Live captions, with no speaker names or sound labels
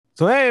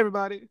So hey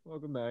everybody,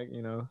 welcome back. I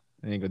ain't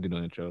gonna do no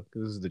intro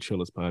because this is the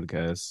chillest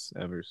podcast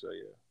ever. So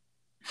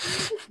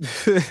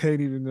yeah,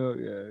 ain't even know.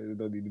 Yeah, it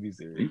don't need to be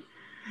serious.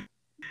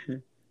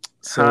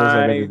 So what's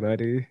up, Hi,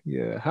 everybody?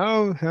 Yeah,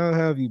 how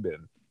have you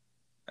been?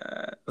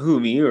 who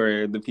me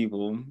or the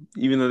people?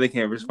 Even though they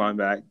can't respond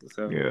back.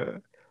 So, Yeah,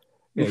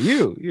 yeah,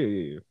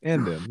 you,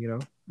 and them. Yeah,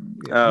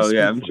 oh just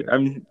yeah, speak I'm for sure,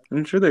 them.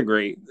 I'm sure they're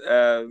great.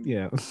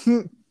 Yeah,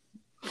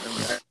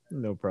 I,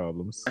 no I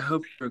problems.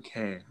 hope you're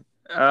okay.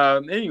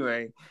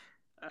 Anyway,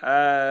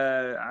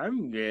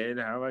 I'm good.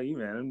 How about you,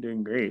 man? I'm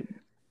doing great.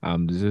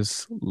 I'm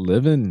just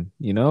living.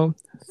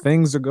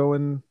 Things are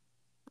going,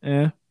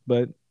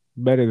 but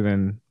better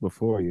than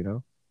before.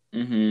 So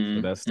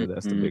Mm-hmm. that's the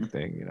Mm-hmm. big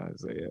thing.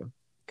 So yeah,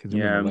 because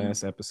remember Yeah,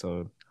 last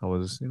episode I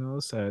was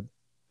sad.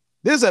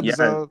 This yeah.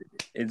 episode,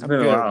 It's I'm been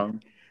a good. while,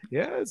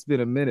 Yeah, it's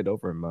been a minute,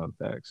 over a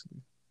month actually.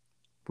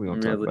 We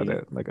don't talk about really.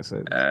 that. Like I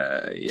said,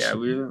 Yeah,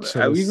 we've been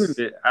chillest.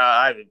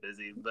 I've been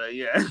busy, but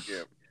yeah.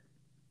 Yeah,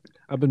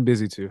 I've been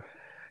busy too.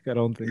 Got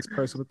own things,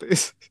 personal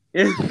things.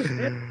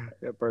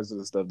 Got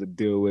personal stuff to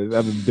deal with.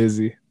 I've been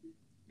busy.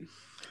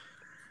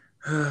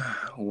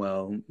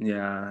 Well,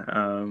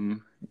 yeah.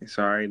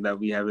 Sorry that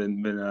we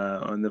haven't been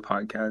on the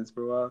podcast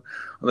for a while.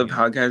 On the Yeah.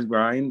 podcast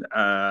grind,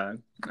 I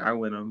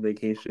went on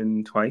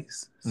vacation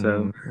twice.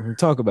 So,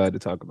 Talk about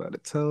it. Talk about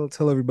it.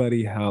 Tell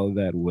everybody how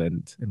that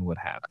went and what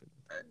happened.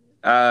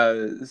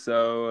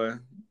 so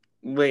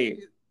wait,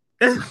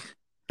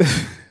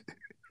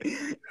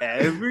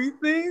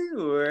 everything You ain't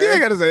or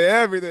gotta say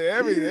everything,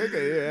 everything.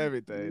 Okay, yeah,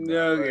 everything,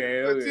 no,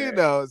 okay, but it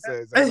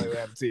sounds like we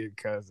haven't seen your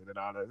cousin and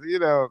all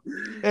that,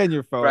 and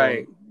your phone.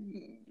 right?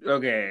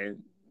 Okay,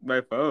 my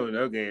phone.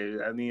 Okay,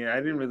 I mean, I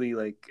didn't really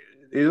like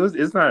it.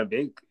 It's not a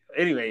big.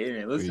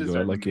 Anyway, Are let's you just going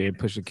start like from you the ain't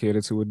push a kid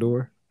into a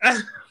door?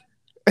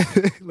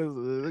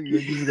 beginning.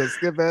 You just gonna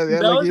skip that?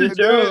 Yeah, That like was you a even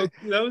do it. joke.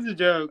 That was a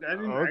joke. I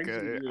didn't actually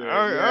Okay, do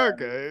it. Yeah.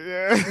 okay,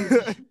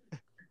 yeah.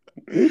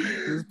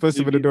 Just push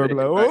him If in the you door, and be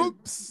say like, my,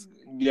 "Oops."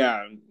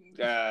 yeah,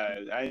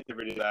 I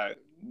never did that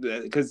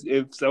because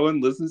if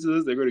someone listens to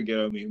this, they're gonna get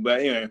on me. But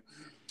anyway,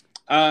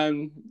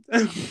 um, I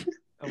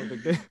don't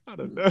think they. I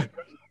don't know.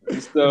 You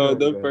so know what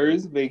the that is.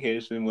 first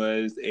vacation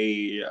was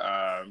a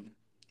I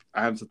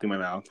have something in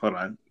my mouth. Hold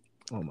on.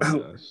 Oh my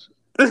gosh.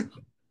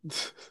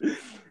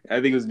 I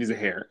think it was a piece of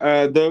hair.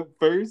 The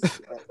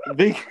first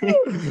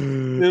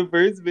the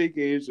first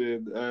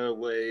vacation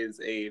was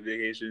a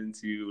vacation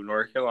to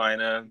North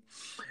Carolina.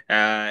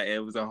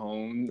 It was a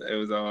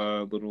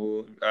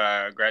little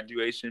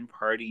graduation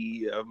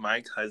party of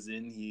my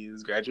cousin.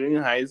 He's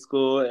graduating high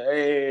school.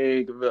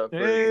 Hey, Hey,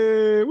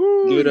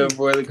 give it woo! up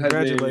for the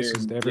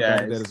Congratulations cousin. to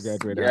everybody that has Yes,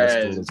 graduated high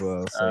school as yes.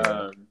 well. So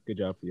yeah, good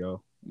job for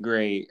y'all.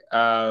 Great.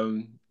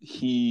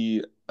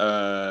 He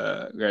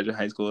graduated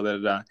high school. Da, da,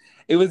 da.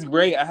 It was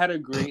great. I had a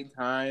great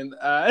time.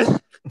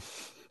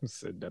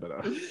 Said da da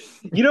da. I'm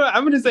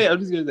just gonna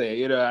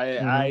say,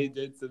 Mm-hmm. I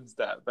did some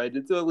stuff. I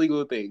did some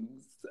illegal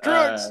things.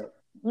 Drugs.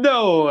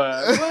 No,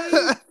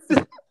 what?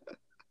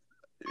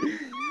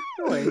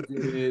 No, I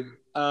didn't.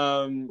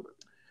 I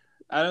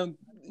don't.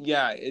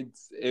 Yeah,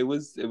 it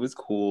was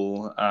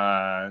cool.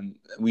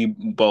 We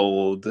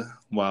bowled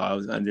while I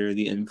was under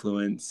the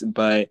influence,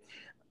 but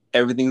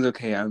everything's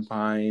okay. I'm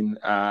fine.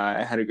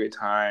 I had a great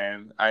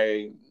time.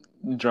 I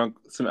drunk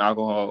some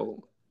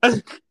alcohol.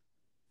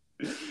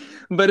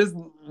 But it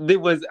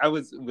was I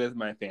was with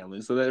my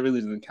family, so that really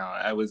doesn't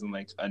count. I wasn't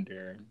like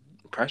under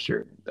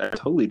pressure. I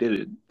totally did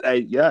it. I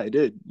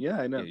did. Yeah,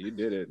 I Yeah, know. you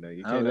did it. No,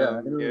 you Oh can't. yeah,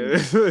 I know. Yeah.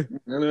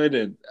 I know I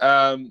did.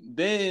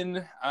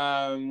 Then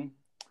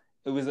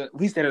it was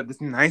we stayed at this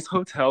nice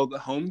hotel, the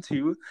Home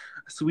Two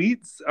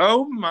Suites.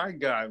 Oh my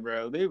god,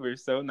 bro, they were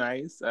so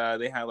nice.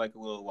 They had like a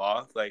little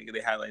loft, like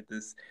they had like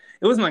this.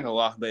 It wasn't like a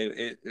loft, but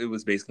it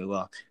was basically a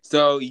loft.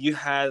 So you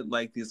had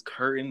like this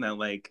curtain that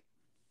like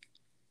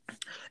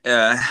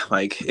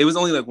it was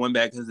only like one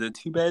bed because the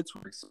two beds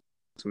were so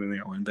we only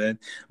got one bed,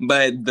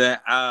 but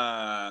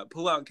the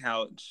pull out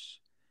couch.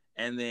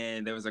 And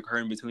then there was a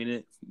curtain between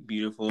it.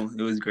 Beautiful.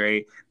 It was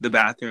great. The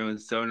bathroom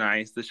was so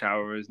nice. The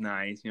shower was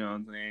nice. You know what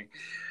I'm saying?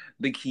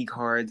 The key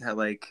cards had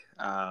like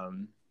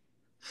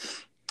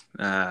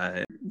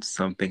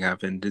something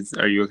happened.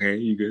 Are you okay?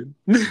 You good?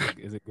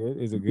 Is it good?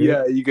 Is it good?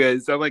 Yeah, you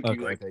guys sound like you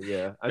Okay, like okay,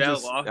 yeah.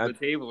 fell off the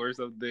table or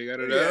something. I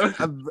don't Yeah,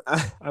 know.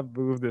 I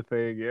moved the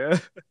thing. Yeah,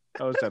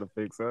 I was trying to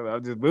fix something. I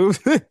just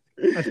moved it.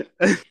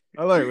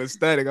 I like it was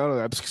static. I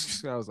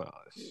was like, oh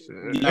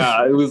shit.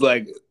 Yeah, it was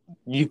like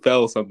you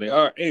fell something.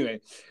 All right,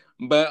 anyway.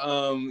 But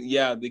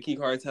yeah, the key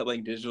cards had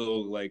like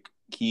digital like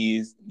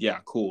keys. Yeah,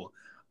 cool.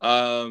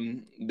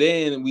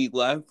 Then we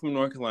left from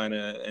North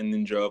Carolina and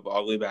then drove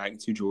all the way back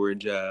to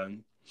Georgia.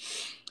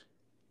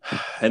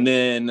 And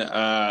then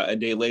a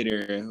day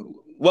later,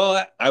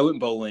 well, I went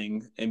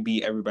bowling and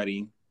beat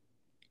everybody.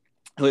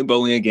 I went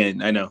bowling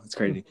again. I know it's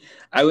crazy.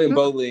 I went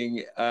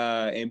bowling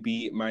and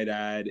beat my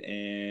dad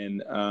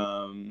and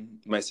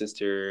my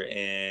sister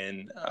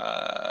and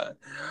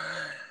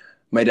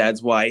my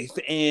dad's wife.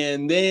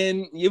 And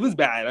then it was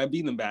bad. I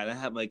beat them bad. I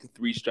had like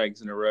three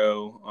strikes in a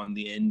row on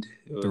the end.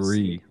 It was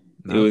Three, it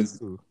not was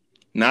two.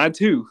 Not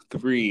 2,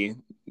 3.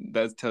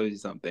 That tells you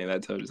something.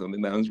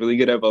 That was really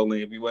good at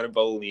bowling. If you went to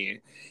bowling,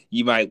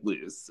 you might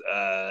lose.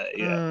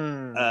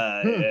 Yeah. I'm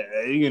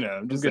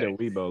I'm just good at saying.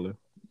 Wii bowling.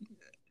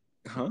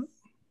 Huh?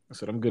 I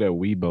said I'm good at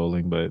Wii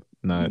bowling, but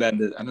not. I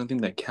don't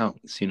think that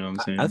counts. You know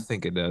what I'm I saying?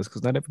 think it does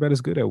because not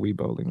everybody's good at Wii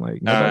bowling.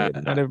 Like Uh,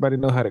 not everybody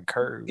know how to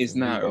curve it's in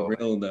Wii not bowling.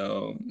 real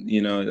though.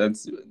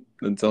 That's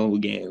the whole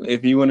game.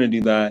 If you want to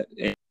do that,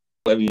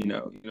 let me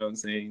know. You know what I'm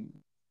saying?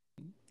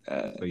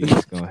 So you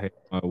just gonna hate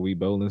my Wii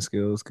bowling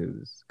skills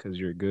because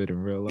you're good in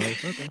real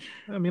life. Okay,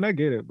 I mean I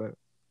get it, but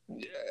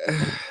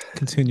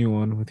continue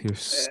on with your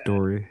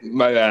story.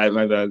 My bad,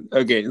 my bad.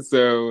 Okay,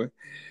 so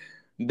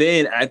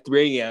then at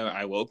 3 a.m.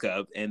 I woke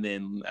up and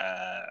then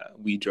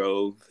we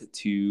drove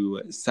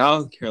to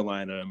South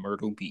Carolina,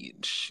 Myrtle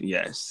Beach.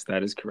 Yes,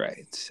 that is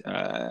correct.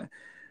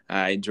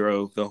 I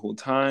drove the whole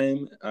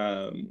time.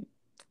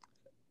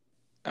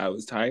 I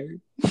was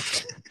tired.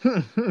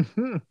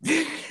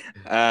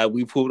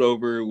 We pulled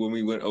over when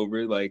we went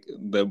over like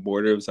the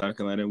border of South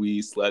Carolina.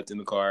 We slept in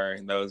the car,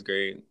 and that was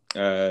great.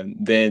 Then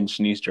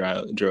Shanice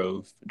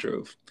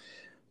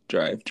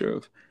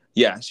drove.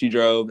 Yeah, she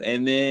drove,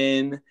 and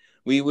then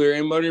we were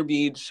in Myrtle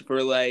Beach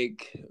for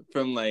like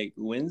from like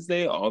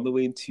Wednesday all the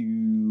way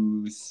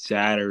to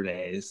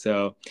Saturday.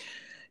 So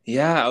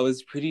yeah, I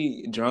was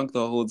pretty drunk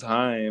the whole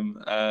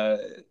time. I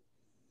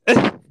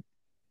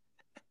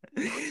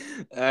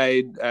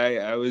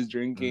was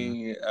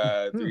drinking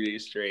 3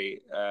 days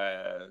straight.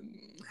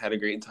 Had a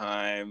great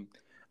time.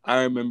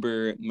 I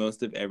remember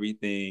most of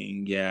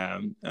everything. Yeah.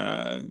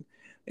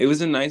 It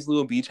was a nice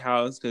little beach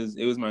house because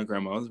it was my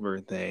grandma's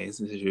birthday.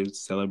 So she was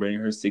celebrating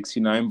her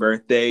 69th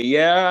birthday.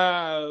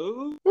 Yeah.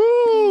 Ooh,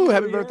 Woo!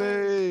 Happy yeah.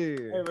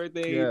 birthday! Happy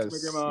birthday to my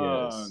Yes,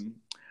 grandma. yes.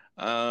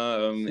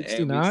 And we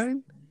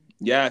 69?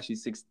 yeah,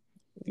 she's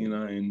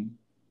 69.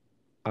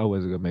 I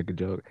wasn't gonna make a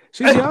joke.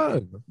 She's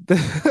young. I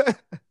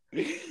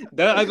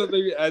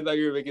thought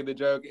you were making the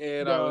joke,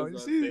 and I was No,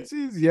 about to say,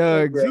 she's my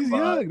young. She's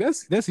grandma. young.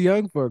 That's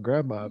young for a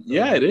grandma. I feel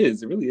Yeah, it like.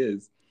 is. It really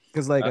is.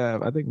 Because like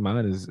I think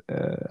mine is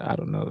I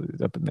don't know, it's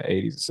up in the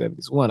 80s or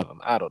 70s. One of them.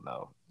 I don't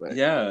know. But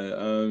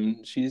Yeah.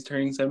 She's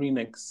turning 70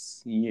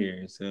 next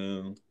year,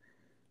 so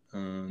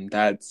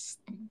that's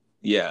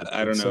yeah.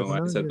 I don't know why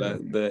I 79, said yeah.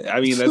 that.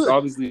 I mean, that's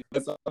obviously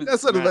That's what I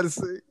math. was about to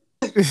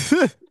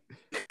say.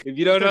 If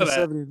you She's don't know turning that,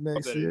 70 I'll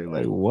next bet it year.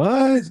 Like don't.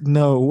 what?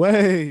 No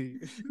way.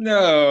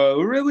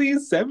 No, really,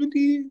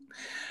 70?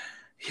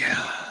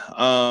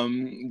 Yeah.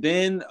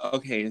 Then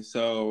okay,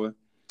 so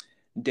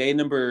day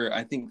number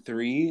I think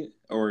 3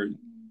 or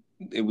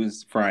it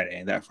was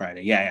Friday, that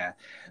Friday. Yeah, yeah.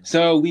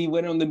 So we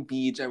went on the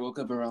beach. I woke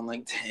up around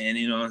like 10,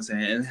 you know what I'm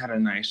saying? And had a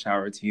nice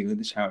shower too.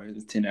 The shower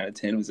was 10 out of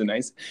 10. It was a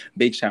nice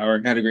big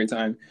shower. Had a great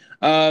time.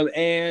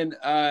 And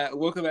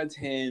woke up at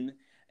 10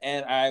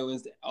 and I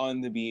was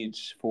on the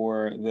beach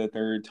for the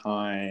third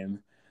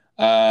time.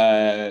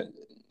 Uh,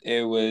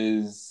 I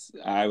was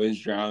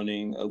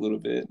drowning a little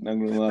bit, not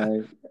gonna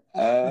lie.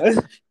 Uh,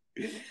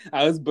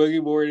 I was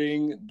boogie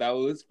boarding. That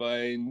was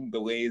fun. The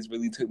waves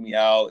really took me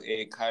out.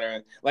 It kind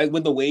of like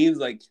when the waves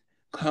like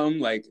come,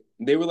 like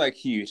they were like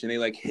huge and they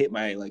like hit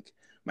my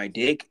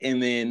dick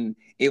and then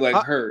it like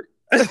I, hurt.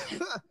 I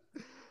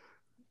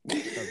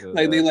feel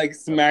Like they that. like I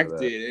feel smacked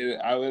that. it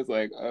and I was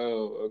like,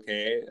 oh,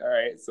 okay, all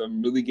right. So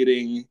I'm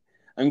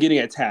getting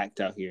attacked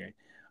out here.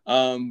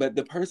 But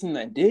the person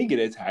that did get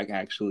attacked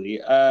actually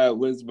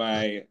was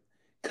my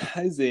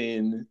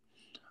cousin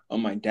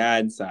on my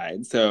dad's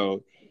side.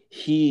 So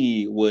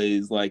he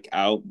was like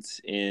out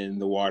in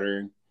the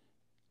water.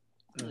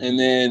 And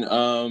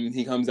then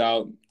he comes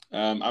out.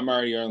 I'm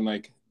already on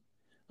like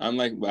I'm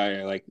like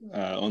by like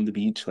on the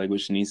beach like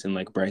with Shanice and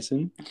like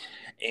Bryson.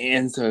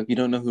 And so if you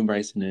don't know who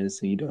Bryson is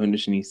and you don't know who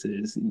Shanice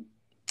is,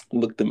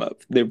 look them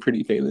up. They're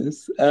pretty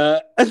famous.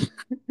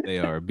 They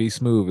are. B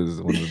Smooth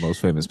is one of the most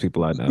famous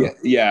people I know.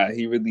 Yeah,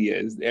 he really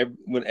is.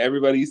 When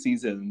everybody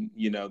sees him,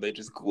 they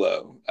just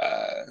glow.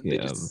 They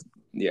Yeah. just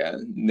yeah,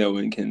 no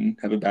one can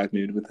have a bad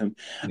mood with him.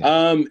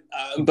 Yeah.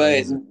 But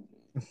Amazing.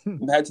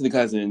 back to the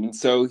cousin.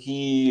 So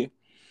he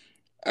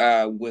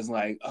was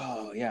like,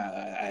 "Oh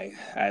yeah,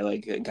 I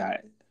like got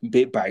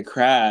bit by a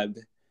crab,"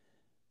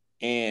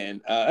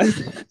 and I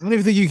don't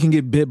even think you can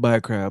get bit by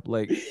a crab.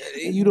 Like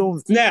you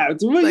don't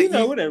snapped. Well, like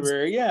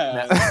whatever. nah.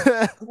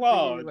 Yeah,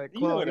 clawed. Like You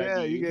know clawed. what I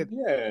Yeah, you mean? get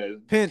Yeah,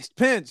 pinched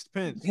is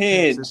the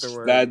pinched.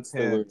 word. That's the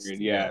word.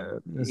 Pinched. Yeah,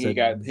 Yeah. It's he a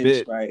got pinched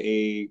bit. by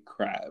a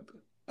crab.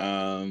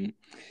 Um,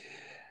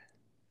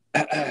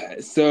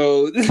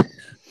 so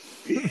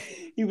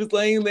he was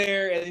laying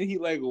there, and then he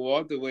like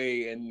walked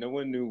away, and no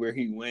one knew where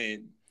he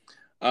went.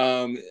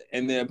 And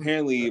then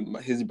apparently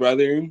his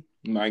brother,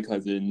 my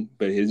cousin,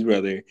 but his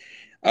brother,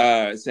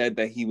 said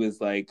that he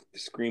was like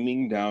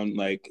screaming down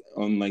like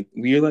on like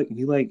we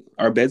like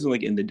our beds were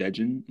like in the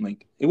dungeon,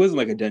 like it wasn't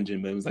like a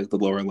dungeon, but it was like the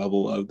lower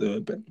level of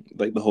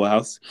like the whole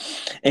house,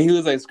 and he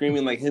was like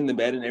screaming like hitting the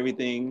bed and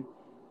everything.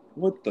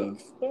 What the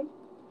fuck?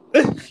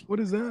 What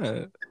is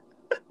that?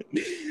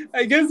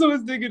 I guess I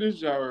was taking a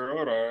shower.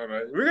 Hold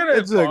on. We're gonna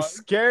It just pause.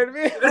 scared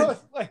me. I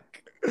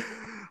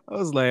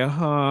was like,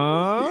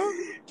 huh?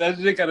 That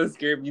shit kind of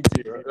scared me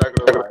too. I'm not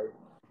gonna lie.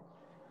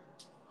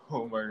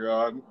 Oh my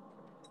god.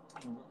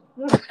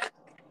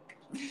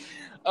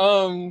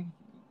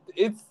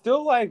 It's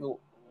still like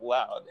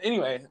loud.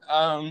 Anyway,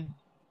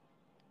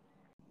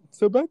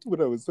 so back to what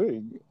I was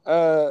saying.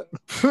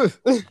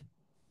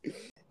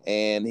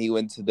 And he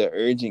went to the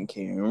urgent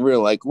care, and we're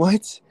like,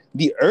 "What?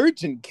 The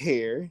urgent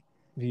care?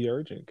 The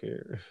urgent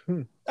care.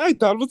 I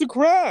thought it was a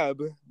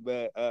crab,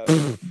 but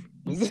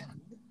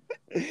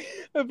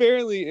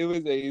apparently it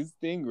was a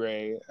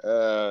stingray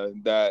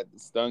that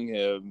stung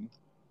him."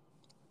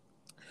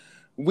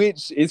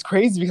 Which is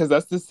crazy because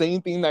that's the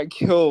same thing that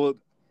killed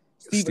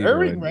Steve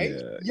Irwin, right?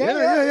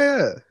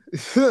 Yeah.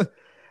 It's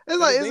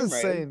like it's name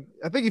insane.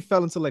 I think he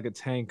fell into like a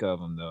tank of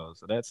them though,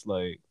 so that's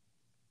like.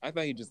 I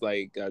thought he just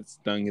like got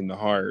stung in the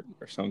heart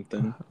or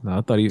something. No,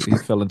 I thought he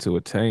fell into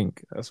a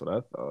tank. That's what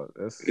I thought.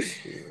 That's.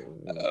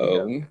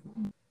 Yeah.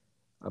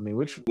 I mean,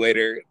 which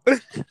later?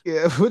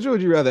 Yeah, which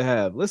would you rather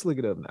have? Let's look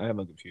it up. I have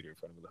my computer in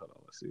front of me. Hold on,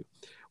 let's see.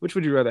 Which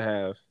would you rather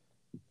have?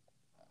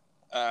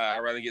 I'd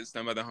rather get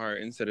stung by the heart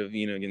instead of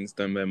getting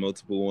stung by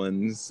multiple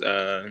ones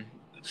that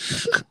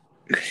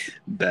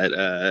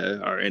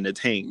are in a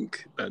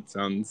tank. That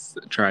sounds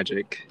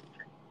tragic.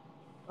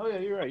 Oh yeah,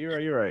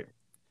 you're right.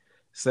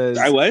 Says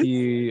I was?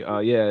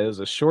 it was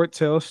a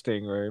short-tailed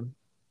stingray,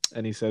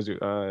 and he says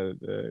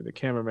the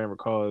cameraman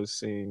recalls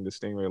seeing the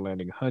stingray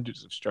landing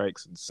hundreds of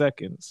strikes in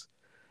seconds,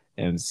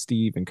 and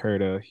Steve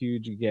incurred a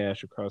huge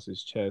gash across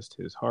his chest,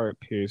 his heart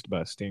pierced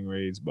by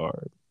stingray's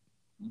barb.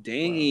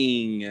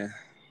 Dang. Wow.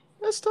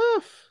 That's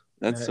tough.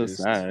 That's so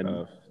sad.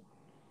 Tough.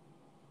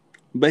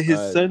 But his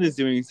son is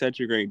doing such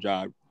a great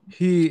job.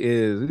 He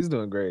is. He's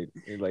doing great.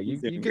 Like you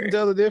can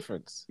tell the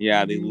difference.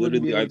 Yeah, they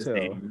literally are the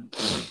same.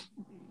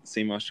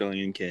 Same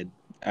Australian kid.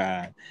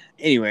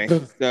 Anyway,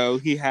 so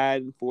he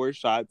had 4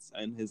 shots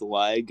in his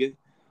leg.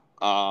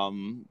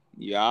 And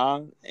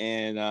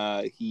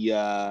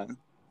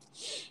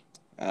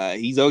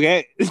he's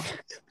okay.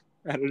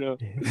 I don't know.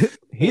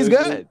 He's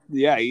good.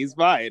 Yeah, he's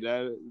fine.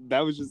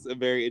 That was just a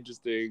very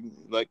interesting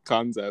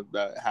concept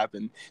that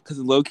happened. Because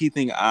the low-key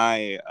thing,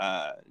 I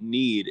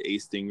need a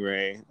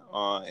stingray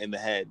in the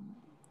head.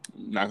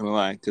 Not gonna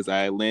lie, because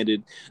I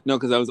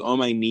was on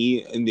my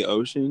knee in the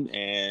ocean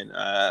and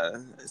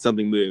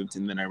something moved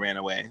and then I ran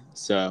away.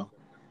 So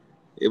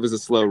it was a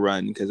slow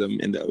run because I'm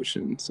in the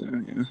ocean. So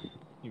yeah.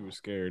 You were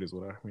scared, is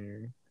what I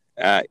hear.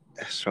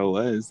 Sure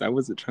was. I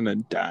wasn't trying to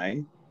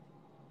die.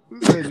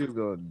 Who said you was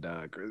gonna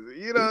die, Chris?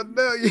 You don't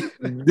know.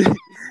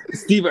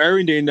 Steve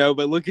Irwin didn't know,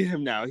 but look at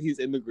him now. He's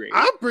in the grave.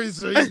 I'm pretty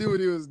sure he knew what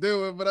he was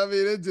doing, but I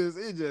mean, it just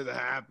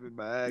happened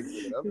by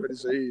accident. I'm pretty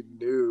sure he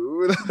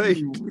knew.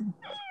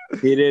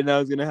 He didn't know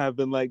it was gonna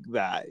happen like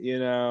that.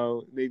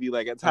 Maybe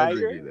like a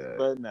tiger,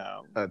 but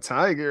no, a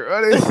tiger.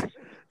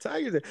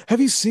 Tigers.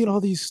 Have you seen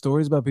all these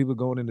stories about people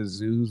going into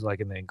zoos, like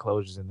in the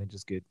enclosures, and they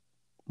just get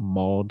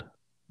mauled?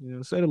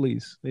 Say the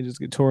least. They just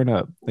get torn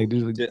up. They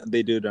do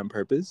it on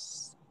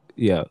purpose.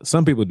 Yeah,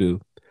 some people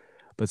do,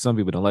 but some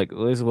people don't. Like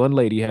this one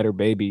lady had her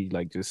baby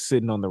like just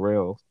sitting on the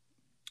rail.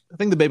 I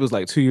think the baby was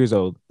like 2 years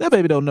old. That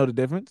baby don't know the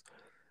difference.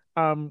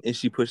 And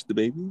she pushed the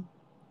baby?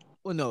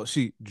 Well, no,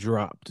 she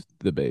dropped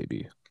the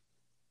baby.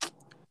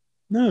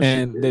 No,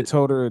 and they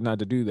told her not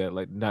to do that,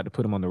 like not to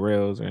put him on the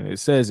rails. And it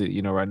says it,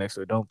 right next to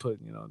her, don't put,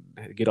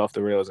 get off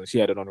the rails. And she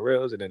had it on the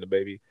rails, and then the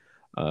baby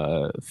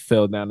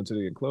fell down into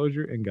the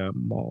enclosure and got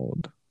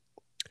mauled.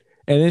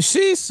 And then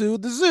she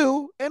sued the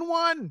zoo and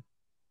won.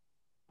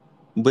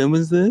 When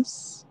was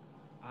this?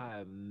 I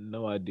have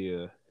no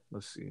idea.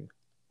 Let's see.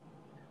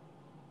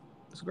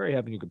 It's great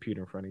having your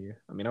computer in front of you.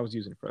 I mean, I was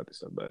using it for other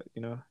stuff, but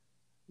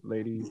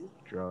lady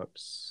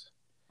drops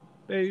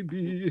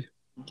baby.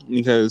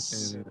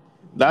 Because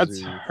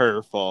that's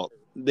her fault.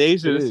 They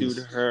should have sued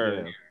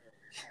her. Yeah.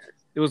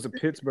 It was the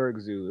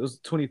Pittsburgh Zoo. It was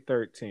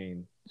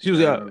 2013. She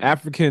was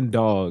African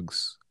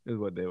dogs is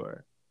what they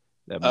were.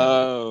 What's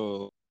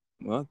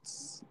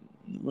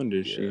no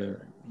wonder she.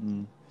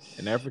 And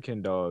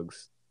African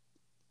dogs.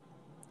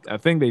 I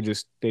think they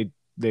just they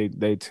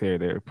tear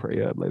their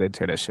prey up. Like they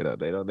tear that shit up.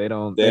 They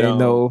don't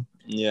know.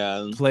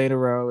 Yeah. Playing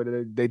around with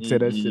it. They tear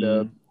that shit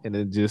up and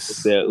then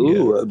just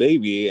a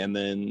baby, and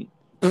then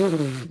I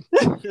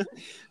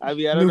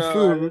mean, I don't know.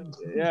 Food.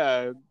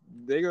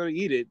 They're gonna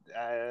eat it.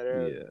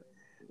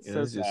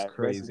 It's just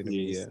crazy to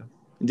me. Yeah.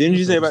 Didn't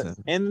you say about?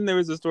 And then there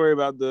was a story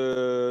about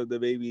the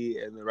baby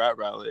and the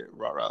Rottweiler.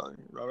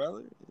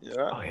 Yeah.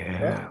 Oh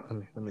yeah.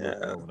 Let me look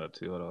that one up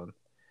too. Hold on.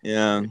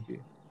 Yeah.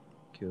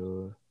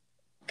 Kill.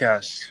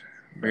 Gosh.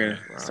 We're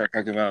gonna start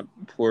talking about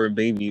poor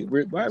baby.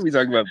 Why are we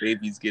talking about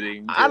babies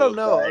getting? I don't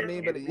know. I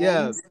mean, but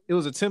it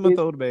was a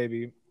 10-month-old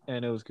baby,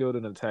 and it was killed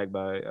in an attack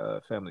by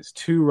families.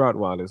 2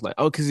 Rottweilers.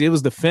 Because it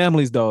was the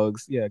family's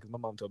dogs. Yeah, because my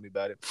mom told me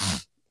about it.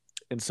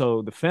 And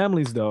so the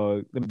family's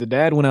dog, the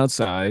dad went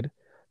outside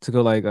to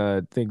go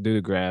do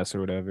the grass or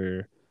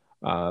whatever,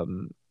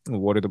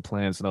 water the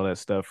plants and all that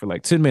stuff for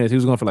 10 minutes. He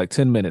was going for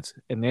 10 minutes,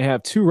 and they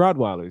have 2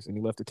 Rottweilers, and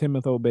he left a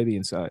 10-month-old baby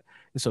inside.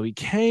 And so he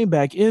came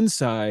back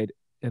inside.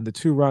 And the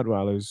 2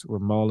 Rottweilers were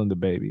mauling the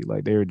baby.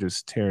 They were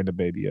just tearing the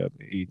baby up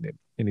and eating it.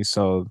 and he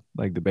saw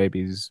like the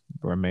baby's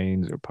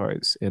remains or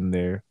parts in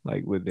there,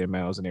 like with their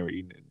mouths, and they were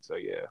eating it. So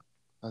yeah,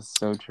 That's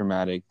so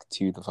traumatic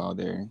to the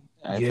father.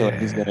 I feel like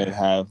he's gonna yeah.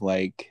 have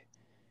like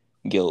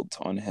guilt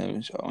on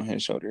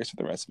his shoulders for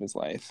the rest of his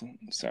life. I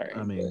Sorry,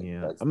 but mean, yeah.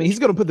 that's I the mean, he's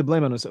truth. gonna put the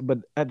blame on himself, but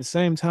at the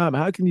same time,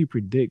 how can you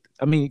predict?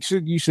 I mean,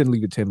 you shouldn't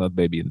leave a 10-month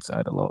baby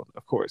inside alone,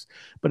 of course.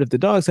 But if the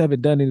dogs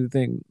haven't done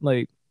anything,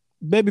 like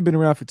baby been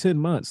around for 10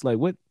 months, like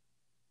what?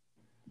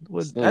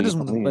 Still, I you just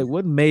want don't to leave, like,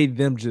 what made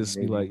them just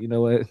be like, baby. you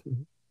know what?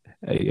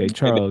 Hey, Maybe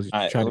Charles,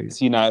 not, try to.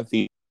 unless you not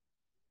feed.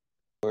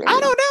 I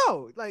don't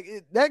know.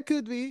 Like that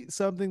could be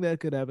something that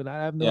could happen.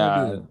 I have no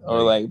Yeah, idea.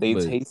 or Like, like they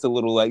but taste a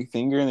little like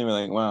finger and they were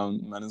like, "Wow,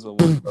 might as well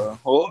want a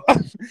whole get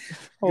a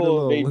whole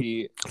little.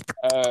 baby."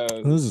 This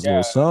is a little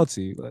Yeah,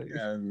 salty. Like,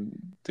 yeah,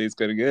 tastes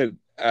kind of good.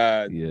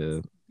 yeah,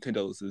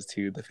 Condolences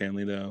to the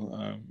family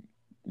though.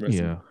 Rest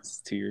in yeah,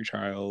 peace to your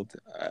child.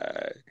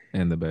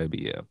 and the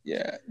baby, yeah.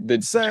 Yeah, the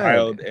Sad.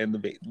 child and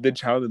the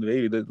child and the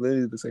baby. That's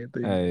literally the same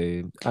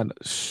thing. I know.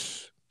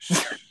 Shh,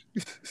 shh.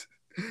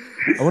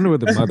 I wonder what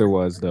the mother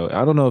was though.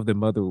 I don't know if the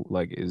mother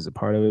like is a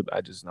part of it.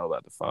 I just know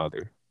about the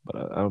father, but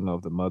I don't know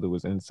if the mother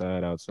was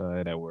inside,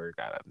 outside, at work.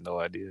 I have no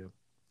idea.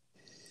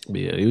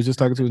 But yeah, he was just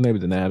talking to his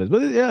neighbors in the habits.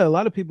 But yeah, a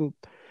lot of people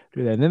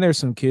do that. And then there's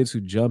some kids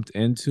who jumped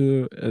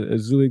into a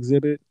zoo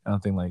exhibit. I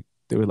don't think like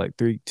there were like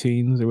three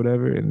teens or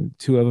whatever, and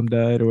two of them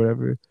died or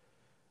whatever.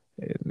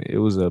 And it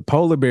was a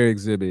polar bear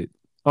exhibit.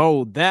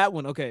 Oh, that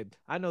one. Okay,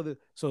 I know that.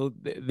 So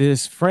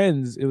his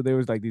friends, there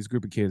was like these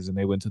group of kids, and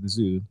they went to the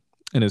zoo,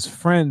 and his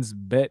friends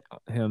bet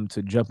him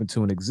to jump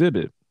into an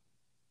exhibit,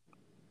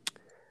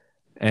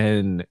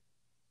 and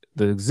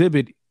the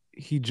exhibit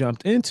he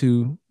jumped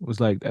into was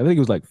like I think it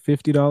was like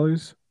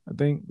 $50. I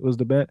think was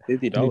the bet,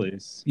 fifty and he,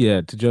 dollars.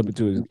 yeah, to jump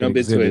into an Jump into an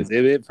exhibit.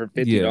 exhibit for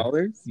Yeah,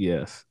 $50.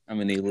 yes, I'm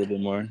gonna need a little bit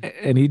more.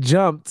 and he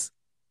jumped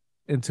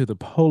into the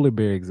polar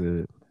bear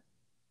exhibit.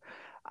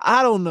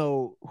 I don't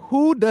know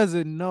who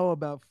doesn't know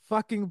about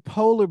fucking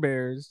polar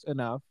bears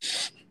enough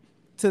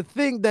to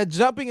think that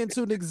jumping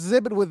into an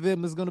exhibit with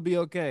them is gonna be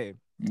okay.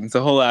 It's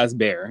a whole ass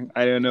bear.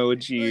 I don't know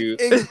what you.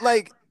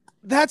 Like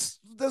that's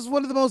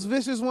one of the most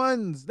vicious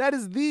ones. That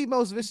is the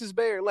most vicious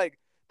bear. Like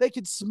they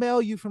could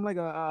smell you from like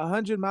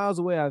 100 miles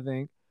away. I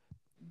think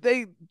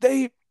they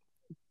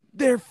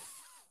they're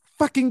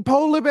fucking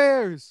polar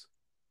bears.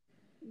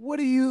 What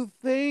are you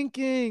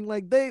thinking?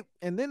 Like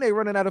and then they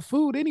running out of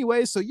food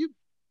anyway. So you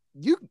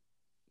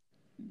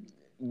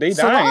They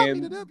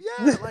salami to dying. them,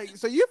 yeah. Like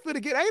so you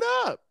finna get ate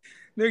up.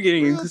 They're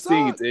getting Real talk.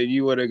 extinct, and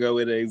you want to go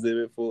with an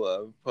exhibit full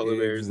of polar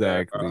bears that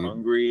are Exactly.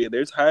 hungry.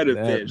 They're tired of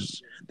That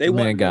fish. They the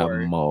man want got more.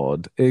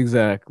 mauled.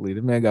 Exactly.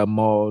 The man got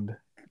mauled.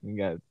 He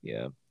got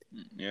yeah.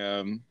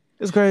 Yeah.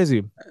 It's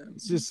crazy.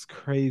 It's just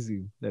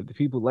crazy that the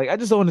people like. I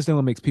just don't understand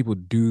what makes people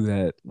do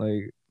that.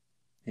 Like,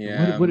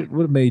 Yeah.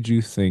 what made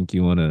you think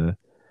you want to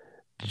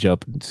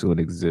jump into an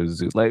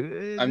exhibit? Like,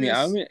 I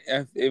mean,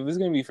 if it was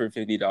gonna be for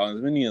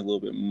 $50, we need a little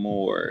bit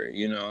more,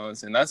 you know.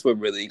 And that's what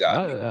really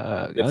got me. The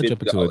I'll jump fifty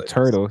into a dollars.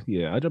 turtle.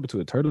 Yeah, I'll jump into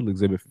a turtle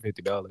exhibit for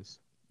 $50.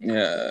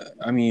 Yeah,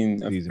 I mean,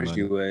 It's of easy course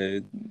money. you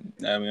would.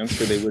 I mean, I'm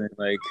sure they wouldn't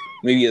like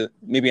maybe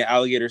an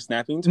alligator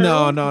snapping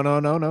No, turtle. no, no,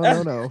 no, no,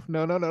 no, no,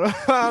 no, no, no. What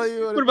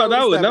No about that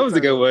one? That snapping was a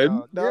good turtle.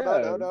 one. No, no, no,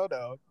 Yeah, no, no,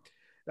 no.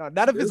 No,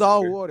 not if it's that's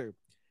all fair. water.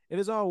 If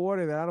it's all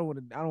water, then I don't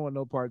want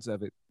no parts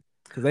of it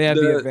because they have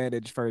the The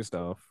advantage first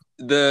off.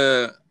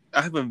 the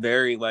I have a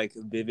very like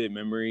vivid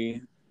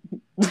memory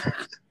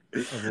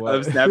Of of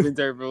what? snapping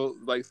turtle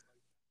like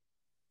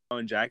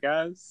on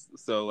Jackass.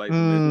 So like the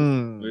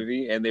Mm.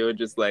 movie, and they were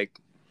just like,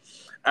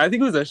 I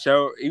think it was a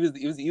show. It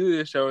was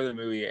either a show or the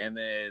movie, and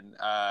then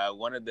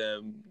one of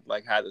them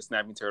like had the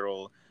snapping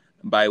turtle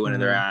bite one of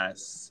their Mm.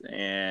 ass,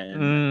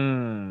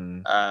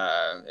 and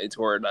Mm. it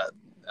tore it up.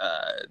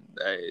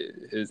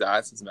 His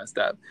ass was messed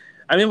up.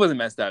 I mean, it wasn't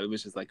messed up. It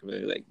was just like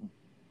really like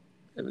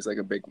it was like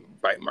a big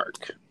bite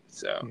mark.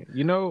 So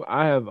You know,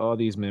 I have all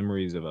these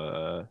memories of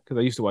because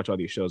I used to watch all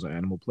these shows on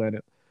Animal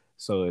Planet.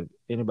 So if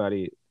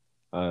anybody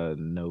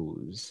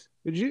knows,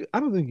 but I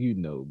don't think you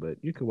know, but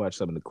you could watch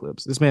some of the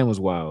clips. This man was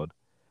wild.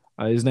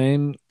 His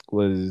name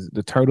was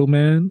the Turtle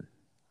Man.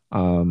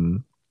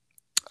 Um,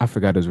 I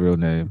forgot his real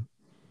name,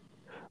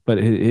 but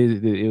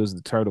it was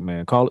the Turtle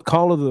Man.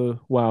 Call of the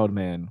Wild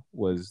Man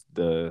was I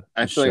the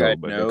feel like I show,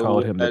 but they know called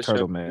what him the that show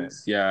Turtle Man.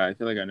 is. Yeah, I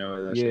feel like I know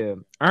what that show. Yeah,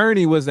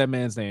 Ernie was that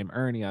man's name,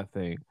 Ernie, I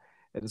think.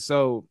 And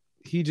so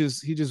he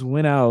just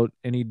went out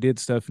and he did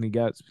stuff, and he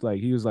got like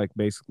he was like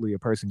basically a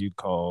person you'd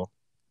call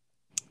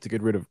to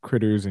get rid of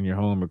critters in your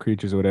home or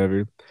creatures or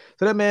whatever.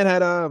 So that man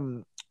had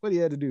what he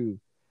had to do,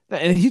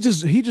 and he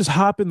just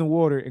hop in the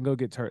water and go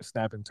get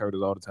snapping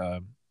turtles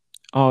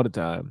all the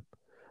time.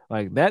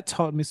 Like that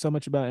taught me so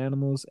much about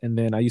animals. And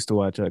then I used to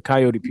watch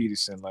Coyote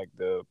Peterson, like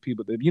the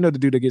people that the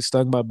dude that gets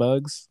stung by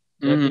bugs.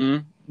 That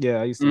dude.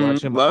 Yeah, I used to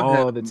watch him Love him.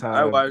 all the I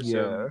time. watched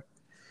Yeah, him.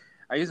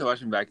 I used to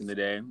watch him back in the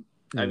day.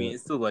 I yeah. mean,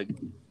 it's still like,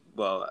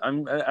 well,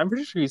 I'm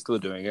pretty sure he's still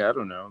doing it. I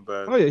don't know,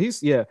 but Oh yeah,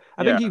 yeah.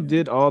 I think yeah, he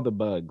did all the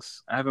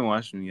bugs I haven't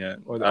watched him yet.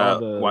 or all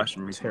the Watched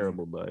him recently.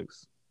 terrible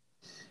bugs.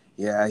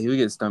 Yeah, he would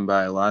get stung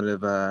by a lot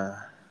of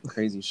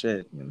crazy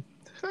shit. Yeah.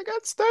 I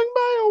got stung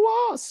by a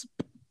wasp.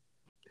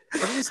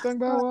 Have you been stung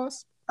by a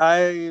wasp?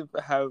 I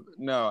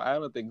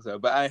don't think so.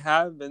 But I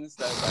have been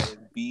stung by a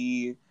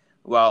bee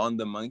while on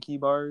the monkey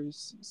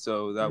bars.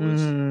 So that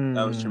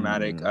was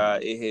traumatic.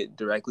 It hit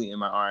directly in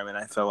my arm and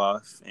I fell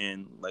off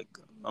and like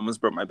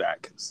almost broke my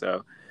back.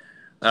 So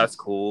that's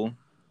cool.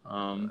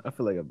 I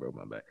feel like I broke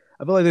my back.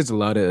 I feel like there's a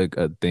lot of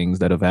things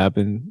that have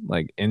happened,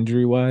 like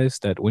injury wise,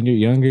 that when you're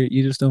younger,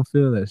 you just don't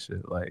feel that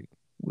shit. Like,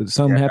 when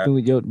something Yeah, happened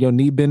with your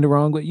knee bend the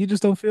wrong way, you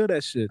just don't feel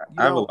that shit. You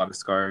I have a don't. lot of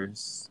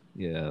scars.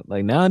 Yeah,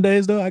 like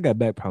nowadays though, I got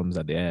back problems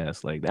out the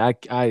ass. Like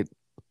I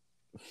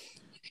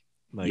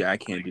like Yeah, I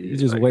can't do you it.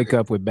 just Like, wake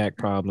up with back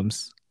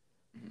problems.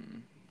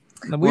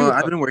 Now, well,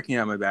 I've been working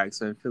out my back,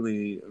 so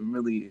I'm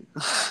really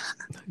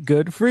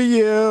good for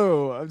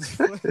you. I'm just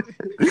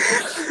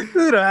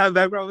I don't have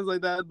back problems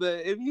like that,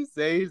 but if you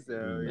say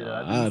so, you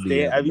know, Nah, I've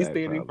been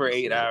standing for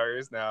 8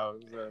 hours now.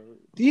 So.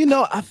 Do you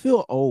know I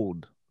feel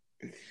old?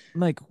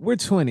 Like we're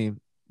 20,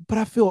 but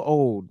I feel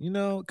old, you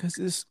know, because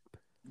it's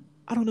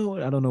I don't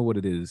know what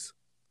it is,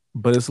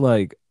 but it's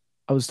like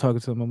I was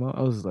talking to my mom.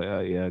 I was like, oh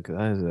yeah, because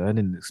I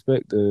didn't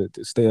expect to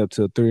stay up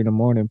till 3 in the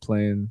morning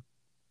playing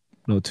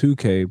no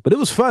 2K, but it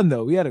was fun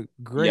though. We had a Yeah,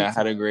 I great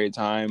had a time. great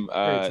time.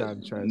 Great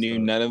time trying Knew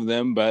stuff. none of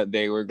them, but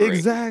they were great.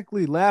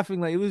 Exactly, laughing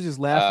like it was just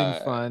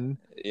laughing Uh, fun.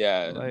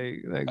 yeah.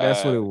 Like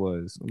that's what it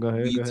was. Go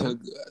ahead. We Go ahead.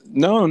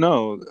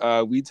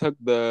 took we took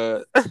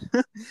the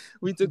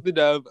we took the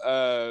dub.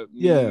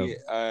 Yeah, Me,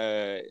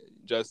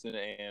 Justin,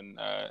 and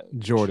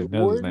Jordan.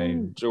 That was his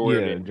name. Yeah,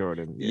 Jordan.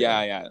 Jordan.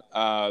 Yeah,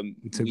 Yeah.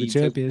 we took the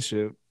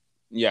championship.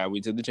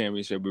 We took the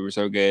championship. We were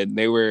so good.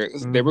 They were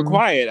Mm-hmm.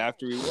 quiet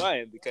after we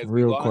won because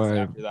we Real lost quiet.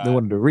 after They that.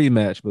 wanted a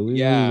rematch, but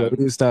Yeah.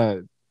 we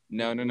started.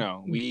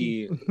 No.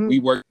 We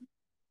worked.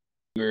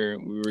 We were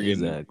getting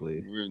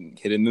Exactly. we were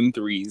hitting them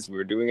threes. We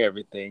were doing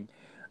everything.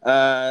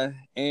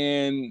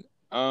 And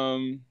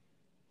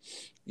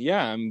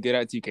yeah, I'm good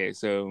at 2K,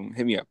 so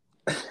hit me up.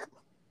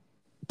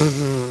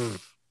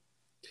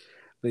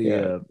 But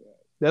yeah,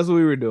 that's what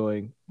we were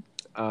doing.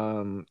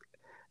 And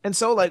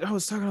so like I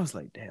was talking, I was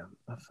like, damn,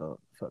 I felt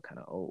kind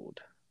of old,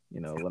 you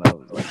know, when I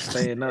was like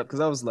staying up because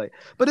I was like,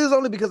 but it was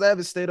only because I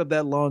haven't stayed up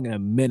that long in a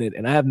minute,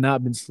 and I have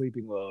not been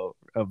sleeping well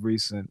of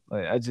recent.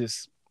 Like I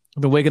just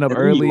been waking up And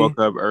then you early. woke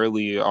up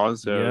early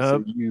also, Yep.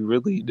 so you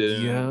really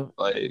didn't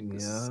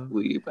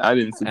sleep. I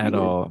didn't sleep at either.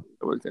 all.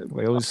 Like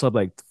I only slept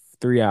like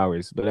 3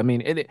 hours, but I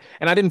mean, and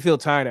I didn't feel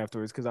tired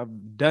afterwards because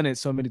I've done it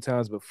so many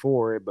times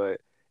before.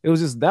 But it was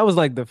just that was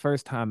like the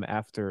first time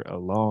after a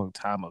long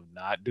time of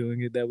not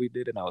doing it that we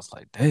did, and I was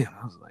like, damn,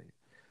 I was like,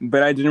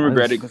 but I didn't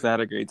regret it because I had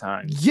a great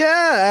time.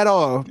 Yeah, at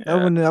all. Yeah. I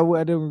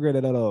didn't regret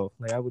it at all.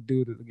 Like I would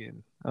do it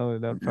again.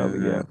 I'd probably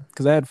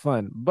because I had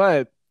fun.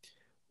 But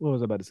what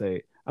was I about to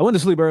say? I went to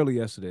sleep early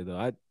yesterday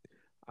though.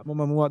 My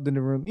mom walked in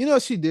the room. You know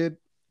what she did?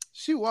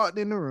 She walked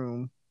in the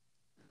room.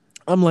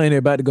 I'm laying there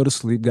about to go to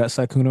sleep. Got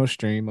Sakuno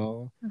stream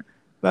on.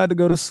 About to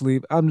go to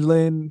sleep. I'm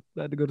laying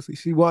about to go to sleep.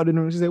 She walked in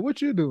the room. She said,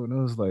 "What you doing?"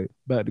 I was like,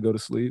 "About to go to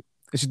sleep."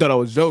 And she thought I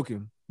was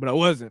joking, but I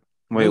wasn't.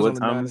 Wait, it was what only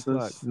time 9 is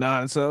o'clock. this?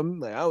 9 something.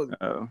 Like I was.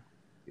 Oh.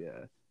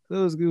 Yeah.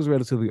 So it was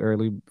relatively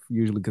early,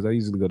 usually because I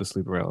usually go to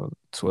sleep around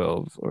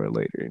 12 or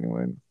later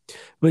anyway.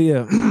 But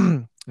yeah,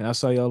 and I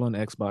saw y'all on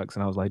Xbox,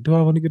 and I was like, "Do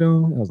I want to get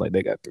on?" I was like,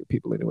 "They got 3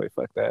 people anyway.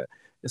 Fuck that."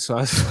 And so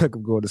I was like,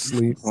 "I'm going to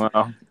sleep."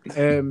 Wow.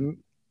 And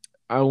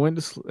I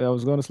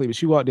was going to sleep, and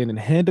she walked in and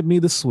handed me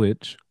the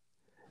Switch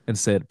and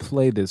said,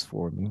 "Play this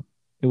for me."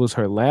 It was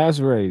her last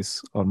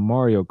race on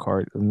Mario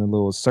Kart in the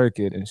little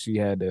circuit, and she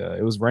had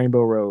it was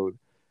Rainbow Road.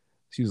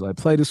 She was like,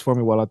 "Play this for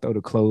me while I throw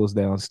the clothes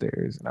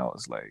downstairs," and I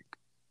was like,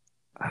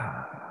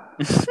 ah.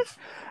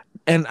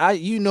 And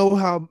you know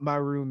how my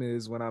room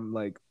is when I'm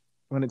like,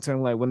 when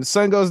the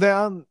sun goes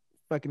down,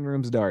 fucking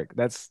room's dark.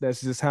 That's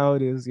just how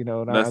it is, you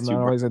know. And I'm not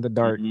always in the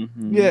dark.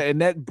 Mm-hmm. Yeah,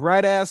 and that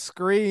bright ass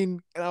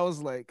screen, and I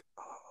was like,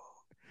 oh.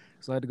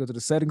 So I had to go to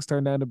the settings,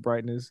 turn down the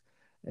brightness,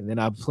 and then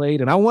I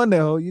played, and I won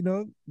that whole, you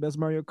know, best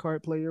Mario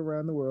Kart player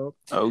around the world.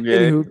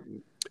 Okay. Anywho,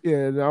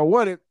 yeah, I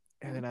won it,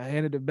 and then I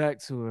handed it back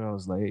to her. I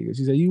was like,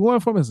 she said, "You won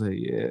from?" I said,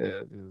 "Yeah."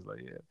 It was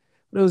like, "Yeah."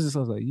 But it was just, I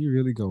was like, "You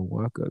really gonna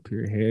walk up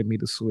here, hand me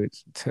the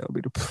Switch, and tell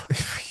me to play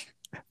for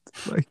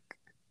you?" Like,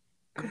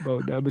 come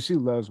on now. But she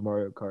loves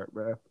Mario Kart,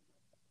 bro.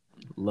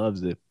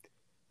 Loves it.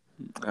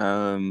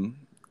 I'm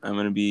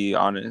gonna be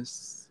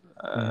honest.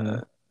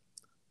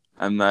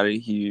 I'm not a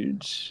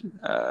huge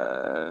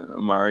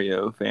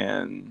Mario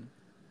fan.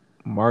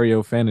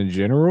 Mario fan in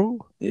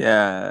general?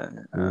 Yeah.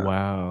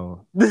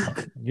 Wow.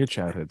 Your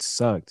childhood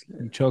sucked.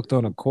 You choked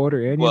on a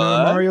quarter and you're What?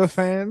 not a Mario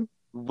fan?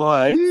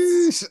 What?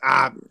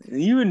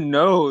 You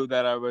know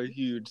that I'm a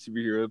huge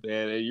superhero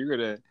fan, and you're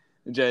gonna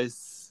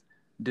just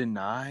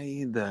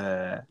deny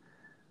the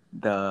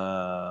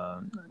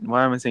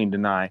why am I saying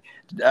deny?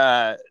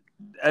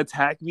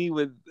 Attack me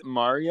with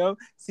Mario.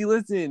 See,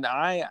 listen,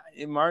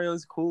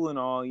 Mario's cool and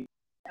all.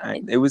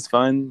 It was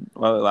fun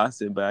while it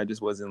lasted, but I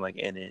just wasn't like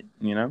in it,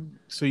 you know.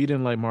 So you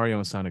didn't like Mario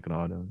and Sonic and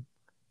all them?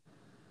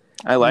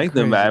 I liked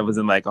them, but I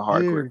wasn't like a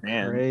hardcore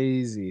fan.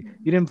 Crazy.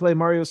 You didn't play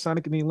Mario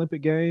Sonic in the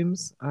Olympic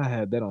Games? I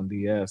had that on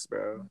DS,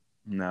 bro.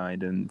 No, I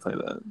didn't play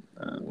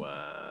that.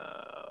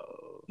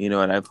 Wow. You know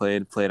what I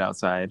played? Played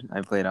outside.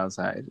 I played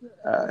outside.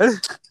 I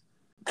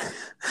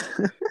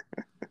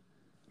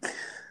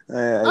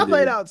I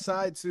played did.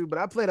 outside too, but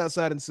I played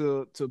outside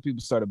until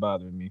people started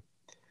bothering me.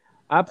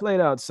 I played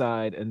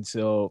outside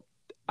until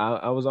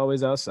I was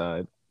always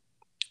outside.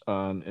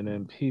 And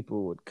then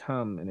people would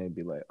come and they'd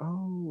be like,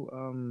 "Oh,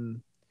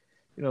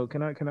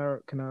 can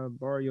I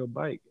borrow your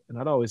bike?" And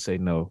I'd always say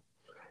no,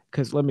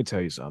 because let me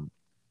tell you something.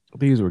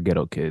 These were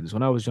ghetto kids.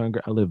 When I was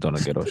younger, I lived on a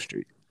ghetto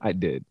street. I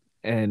did,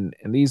 and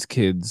these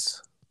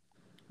kids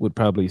would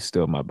probably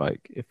steal my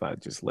bike if I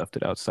just left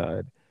it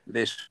outside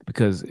This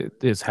because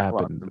this lost the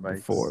happened bikes.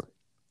 before.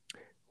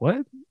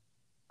 What?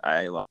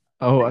 I lost.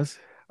 Oh, Bike.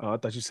 I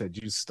thought you said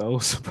you stole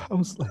some. I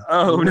was like,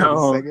 Oh wait a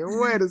no. second,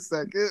 wait a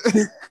second.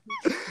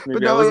 But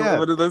Maybe I no, wasn't yeah.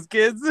 one of those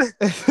kids.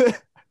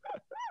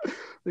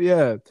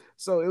 Yeah.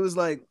 So it was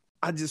like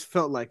I just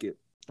felt like it.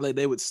 Like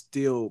they would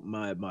steal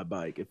my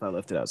bike if I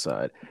left it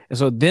outside. And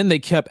so then they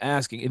kept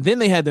asking. And then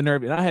they had the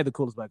nerve, and I had the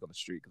coolest bike on the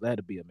street because I had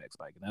a BMX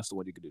bike, and that's the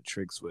one you could do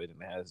tricks with,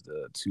 and it has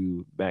the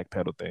two back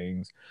pedal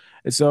things.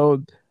 And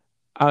so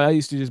I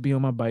used to just be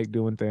on my bike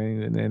doing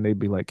things, and then they'd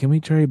be like, "Can we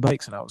trade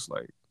bikes?" And I was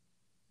like,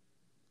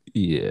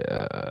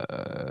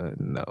 "Yeah,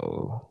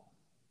 no.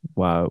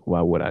 Why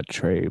would I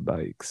trade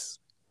bikes?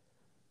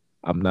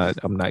 I'm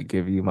not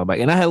giving you my bike."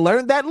 And I had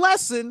learned that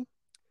lesson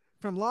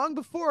from long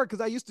before because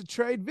I used to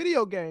trade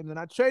video games, and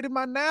I traded Oh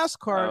my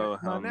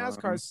hell no.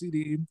 NASCAR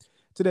CD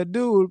to that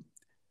dude,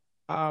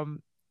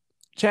 um,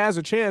 Chaz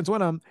or Chance,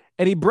 one of them,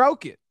 and he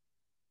broke it,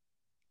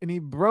 and he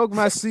broke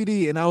my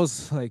CD, and I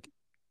was like,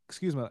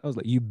 "Excuse me," I was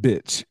like, "You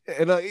bitch,"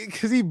 and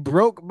because he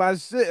broke my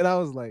shit, and I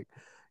was like,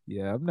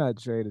 "Yeah, I'm not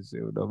trading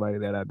shit with nobody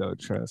that I don't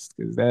trust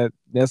because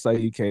that's like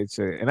you can't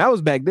trade." And I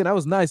was back then, I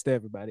was nice to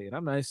everybody, and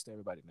I'm nice to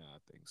everybody now. I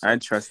think so. I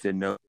trusted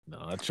no No,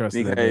 I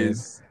trusted that man.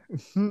 because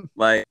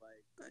like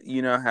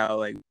you know how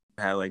like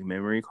had like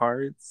memory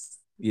cards.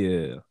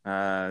 Yeah,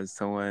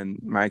 Someone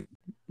my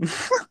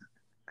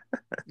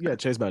you got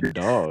chased by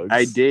dogs.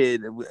 I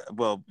did.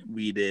 Well,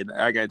 we did.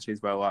 I got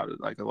chased by a lot of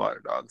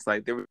dogs.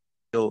 Like there were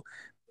still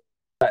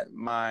at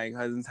my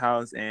cousin's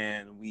house,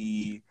 and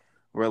we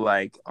were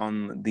like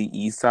on the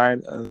east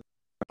side of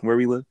where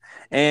we live,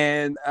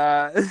 and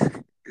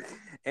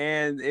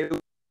and it was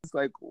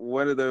like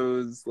one of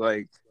those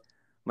like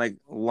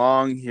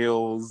long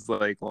hills,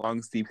 like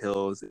long steep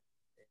hills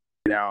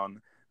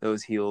down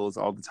those hills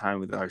all the time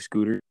with our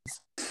scooters.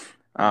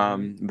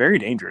 Very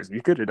dangerous. We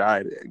could have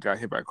died, got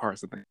hit by a car or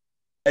something.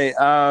 Hey,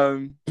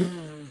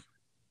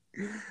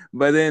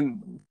 but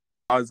then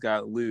dogs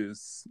got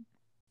loose,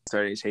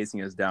 started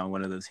chasing us down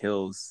one of those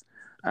hills.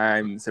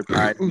 I'm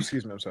surprised. Ooh,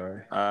 excuse me, I'm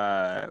sorry.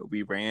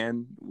 We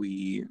ran,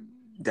 we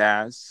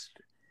dashed.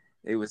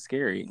 It was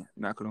scary,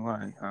 not gonna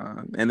lie.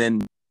 And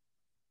then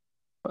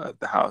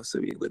the house, so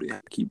we literally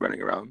had to keep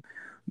running around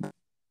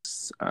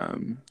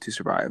to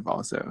survive.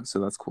 Also, so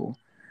that's cool.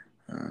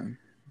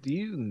 Do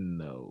you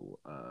know?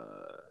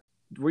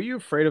 Were you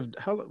afraid of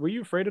how? Were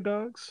you afraid of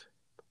dogs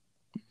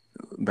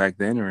Back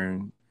then,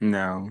 or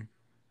no?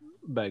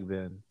 back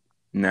then?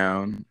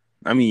 No.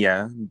 I mean,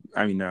 yeah.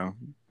 I mean, no.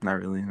 Not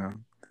really, no.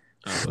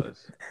 I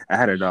was. I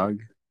had a dog.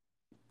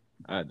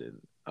 I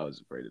didn't. I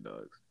was afraid of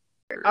dogs.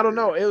 I don't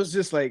know. It was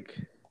just like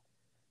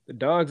the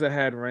dogs I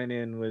had ran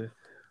in with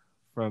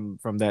from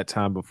that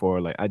time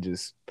before. Like I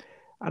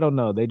don't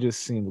know. They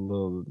just seemed a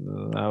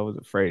little. I was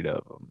afraid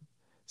of them.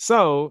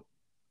 So,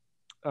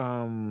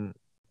 um,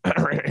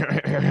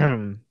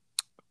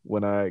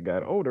 when I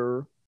got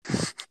older,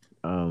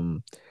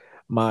 um,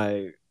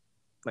 my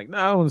like no,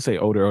 I don't want to say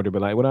older,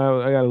 but like when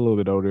I got a little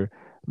bit older,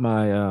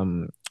 my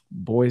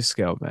Boy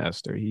Scout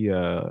master,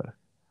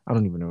 I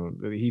don't even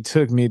know. He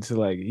took me to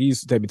like he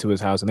used to take me to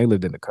his house, and they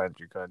lived in the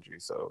country.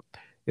 So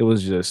it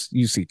was just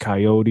you see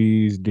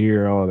coyotes,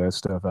 deer, all that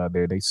stuff out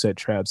there. They set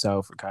traps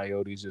out for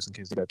coyotes just in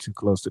case they got too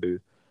close to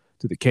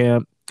the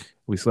camp.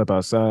 We slept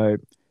outside,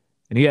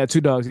 and he had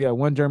two dogs. He had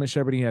one German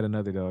Shepherd. He had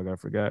another dog. I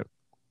forgot.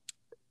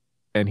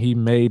 And he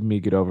made me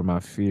get over my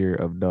fear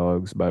of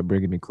dogs by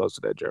bringing me close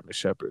to that German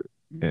Shepherd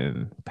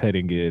and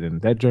petting it.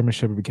 And that German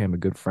Shepherd became a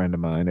good friend of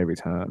mine every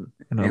time.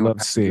 And I And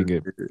love seeing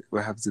it.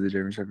 what happened to the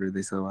German Shepherd? Are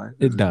they still alive?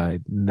 It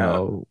died.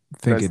 No, I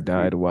think that's it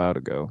died a while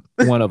ago.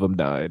 One of them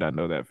died. I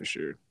know that for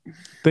sure.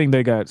 Think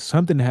they got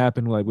something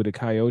happened like with a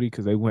coyote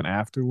because they went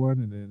after one,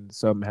 and then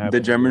something happened. The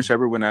German again.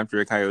 Shepherd went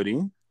after a coyote.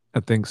 I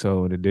think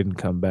so, and it didn't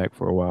come back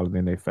for a while, and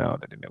then they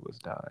found it, and it was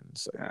dying.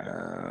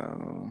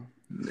 So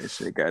This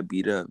shit got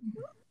beat up.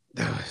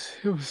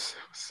 it was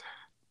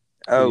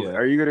Oh, yeah.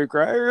 are you gonna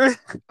cry?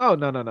 Oh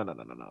no.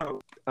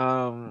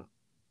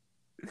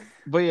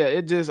 But yeah,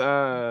 it just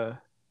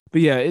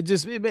but yeah, it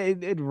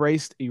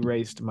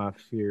erased my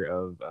fear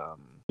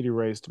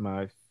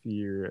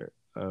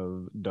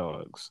of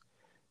dogs.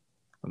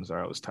 I'm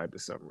sorry, I was typing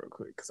something real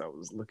quick because I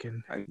was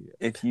looking.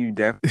 If you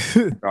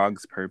definitely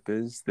dog's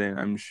purpose, then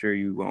I'm sure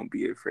you won't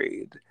be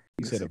afraid.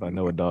 You said if I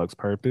know a dog's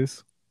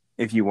purpose.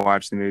 If you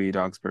watch the movie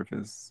Dog's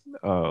Purpose.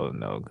 Oh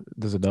no.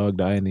 Does a dog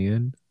die in the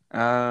end?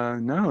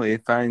 No,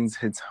 it finds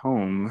its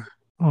home.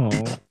 Oh.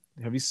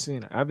 Have you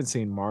seen? I haven't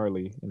seen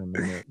Marley in a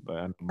minute, but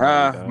I know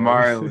Marley died.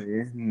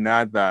 Marley,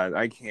 not that.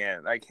 I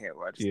can't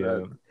watch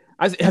Yeah.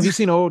 that. Have you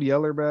seen Old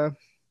Yeller, bro?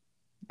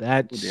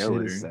 That Old shit is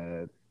Yeller.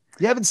 sad.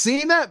 You haven't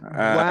seen that?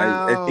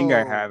 I think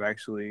I Wow. have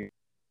actually.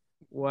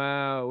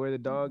 Wow. Where the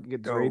dog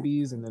gets Oh,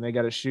 rabies and then they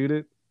gotta shoot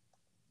it.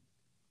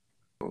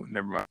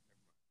 never mind.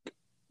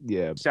 Yeah.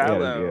 Yeah.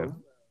 Shallow.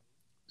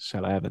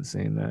 Shut. I haven't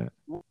seen that.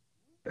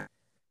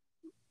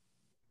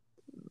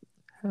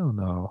 Hell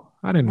no.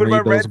 I didn't What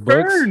read about those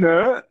books.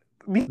 Redfern?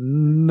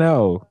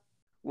 No.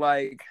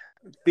 Like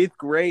 5th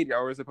grade,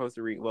 I was supposed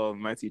to read. Well,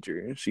 my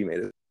teacher, she made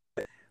it.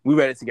 We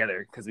read it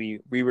together because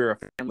we were a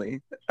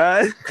family.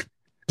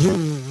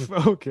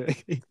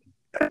 Okay.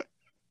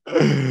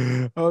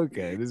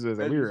 Okay. This was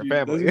we were a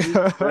family.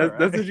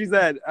 That's what she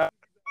said.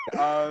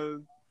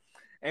 And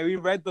we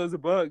read those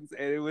books,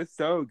 and it was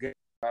so good.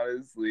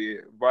 Honestly,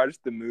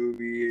 watched the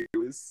movie. It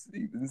was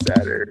even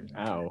sadder.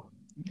 Ow.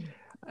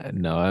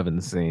 No, I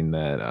haven't seen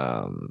that.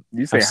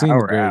 You say I've seen how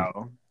the or Great.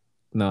 ow?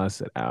 No, I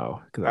said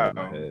ow because I was in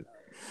my Oh. head.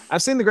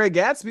 I've seen The Great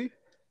Gatsby.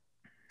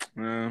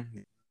 You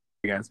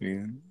guys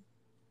mean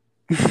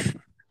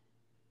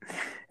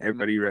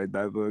everybody read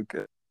that book.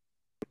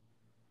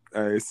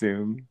 I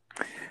assume.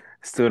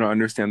 Still don't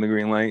understand the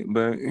green light,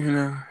 but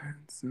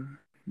it's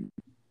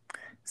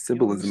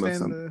symbolism of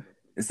something.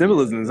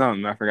 Symbolism of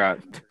something. I forgot.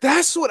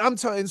 That's what I'm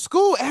talking. In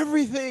school,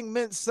 everything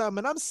meant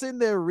something. I'm sitting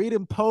there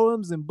reading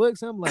poems and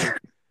books. I'm like,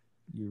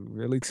 you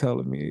really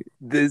telling me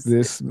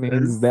this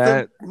means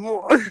that?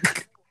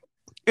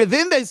 And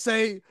then they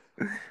say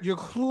you're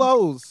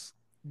close,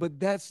 but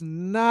that's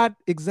not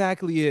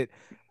exactly it.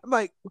 I'm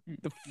like,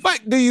 the fuck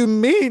do you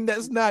mean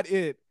that's not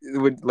it?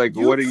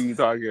 What are you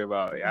talking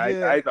about?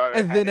 I thought.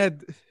 And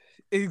then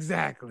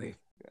exactly.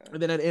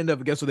 And then at the end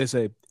of it, guess what they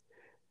say?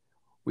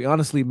 We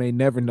honestly may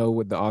never know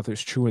what the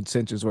author's true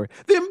intentions were.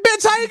 Then,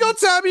 bitch, how you gonna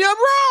tell me I'm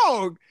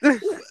wrong?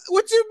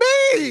 What you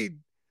mean?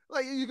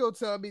 Like, you gonna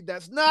tell me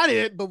that's not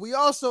it, but we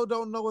also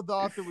don't know what the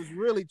author was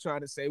really trying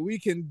to say. We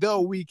can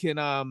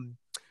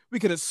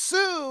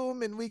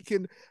assume and we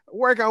can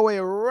work our way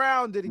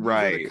around it and use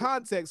other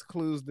context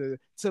clues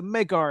to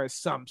make our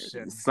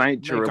assumptions.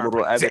 Cite your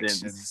little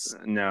evidence.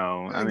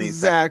 No, I mean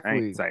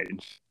exactly.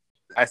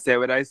 I said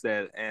what I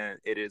said, and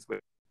it is what.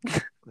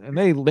 And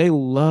they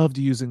loved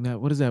using that.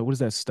 What is that? What is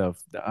that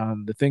stuff?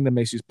 The thing that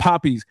makes you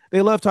poppies.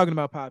 They love talking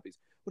about poppies.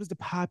 What does the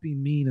poppy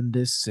mean in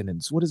this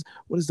sentence? What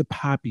does the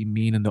poppy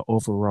mean in the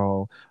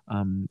overall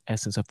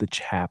essence of the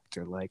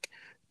chapter? Like,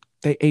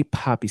 they ate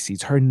poppy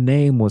seeds. Her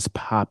name was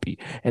Poppy,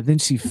 and then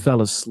she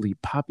fell asleep.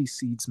 Poppy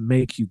seeds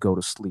make you go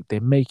to sleep. They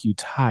make you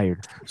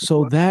tired.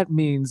 So that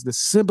means the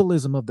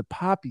symbolism of the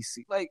poppy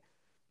seed. Like,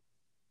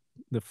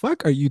 the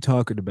fuck are you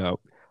talking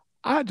about?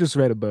 I just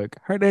read a book.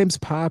 Her name's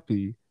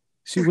Poppy.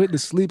 She went to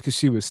sleep because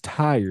she was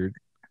tired.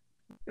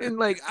 And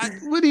like,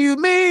 what do you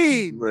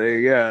mean?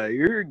 Like, yeah,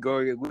 you're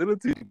going a little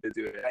too deep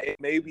into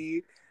it.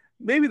 Maybe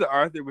the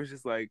author was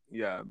just like,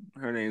 yeah,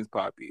 her name's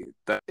Poppy.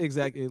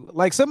 Exactly.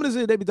 Like, some of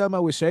this they be talking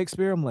about with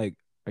Shakespeare. I'm like,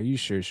 are you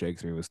sure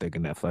Shakespeare was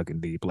thinking that fucking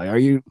deep? Like,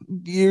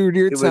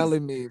 you're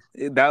telling me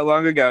that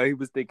long ago he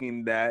was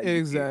thinking that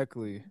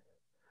exactly?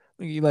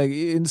 Like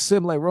in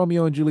like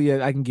Romeo and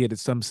Juliet, I can get it.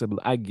 Some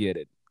similar, I get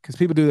it because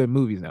people do their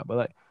movies now. But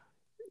like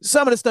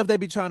some of the stuff they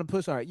be trying to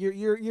push, all right,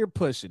 you're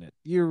pushing it.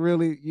 You're a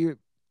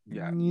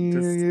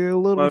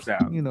little,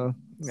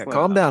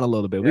 calm down a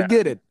little bit. Yeah. We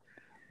get it.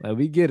 Like,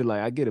 we get it.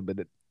 Like, I get it,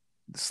 but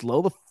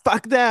slow the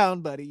fuck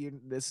down, buddy.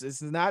 This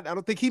is not. I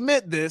don't think he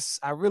meant this.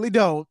 I really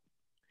don't.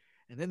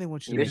 And then they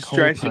want you to make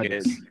stretching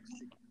it.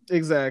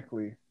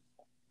 Exactly.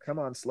 Come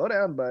on, slow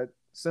down, bud.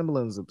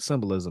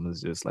 Symbolism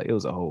is just like, it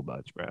was a whole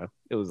bunch, bro.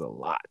 It was a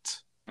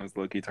lot. I was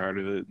lucky tired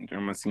of it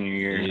during my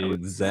senior year.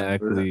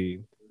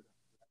 Exactly.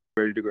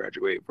 Ready to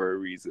graduate for a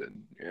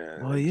reason.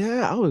 Yeah. Well,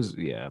 yeah, I was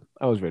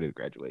ready to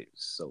graduate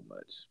so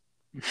much.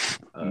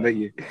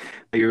 That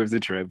year was a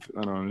trip.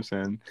 I don't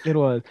understand. It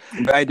was.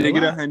 But I did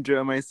get 100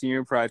 on my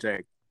senior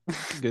project.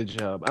 Good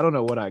job. I don't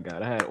know what I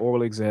got. I had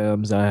oral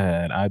exams. I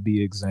had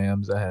IB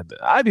exams. I had the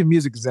IB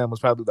music exam was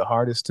probably the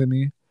hardest to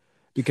me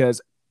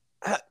because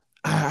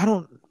I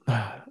don't,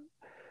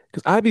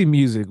 because IB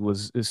music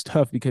is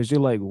tough because you're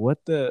like,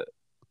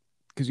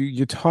 because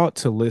you're taught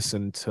to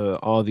listen to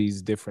all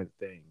these different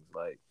things.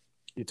 Like,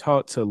 you're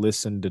taught to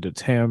listen to the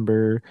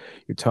timbre,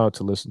 you're taught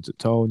to listen to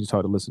tone, you're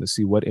taught to listen to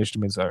see what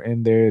instruments are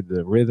in there,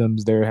 the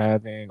rhythms they're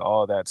having,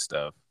 all that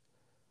stuff.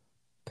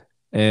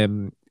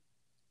 And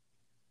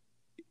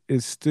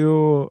it's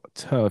still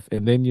tough.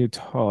 And then you're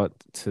taught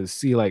to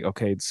see, like,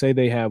 okay, say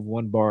they have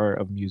one bar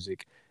of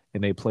music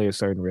and they play a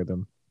certain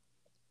rhythm.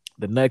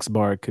 The next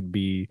bar could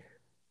be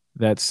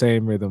that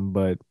same rhythm,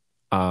 but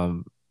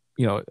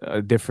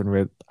a different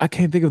rhythm. I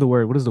can't think of the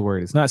word. What is the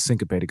word? It's not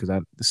syncopated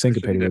because the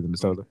syncopated rhythm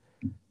is other.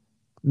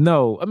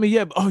 No, I mean,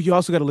 yeah. Oh, you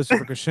also got to listen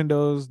for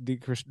crescendos,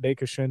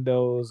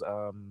 decrescendos,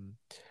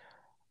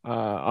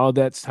 all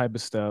that type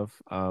of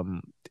stuff.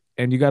 And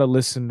you got to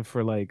listen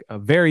for like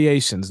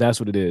variations. That's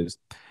what it is.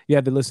 You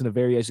have to listen to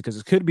variations because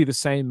it could be the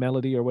same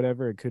melody or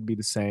whatever. It could be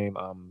the same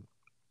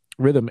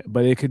rhythm,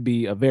 but it could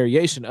be a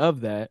variation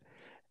of that.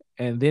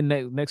 And then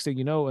next thing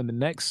you know, in the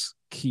next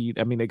key,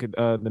 I mean, they could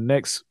the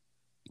next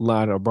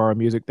line or bar of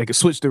music, they could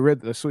switch the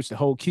rhythm, switch the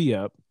whole key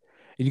up,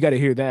 and you got to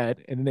hear that,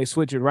 and then they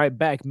switch it right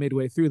back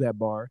midway through that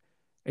bar,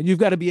 and you've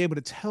got to be able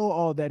to tell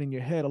all that in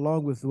your head,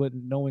 along with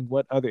knowing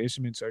what other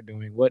instruments are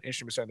doing, what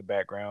instruments are in the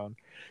background.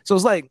 So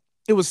it's like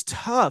it was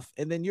tough,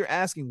 and then you're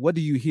asking, what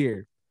do you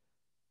hear?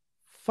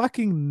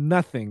 Fucking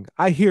nothing.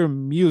 I hear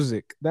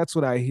music. That's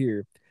what I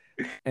hear.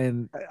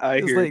 And I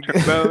it's hear like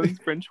trombones,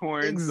 French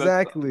horns.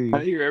 exactly.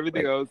 I hear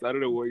everything Like, else. I don't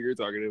know what you're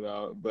talking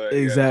about, but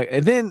exactly.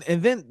 And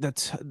then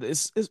that's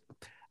it's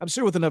I'm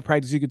sure with enough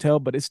practice you could tell,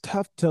 but it's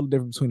tough to tell the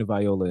difference between a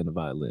viola and a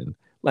violin.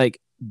 Like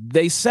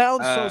they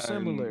sound so yeah.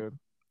 similar.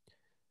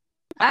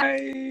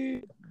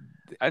 I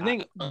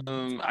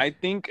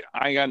think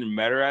I got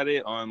better at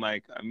it on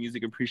like a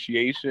music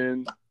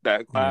appreciation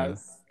that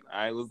class.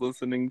 I was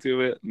listening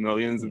to it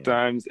millions of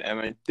times, and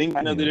I think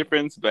I know the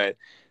difference, but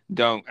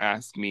don't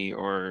ask me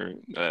or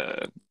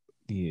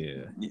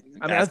yeah. I mean,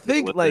 I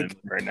think like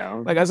right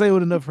now, like I say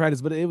with enough practice,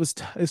 but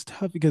it's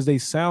tough because they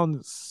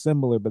sound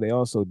similar, but they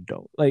also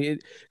don't. Like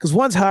it because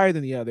one's higher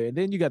than the other, and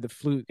then you got the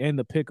flute and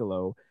the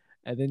piccolo,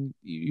 and then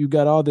you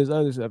got all this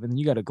other stuff, and then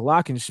you got a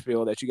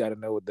glockenspiel that you got to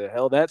know what the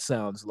hell that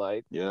sounds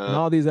like, and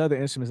all these other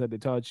instruments that they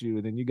taught you,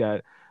 and then you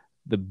got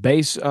the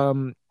bass,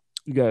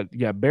 you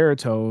got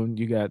baritone,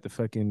 you got the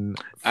fucking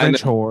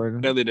French horn. I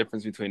know the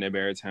difference between a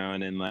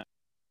baritone and like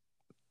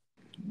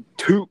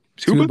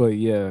tuba,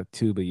 yeah,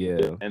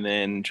 and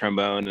then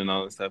trombone and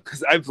all that stuff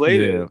because I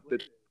played it.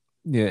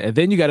 Yeah, and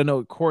then you got to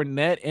know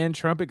cornet and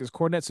trumpet because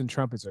cornets and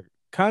trumpets are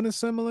kind of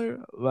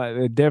similar, like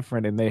they're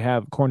different, and they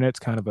have cornets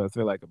kind of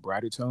feel like a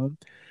brighter tone,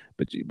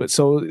 but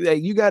so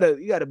you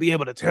gotta be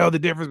able to tell the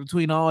difference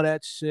between all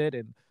that shit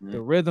and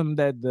the rhythm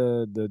that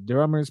the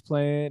drummer's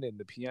playing and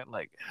the piano.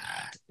 Like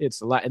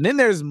it's a lot, and then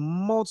there's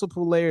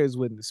multiple layers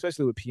with,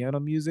 especially with piano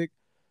music.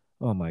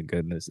 Oh my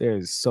goodness,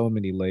 there's so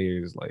many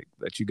layers like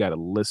that you got to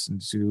listen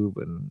to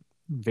and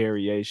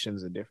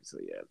variations and different. So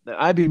yeah,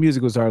 the IB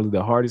music was hardly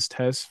the hardest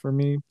test for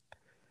me.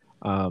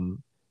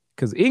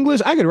 Because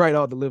English, I could write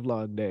all the live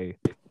long day.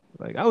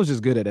 Like I was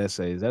just good at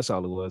essays. That's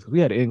all it was. We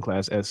had an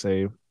in-class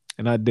essay,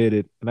 and I did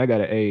it, and I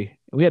got an A.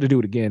 And we had to do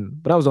it again,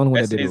 but I was the only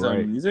one that did it right.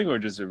 On music or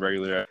just a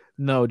regular?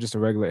 No, just a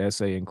regular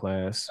essay in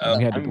class.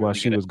 We had to while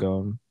she was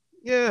gone.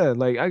 Yeah,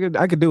 like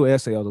I could do an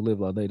essay all the live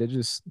long day. They're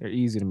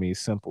easy to me,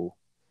 simple.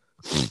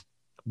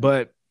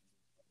 But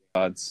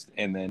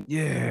and then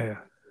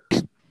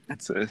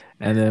that's it.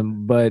 And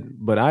then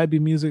but IB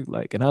music,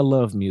 like, and I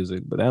love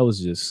music, but that was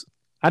just.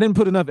 I didn't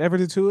put enough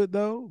effort into it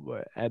though,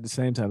 but at the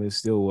same time, it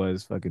still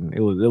was fucking.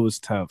 It was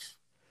tough.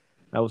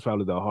 That was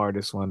probably the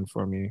hardest one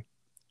for me,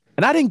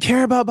 and I didn't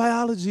care about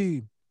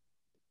biology.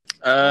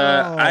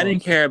 I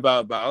didn't care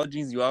about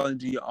biology,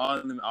 zoology, all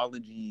of them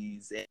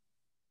ologies.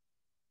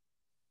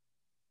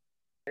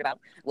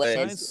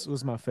 Science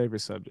was my favorite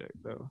subject,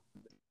 though.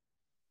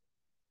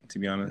 To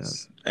be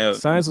honest,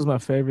 science was my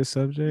favorite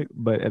subject,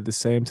 but at the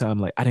same time,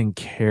 like I didn't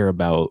care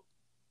about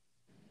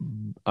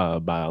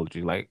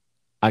biology. Like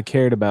I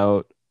cared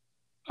about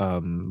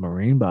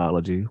marine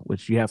biology,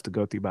 which you have to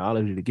go through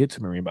biology to get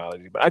to marine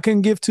biology. But I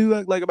couldn't give two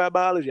like about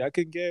biology. I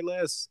couldn't care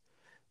less.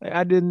 Like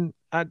I don't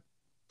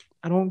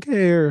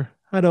care.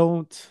 I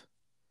don't.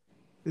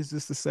 It's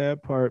just the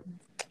sad part.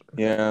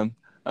 Yeah.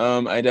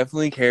 I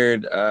definitely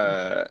cared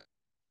about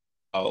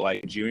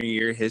like junior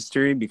year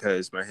history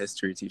because my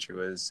history teacher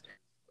was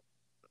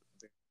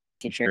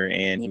teacher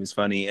and he was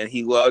funny and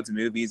he loved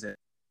movies and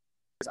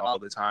all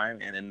the time,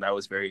 and then that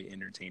was very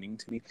entertaining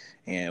to me,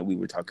 and we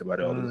would talk about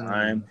it all the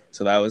time,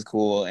 so that was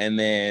cool. And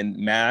then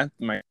math,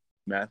 my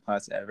math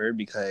class ever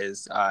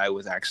because I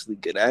was actually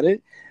good at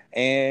it,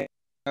 and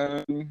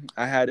I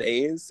had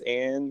A's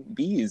and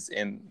B's,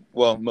 and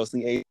well,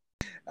 mostly A's,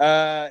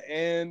 yeah,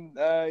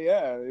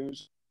 it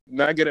was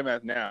not good at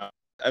math now.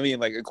 I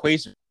mean, like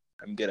equation,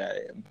 I'm good at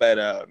it,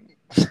 but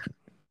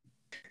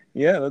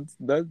yeah,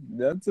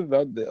 that's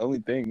about the only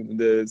thing.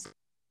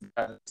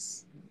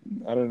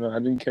 I don't know. I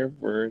didn't care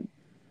for it.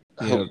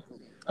 Yeah.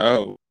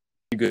 Oh,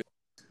 you good?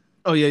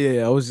 Oh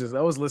yeah. I was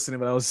listening,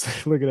 but I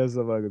was looking at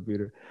stuff on my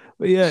computer.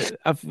 But yeah,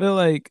 I feel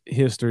like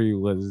history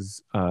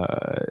was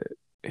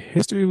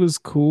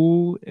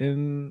cool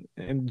in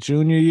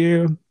junior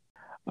year.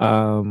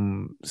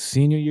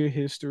 Senior year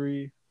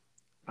history.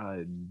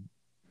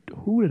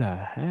 Who did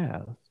I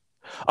have?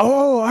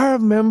 Oh, I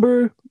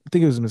remember. I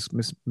think it was Miss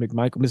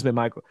McMichael. Miss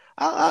McMichael.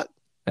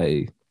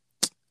 Hey.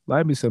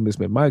 Like me some Miss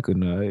McMichael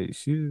now. Hey,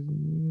 she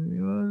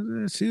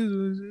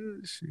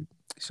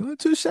wasn't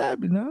too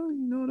shabby now,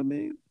 you know what I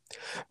mean?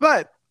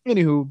 But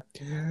anywho,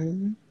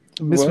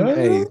 Miss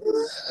hey,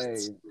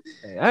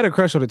 I had a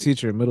crush on a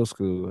teacher in middle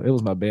school. It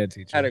was my band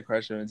teacher. I had a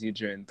crush on a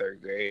teacher in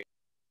 3rd grade.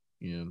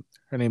 Yeah.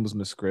 Her name was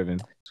Miss Scriven.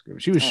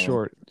 She was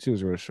short. She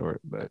was real short,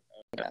 but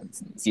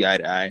see eye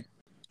to eye.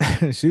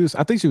 I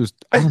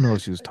don't know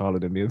if she was taller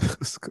than me in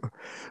middle school.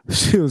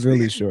 She was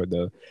really short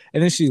though.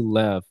 And then she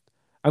left.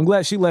 I'm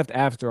glad she left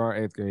after our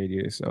 8th grade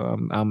year, so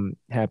I'm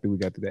happy we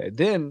got to that.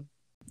 Then,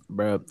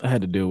 bro, I had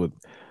to deal with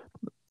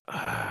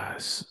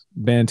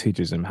band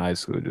teachers in high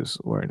school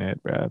just weren't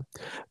it, bro.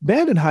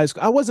 Band in high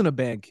school, I wasn't a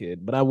band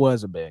kid, but I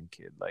was a band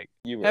kid. Like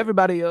You were.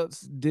 everybody else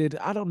did.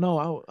 I don't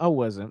know. I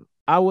wasn't.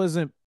 I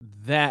wasn't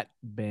that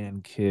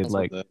band kid. What's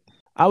with Like that?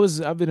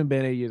 I've been in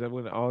band 8 years. I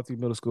went all through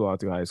middle school, all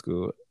through high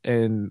school,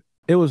 and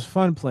it was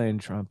fun playing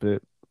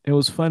trumpet. It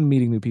was fun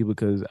meeting new people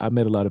because I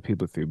met a lot of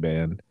people through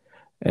band,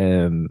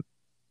 and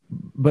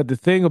but the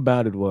thing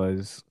about it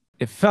was,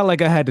 it felt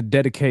like I had to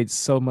dedicate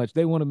so much.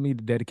 They wanted me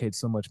to dedicate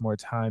so much more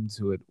time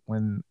to it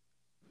when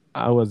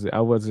I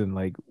wasn't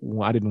like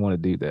I didn't want to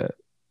do that.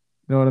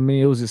 You know what I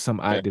mean? It was just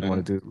something I didn't Yeah.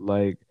 want to do.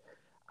 Like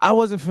I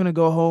wasn't finna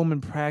go home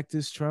and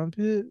practice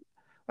trumpet.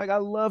 Like I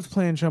loved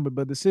playing trumpet,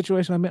 but the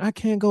situation I'm in, I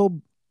can't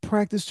go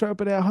practice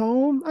trumpet at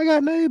home. I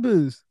got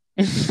neighbors.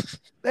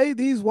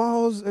 These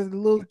walls are a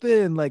little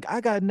thin. Like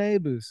I got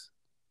neighbors.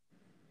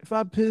 If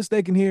I piss,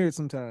 they can hear it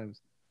sometimes.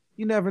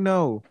 You never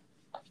know.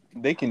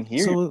 They can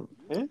hear So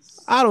this.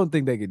 I don't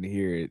think they can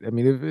hear it. I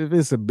mean, if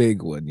it's a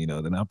big one, then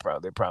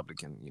they probably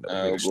can, hear the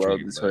Blow out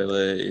the stream.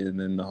 toilet and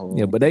then the whole.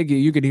 Yeah, but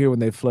you can hear when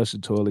they flush the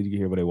toilet. You can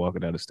hear when they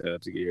walking down the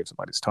steps. You can hear if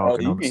somebody's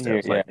talking You on the can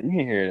hear. steps. Yeah, Like, you can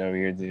hear it over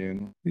here,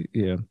 dude.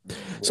 yeah.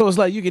 So it's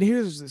like you can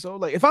hear. So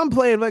like, if I'm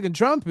playing like a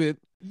trumpet,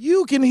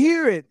 you can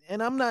hear it,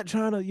 and I'm not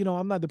trying to.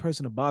 I'm not the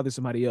person to bother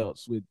somebody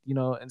else with.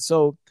 And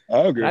so I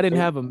agree. I didn't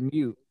have a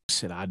mute.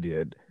 Shit, I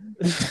did.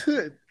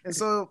 And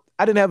so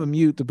I didn't have a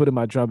mute to put in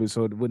my trumpet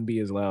so it wouldn't be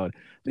as loud.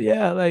 But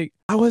yeah, like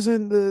I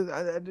wasn't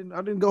I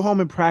didn't go home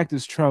and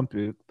practice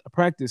trumpet. I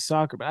practiced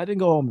soccer, but I didn't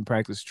go home and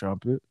practice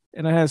trumpet.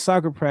 And I had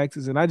soccer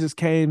practice, and I just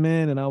came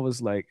in, and I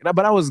was like,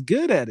 but I was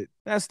good at it.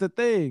 That's the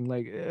thing.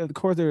 Like, of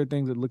course, there are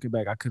things that looking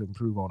back I could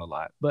improve on a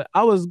lot, but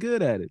I was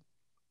good at it.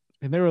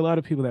 And there were a lot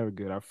of people that were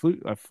good. Our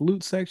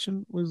flute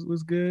section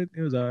was good.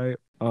 It was all right.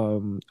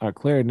 Our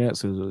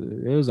clarinets it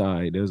was all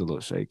right. It was a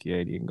little shaky. I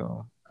ain't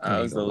going. I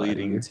was the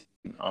leading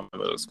team on my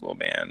middle school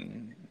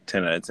band.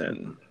 10 out of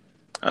 10.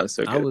 I was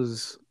so good.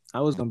 I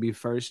was gonna be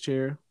first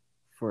chair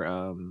for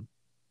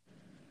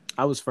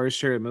I was first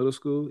chair in middle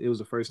school. It was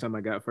the first time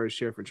I got first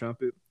chair for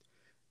trumpet.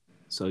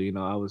 So,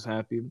 I was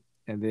happy.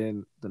 And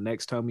then the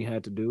next time we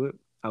had to do it,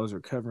 I was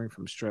recovering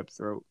from strep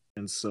throat.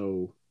 And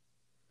so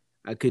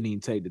I couldn't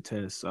even take the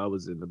test. So I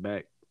was in the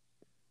back.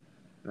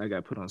 And I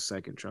got put on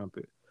second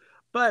trumpet.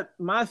 But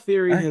my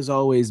theory has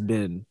always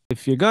been,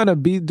 if you're gonna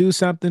do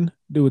something,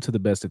 do it to the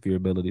best of your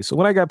ability. So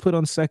when I got put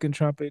on second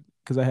trumpet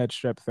because I had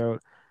strep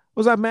throat,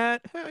 was I mad?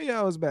 Hell yeah,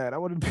 I was mad. I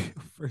wanted to be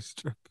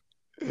first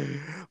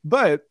trumpet.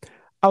 But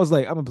I was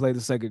like, I'm gonna play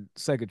the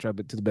second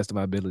trumpet to the best of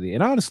my ability.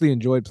 And I honestly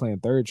enjoyed playing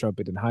third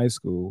trumpet in high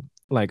school.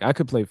 Like I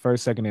could play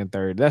first, second, and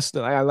third.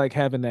 I like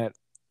having that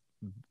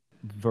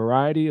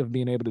variety of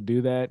being able to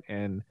do that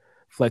and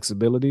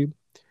flexibility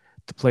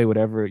to play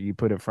whatever you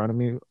put in front of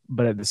me.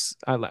 But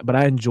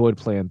I enjoyed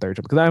playing third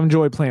trumpet because I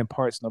enjoyed playing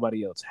parts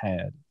nobody else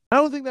had. I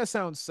don't think that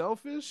sounds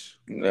selfish.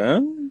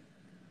 No?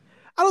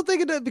 I don't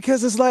think it does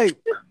because it's like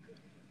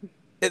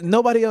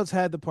nobody else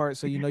had the part,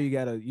 so you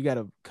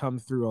gotta come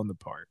through on the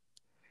part.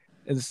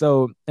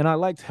 And I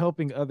liked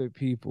helping other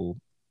people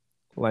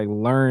like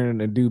learn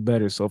and do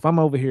better. So if I'm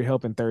over here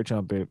helping third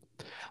trumpet,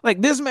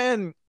 like this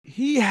man,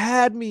 he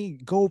had me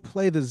go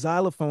play the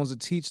xylophones to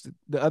teach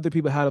the other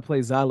people how to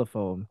play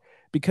xylophone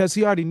because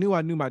he already knew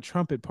I knew my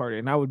trumpet part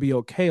and I would be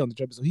okay on the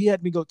trumpet. So he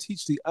had me go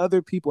teach the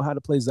other people how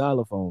to play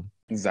xylophone.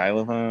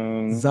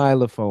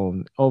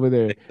 Xylophone over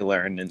there. They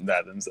learned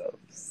that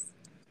themselves.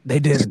 They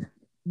didn't.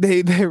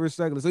 They were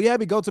struggling. So he had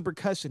me go to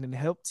percussion and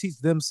help teach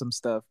them some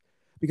stuff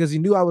because he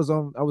knew I was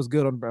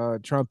good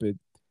on trumpet.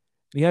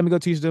 He had me go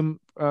teach them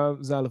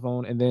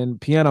xylophone, and then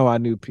piano. I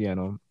knew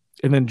piano,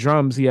 and then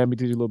drums. He had me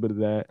teach a little bit of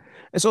that.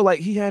 And so like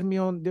he had me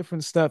on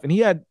different stuff, and he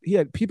had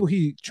people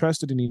he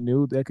trusted and he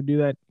knew that could do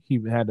that. He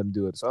had them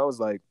do it. So I was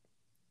like,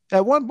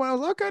 at one point I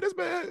was like, okay, this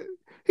man,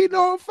 he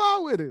know I'm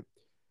fine with it.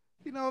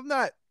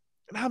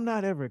 I'm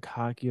not ever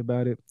cocky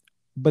about it.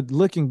 But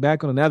looking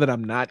back on it now that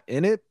I'm not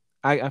in it,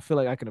 I feel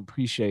like I can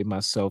appreciate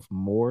myself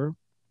more.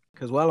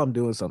 Because while I'm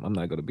doing something, I'm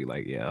not gonna be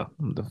like, yeah,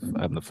 I'm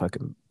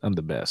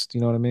the best. You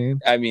know what I mean?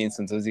 I mean,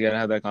 sometimes you gotta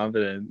have that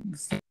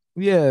confidence.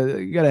 Yeah,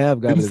 you gotta have.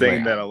 I've been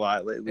saying that a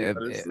lot lately.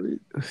 Honestly,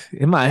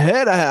 in my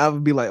head, I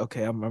would be like,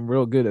 okay, I'm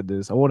real good at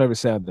this. I won't ever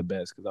say I'm the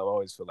best because I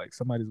always feel like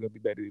somebody's gonna be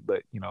better.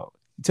 But you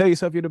tell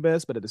yourself you're the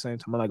best, but at the same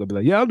time, I'm not gonna be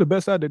like, yeah, I'm the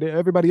best out there.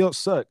 Everybody else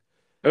suck.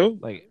 Oh,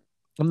 like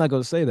I'm not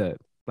gonna say that.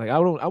 Like I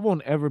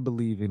won't ever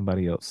believe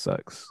anybody else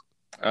sucks.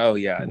 Oh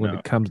yeah, when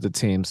it comes to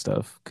team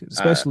stuff,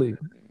 especially.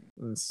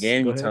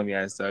 Game, you tell me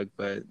I suck,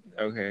 but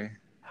okay.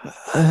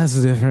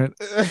 That's different.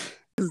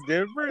 It's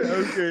different?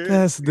 Okay.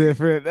 That's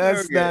different.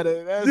 That's not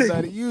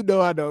it. You know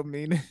I don't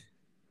mean it.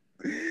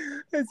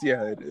 That's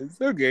how it is.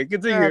 Okay,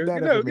 continue.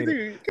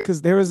 Continue.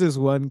 Because there was this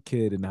one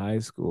kid in high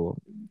school.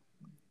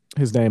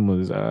 His name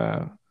was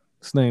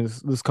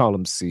let's call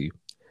him C.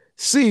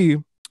 C.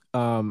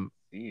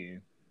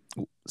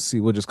 C,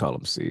 we'll just call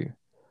him C.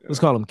 Let's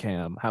call him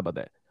Cam. How about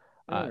that?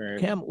 Right.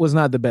 Cam was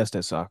not the best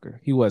at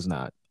soccer. He was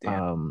not.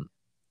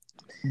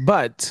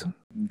 But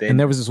and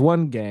there was this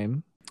one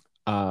game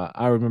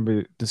I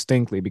remember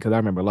distinctly because I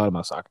remember a lot of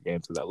my soccer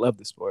games because I love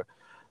the sport.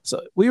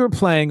 So we were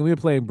playing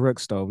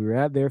Brookstone. We were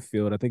at their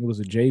field. I think it was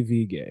a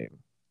JV game.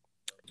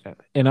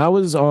 And I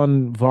was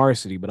on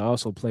varsity, but I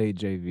also played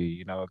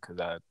JV, because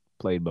I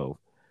played both.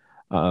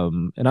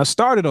 And I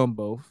started on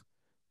both.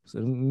 So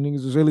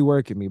niggas was really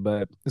working me,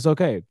 but it's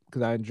okay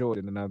because I enjoyed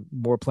it and I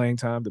more playing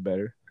time the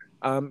better.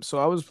 So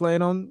I was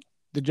playing on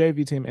the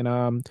JV team and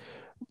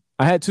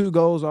I had 2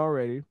 goals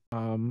already.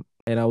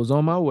 And I was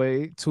on my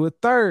way to a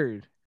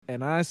third.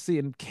 And I see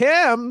and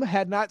Cam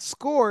had not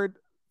scored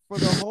for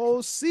the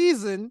whole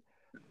season,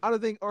 I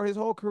don't think, or his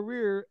whole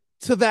career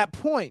to that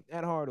point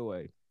at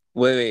Hardaway.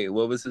 Wait,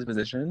 what was his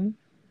position?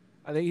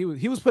 I think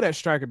he was put at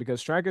striker because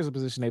striker is a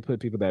position they put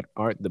people that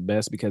aren't the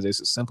best because it's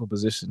a simple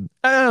position.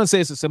 I don't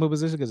say it's a simple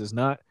position because it's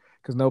not,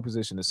 because no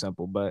position is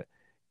simple, but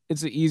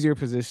it's an easier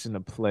position to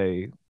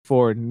play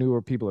for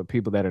newer people or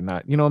people that are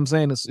not. You know what I'm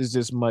saying? It's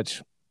just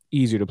much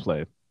easier to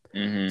play.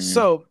 Mm-hmm.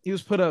 So he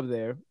was put up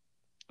there.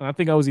 I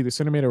think I was either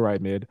center mid or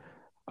right mid,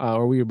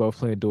 or we were both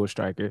playing dual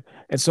striker.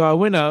 And so I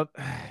went up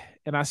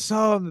and I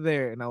saw him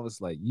there and I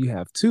was like, you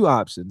have 2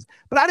 options.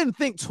 But I didn't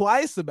think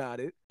twice about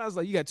it. I was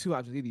like, you got 2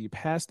 options. Either you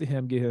pass to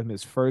him, get him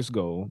his first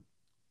goal,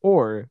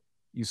 or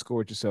you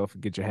score it yourself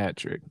and get your hat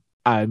trick.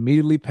 I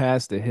immediately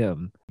passed to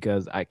him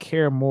because I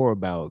care more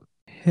about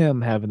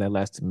him having that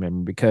lasting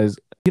memory because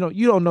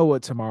you don't know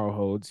what tomorrow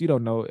holds. You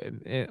don't know,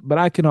 but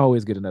I can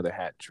always get another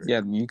hat trick.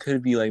 Yeah, you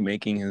could be like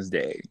making his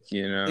day,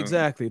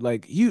 Exactly.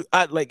 Like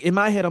like in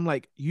my head, I'm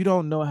like, you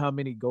don't know how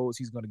many goals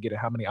he's going to get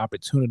and how many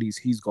opportunities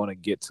he's going to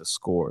get to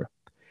score.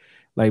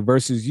 Like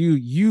versus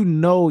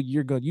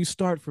you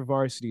start for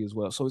varsity as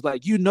well. So it's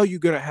like, you're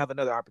going to have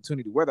another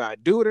opportunity, whether I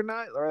do it or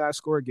not, or I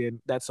score again,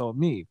 that's on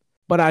me.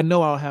 But I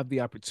know I'll have the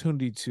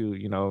opportunity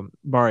to,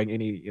 barring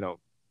any,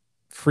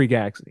 freak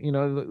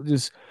accident,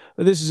 this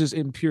is just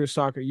in pure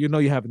soccer. You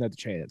have another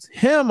chance.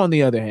 Him, on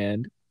the other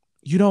hand,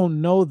 you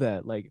don't know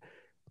that. Like,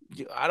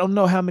 I don't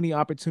know how many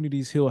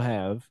opportunities he'll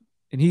have.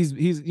 And he's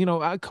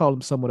I call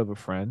him somewhat of a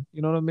friend.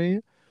 You know what I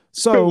mean?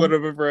 So what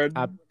of a friend?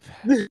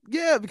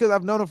 Yeah, because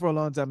I've known him for a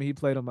long time. And he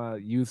played on my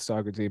youth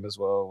soccer team as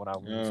well when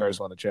we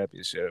first won the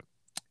championship.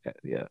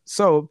 Yeah.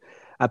 So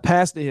I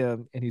passed to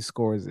him and he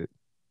scores it.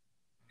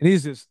 And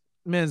he's just,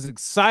 man's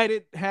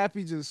excited,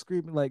 happy, just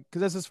screaming, like,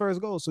 because that's his first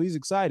goal. So he's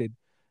excited.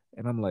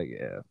 And I'm like,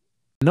 yeah.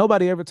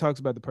 Nobody ever talks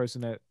about the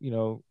person that,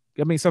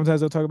 I mean, sometimes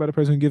they'll talk about the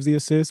person who gives the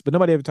assist, but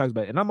nobody ever talks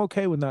about it. And I'm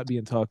okay with not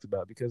being talked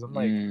about because I'm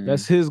like,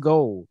 that's his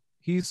goal.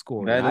 He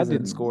scored. I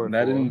didn't score.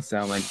 That didn't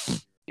sound like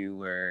you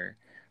were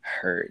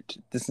hurt.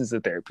 This is a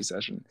therapy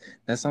session.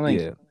 That sounded like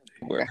you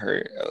were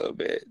hurt a little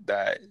bit.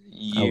 That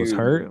I was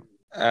hurt?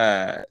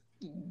 That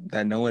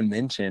no one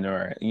mentioned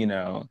or,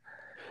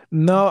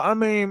 No, I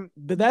mean,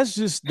 but that's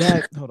just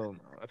that. Hold on.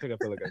 I feel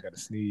like I got to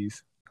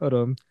sneeze. Hold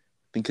on.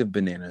 Think of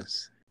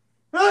bananas.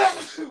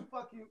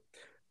 Fuck you.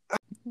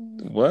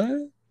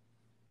 What?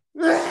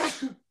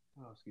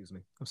 Oh, excuse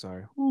me. I'm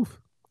sorry. Oof.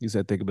 You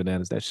said think of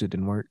bananas. That shit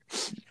didn't work.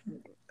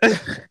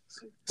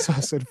 So I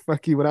said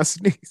fuck you when I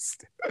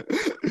sneezed.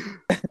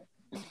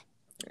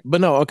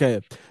 But no, okay.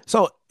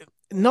 So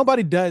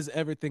nobody does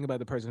ever think about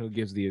the person who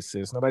gives the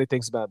assist. Nobody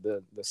thinks about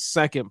the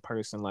second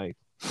person, like,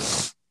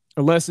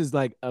 unless it's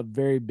like a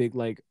very big,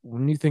 like,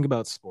 when you think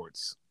about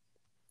sports,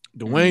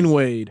 Dwayne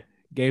Wade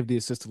gave the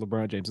assist to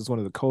LeBron James. It's one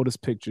of the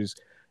coldest pictures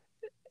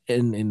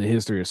in the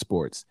history of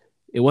sports.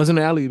 It wasn't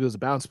an alley, it was a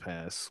bounce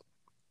pass.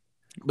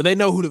 But they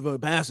know who to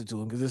pass it to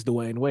him because it's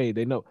Dwayne Wade.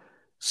 They know.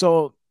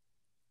 So,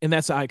 and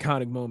that's an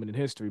iconic moment in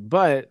history.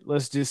 But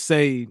let's just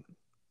say,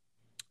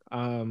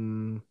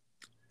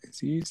 is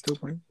he still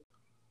playing?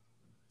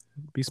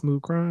 Be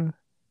Smooth crying?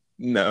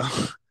 No.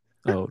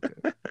 Oh,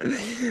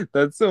 okay.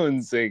 That's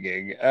someone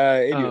singing.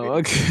 Anyway. Oh,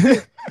 okay.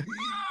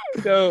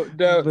 Don't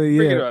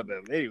forget about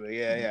them. Anyway,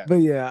 yeah. But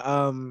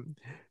yeah,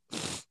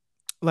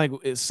 like,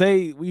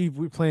 say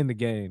we're playing the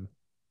game.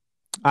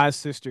 I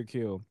assist your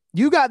kill.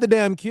 You got the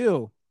damn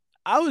kill.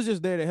 I was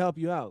just there to help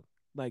you out.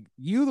 Like,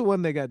 you the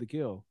one that got the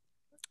kill.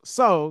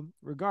 So,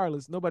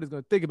 regardless, nobody's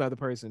going to think about the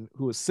person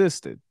who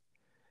assisted.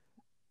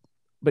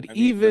 But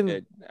you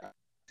did.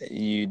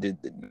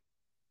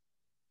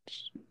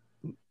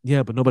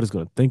 Yeah, but nobody's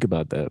going to think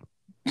about that.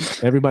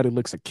 Everybody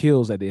looks at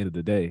kills at the end of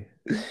the day.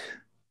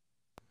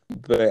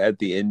 But at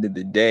the end of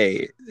the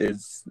day,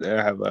 it's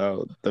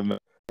about the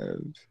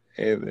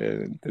and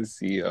then to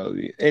see all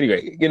the.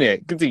 Anyway,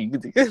 continue.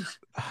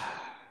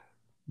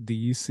 Do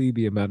you see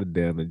the amount of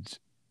damage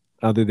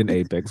other than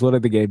Apex? What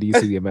other game do you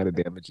see the amount of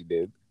damage you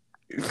did?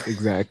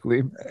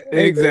 Exactly.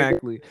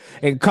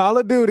 In Call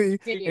of Duty,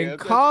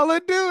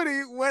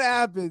 what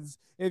happens?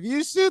 If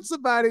you shoot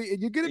somebody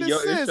and you get an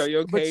assist,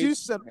 but you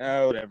said,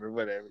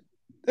 whatever.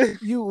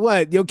 You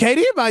what? Your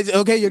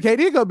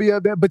KD gonna be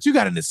up there, but you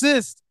got an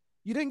assist.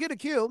 You didn't get a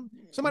kill.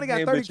 Somebody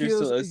got 30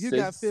 kills. You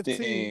got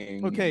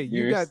 15. Okay,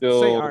 say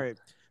all right.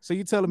 So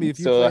you telling me if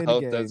you play in the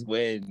game, us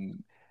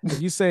win.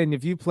 You saying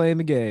if you play in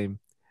the game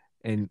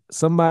and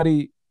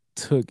somebody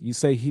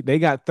they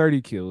got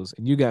 30 kills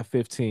and you got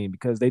 15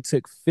 because they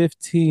took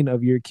 15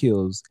 of your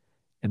kills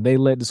and they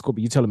led the score,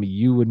 but you telling me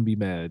you wouldn't be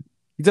mad?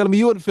 You telling me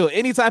you wouldn't feel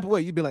any type of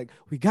way? You'd be like,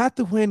 we got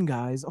the win,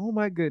 guys. Oh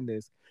my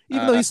goodness.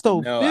 Even though he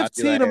stole No, I'd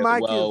be 15 like, of my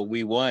kills. well,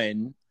 we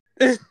won.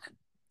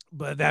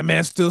 But that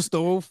man still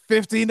stole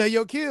 15 of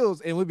your kills.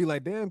 And we'd be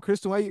like, damn,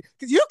 Christian, why you?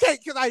 Because you can't,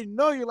 because I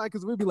know you're like,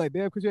 because we'd be like,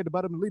 damn, Christian, at the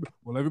bottom of the leader.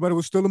 Well, everybody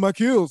was stealing my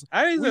kills.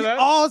 I didn't say We that.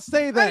 all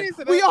say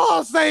that. We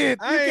all say it.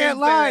 You can't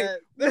lie.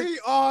 That. We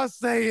all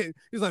say it.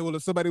 He's like, well,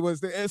 if somebody was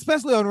there,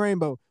 especially on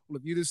Rainbow, well,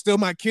 if you didn't steal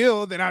my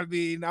kill, then I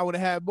would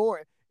have had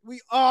more.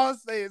 We all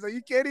say it. So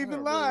you can't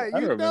even lie. I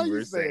don't You know remember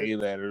you say saying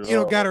it. that at all. You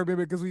don't got to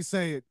remember because we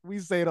say it. We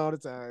say it all the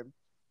time.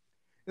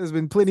 There's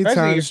been plenty of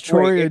Especially times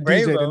Troy or DJ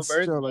Rainbow, didn't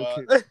first steal of my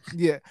all. kill.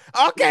 Yeah.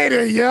 Okay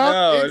then, yeah.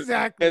 No,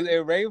 Exactly. Because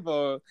in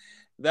Rainbow,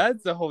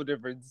 that's a whole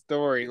different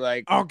story.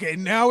 Like, Okay,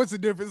 now it's a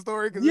different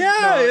story.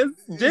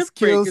 it's different.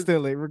 Kill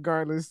stealing,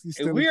 regardless.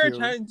 We are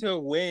trying to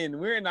win.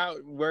 We're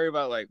not worried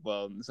about like,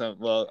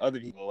 other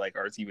people like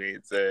our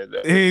teammates and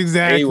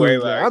exactly.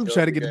 I'm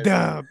trying to get a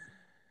dub.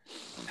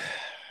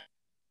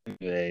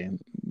 Anyway,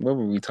 what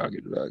were we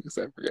talking about? Because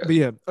I forgot. But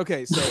yeah,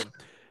 okay. So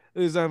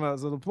this is talking about.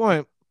 So the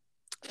point,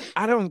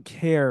 I don't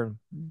care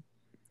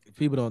if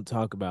people don't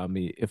talk about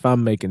me if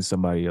I'm making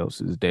somebody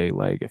else's day.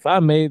 Like if I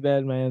made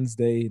that man's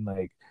day,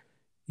 like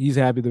he's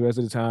happy the rest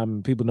of the time,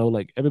 and people know,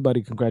 like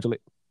everybody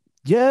congratulate.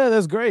 Yeah,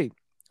 that's great.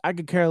 I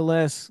could care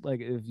less. Like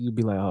if you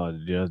be like,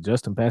 oh,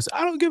 Justin passed.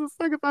 I don't give a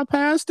fuck if I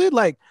passed it.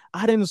 Like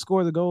I didn't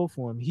score the goal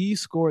for him. He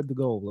scored the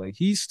goal. Like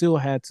he still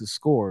had to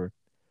score.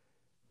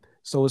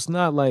 So it's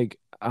not like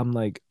I'm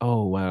like,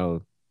 oh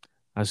wow,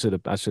 I should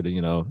have,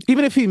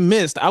 even if he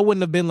missed, I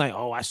wouldn't have been like,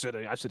 oh, I should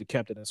have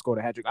kept it and scored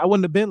a hat trick. I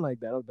wouldn't have been like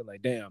that. I would have been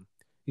like, damn,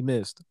 he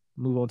missed.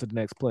 Move on to the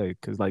next play.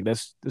 Cause like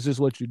that's just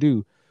what you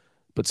do.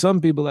 But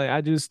some people, like, I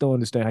just don't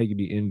understand how you can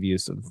be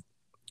envious of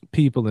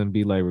people and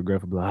be like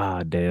regretful,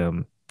 like,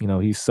 damn,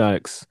 he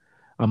sucks.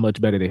 I'm much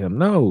better than him.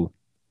 No.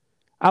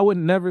 I would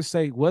never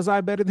say, was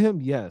I better than him?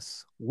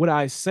 Yes. Would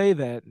I say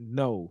that?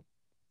 No.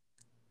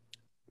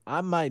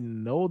 I might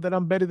know that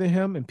I'm better than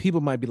him, and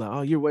people might be like,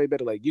 oh, you're way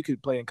better. Like, you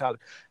could play in college.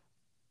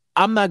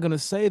 I'm not going to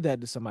say that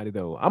to somebody,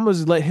 though. I'm going to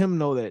just let him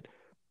know that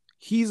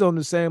he's on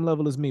the same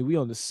level as me. We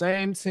on the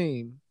same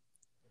team.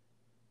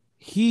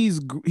 He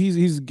could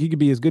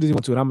be as good as he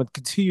wants to, and I'm going to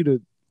continue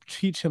to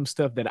teach him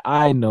stuff that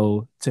I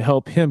know to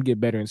help him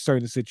get better in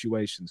certain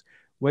situations.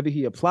 Whether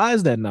he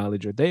applies that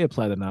knowledge or they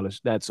apply the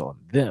knowledge, that's on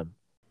them.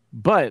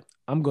 But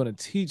I'm going to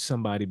teach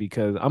somebody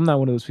because I'm not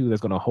one of those people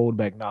that's going to hold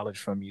back knowledge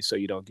from you so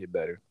you don't get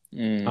better.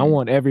 I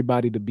want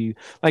everybody to be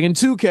like in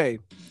 2K.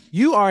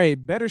 You are a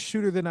better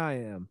shooter than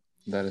I am.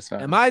 That is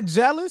fine. Am I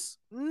jealous?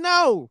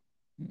 No.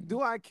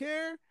 Do I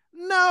care?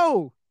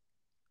 No.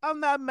 I'm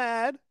not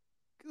mad.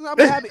 I'm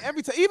happy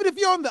every time. Even if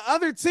you're on the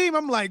other team,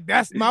 I'm like,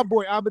 that's my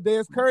boy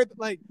Amadeus Curry.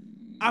 Like,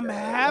 I'm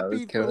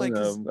happy for like I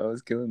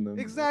was killing them.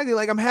 Exactly.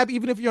 Like, I'm happy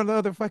even if you're on the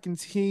other fucking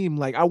team.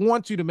 Like, I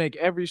want you to make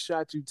every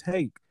shot you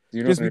take.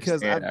 You don't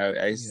because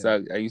I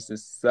suck. I used to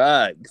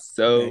suck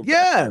so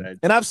bad.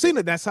 And I've seen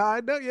it. That's how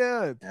I know.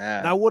 Yeah.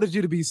 And I wanted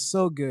you to be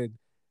so good.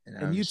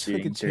 And you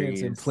took a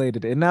chance and played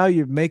it. And now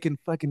you're making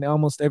fucking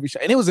almost every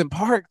shot. And it was in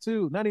Park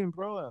too, not even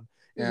Pro-Am.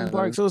 It was in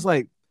Park. So it's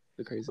like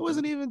it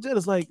wasn't even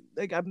just like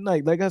I'm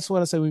like that's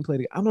what I say when we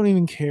played it. I don't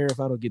even care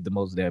if I don't get the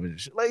most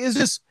damage. Like it's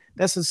just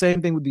that's the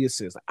same thing with the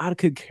assist. Like, I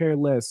could care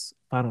less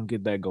if I don't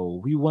get that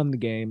goal. We won the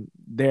game.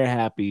 They're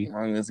happy. As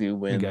long as we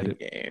win the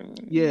game.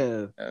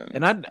 Yeah.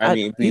 And I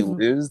mean, if we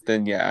lose,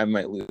 then yeah, I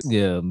might lose.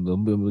 Yeah,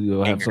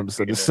 you'll have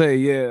something to say.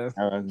 Yeah.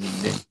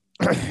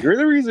 You're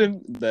the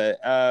reason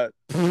that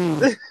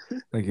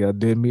like y'all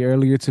did me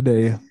earlier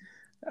today.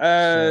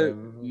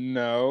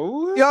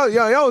 No.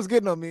 Y'all was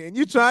getting on me, and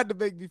you tried to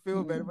make me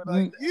feel better, but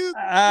like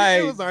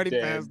it was already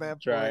past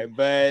that point.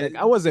 But like,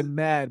 I wasn't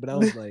mad, but I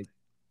was like,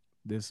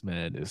 this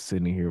man is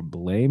sitting here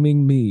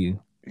blaming me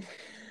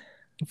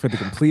for the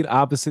complete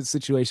opposite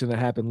situation that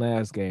happened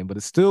last game, but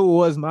it still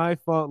was my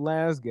fault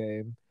last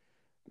game.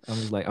 I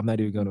was like, I'm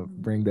not even gonna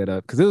bring that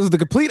up because it was the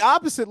complete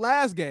opposite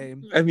last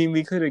game. I mean,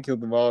 we could have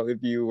killed them all if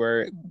you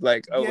were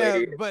like,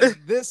 but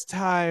this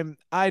time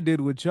I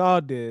did what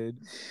y'all did.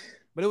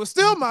 But it was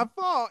still my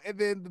fault. And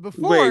then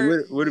before...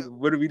 Wait, what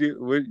did we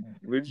do?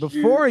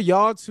 Before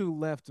y'all two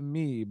left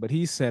me, but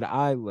he said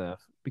I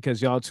left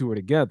because y'all two were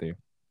together.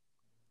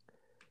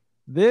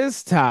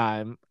 This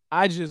time,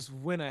 I just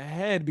went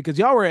ahead because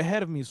y'all were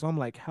ahead of me. So I'm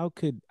like, how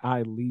could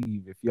I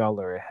leave if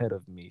y'all are ahead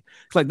of me?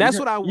 It's like, that's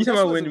what I... You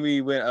talking about when we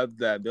went up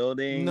that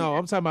building? No,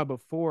 I'm talking about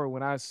before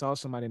when I saw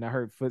somebody and I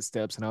heard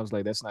footsteps and I was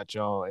like, that's not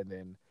y'all. And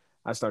then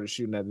I started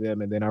shooting at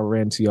them and then I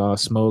ran to y'all,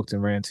 smoked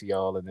and ran to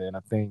y'all. And then I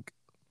think...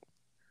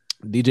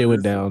 DJ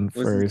went down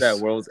first. Was that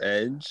World's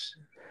Edge?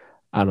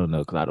 I don't know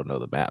because I don't know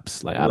the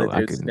maps. Like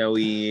I could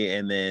snowy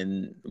and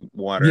then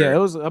water. Yeah, it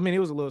was. I mean, it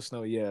was a little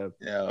snowy. Yeah.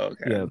 Oh,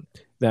 okay. Yeah,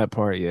 that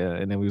part. Yeah,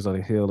 and then we was on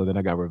a hill, and then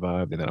I got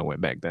revived, and then I went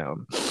back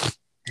down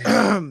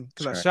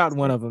because I shot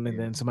one of them, and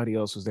then somebody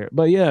else was there.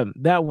 But yeah,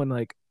 that one,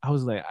 like, I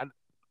was like,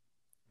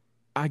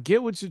 I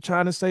get what you're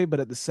trying to say,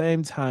 but at the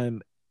same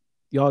time,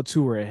 y'all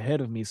two were ahead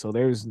of me, so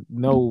there's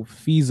no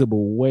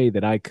feasible way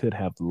that I could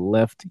have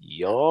left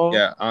y'all.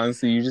 Yeah,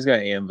 honestly, you just got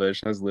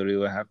ambushed. That's literally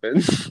what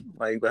happened.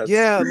 Like,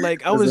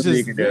 like I was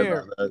just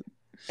there.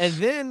 And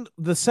then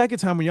the second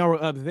time when y'all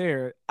were up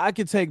there, I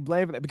could take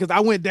blame for that because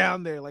I went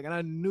down there and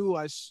I knew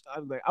I was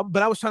like,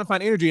 but I was trying to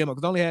find energy ammo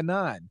because I only had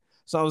 9,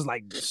 so I was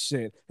like,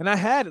 shit. And I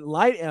had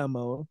light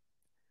ammo,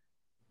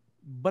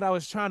 but I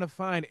was trying to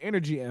find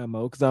energy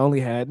ammo because I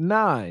only had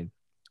 9.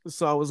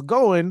 So I was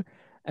going,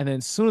 and then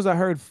as soon as I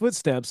heard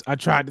footsteps, I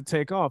tried to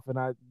take off, and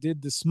I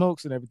did the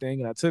smokes and everything,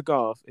 and I took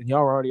off, and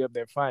y'all were already up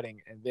there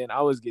fighting, and then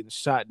I was getting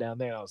shot down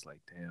there. I was like,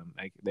 damn,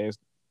 like there's.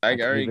 I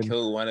already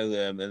killed one of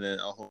them, and then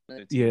a whole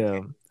other team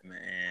came.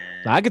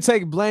 Man, I could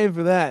take blame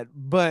for that,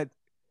 but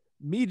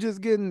me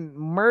just getting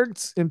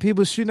murked and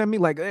people shooting at me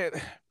like I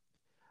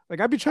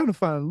be trying to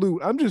find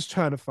loot. I'm just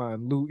trying to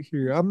find loot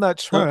here. I'm not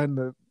trying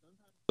to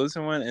kill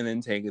someone and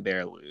then take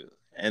their loot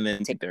and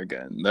then take their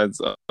gun. That's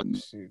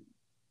shoot.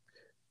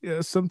 Yeah,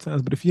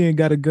 sometimes, but if you ain't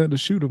got a gun to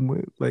shoot them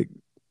with, like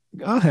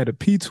I had a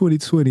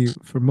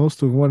P2020 for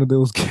most of one of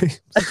those games.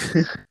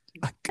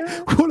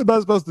 What am I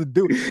supposed to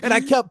do? And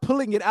I kept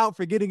pulling it out,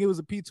 forgetting it was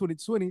a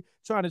P2020,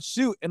 trying to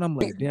shoot, and I'm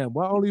like, damn,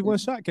 why only one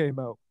shot came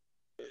out?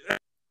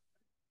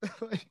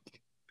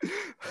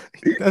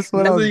 That's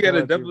what you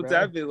gotta double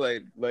tap it,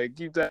 like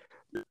keep tapping.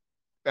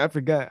 I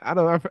forgot.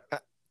 I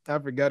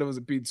forgot it was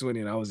a P20,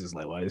 and I was just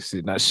like, why is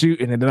shit not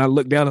shooting? And then I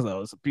looked down and I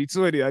was like, oh, it's a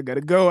P20. I gotta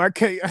go. I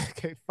can't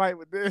fight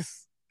with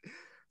this.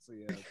 So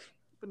yeah,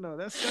 but no,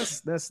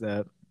 that's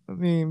that. I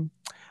mean,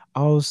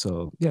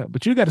 also, yeah,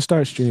 but you got to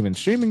start streaming.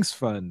 Streaming's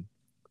fun.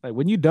 Like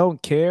when you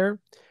don't care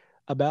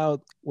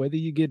about whether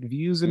you get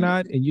views or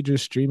not, and you're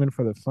just streaming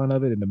for the fun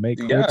of it and to make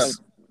clips.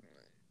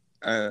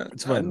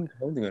 It's fun.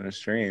 I'm going to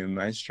stream.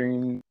 I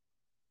streamed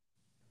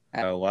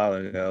a while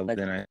ago, but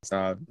then I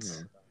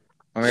stopped.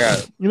 Oh my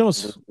god! You know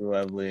what's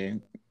lovely.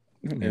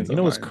 You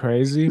know what's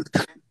crazy?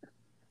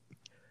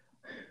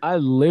 I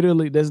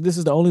literally this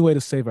is the only way to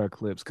save our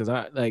clips because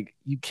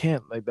you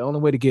can't the only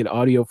way to get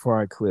audio for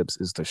our clips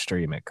is to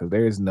stream it because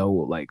there is no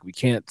we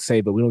can't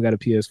save it. We don't got a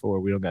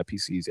PS4, we don't got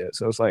PCs yet,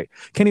 so it's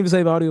can't even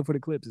save audio for the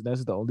clips. And this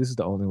is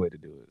the only way to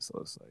do it. So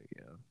it's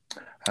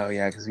oh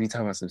yeah, because we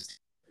talk about some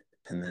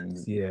and then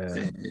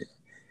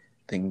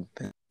things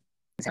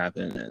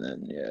happen and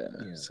then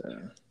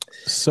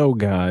so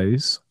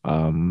guys,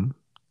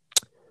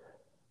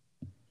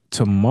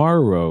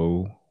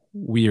 tomorrow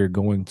we are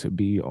going to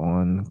be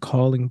on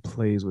Calling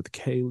Plays with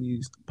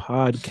Kaylee's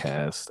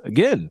podcast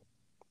again,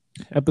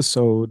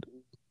 episode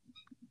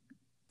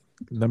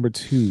number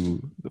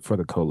 2 for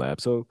the collab.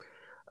 So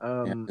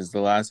because the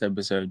last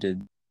episode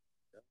did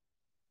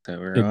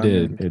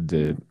it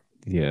did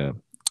yeah.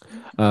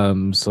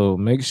 So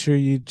make sure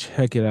you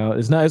check it out.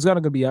 It's not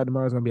gonna be out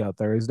tomorrow. It's gonna be out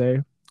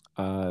Thursday,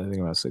 I think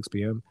around 6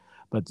 p.m.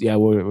 But yeah,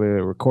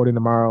 we're recording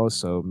tomorrow,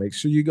 so make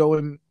sure you go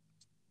and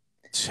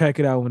check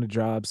it out when it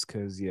drops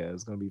because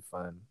it's gonna be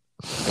fun.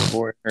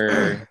 Support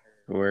her,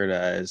 support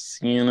us,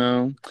 and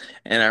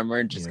our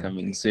merch is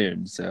coming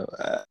soon. So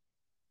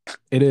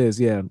it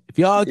is, yeah. If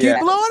y'all keep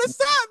blowing us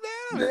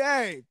up,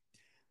 man.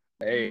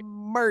 Hey,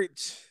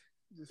 merch.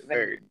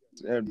 Exactly.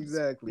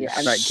 Yeah,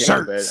 I'm not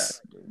kidding,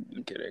 but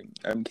I'm kidding.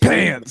 I'm kidding.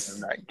 Pants.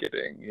 I'm not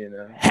kidding.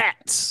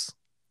 Hats.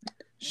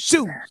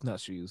 Shoes. Not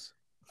shoes.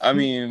 I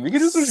mean, we can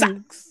do some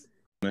socks.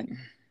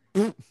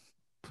 Put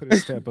a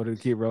step on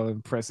it, keep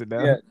rolling, press it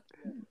down. Yeah,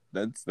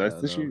 that's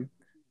the shoe.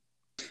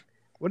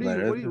 Who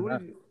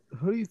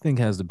do you think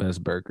has the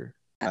best burger?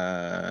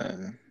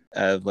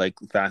 Like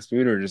fast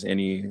food or just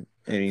anything?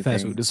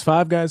 Fast food. Does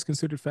Five Guys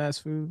considered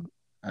fast food?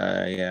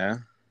 Yeah.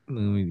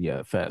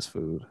 Yeah, fast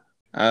food.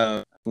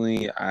 I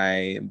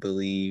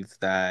believe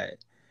that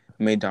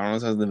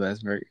McDonald's has the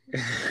best burger.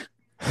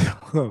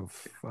 Oh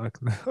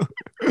fuck no!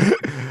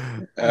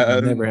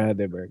 I've never had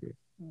that burger.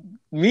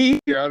 Me,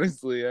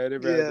 honestly, I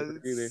never had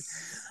that either.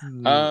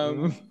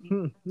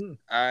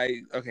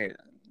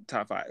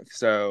 Top 5.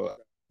 So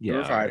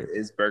number 5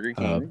 is Burger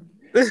King.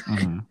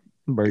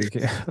 Burger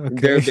King.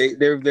 Okay.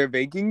 Their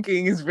Bacon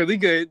King is really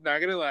good.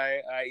 Not gonna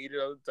lie, I eat it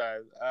all the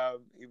time.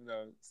 Even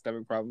though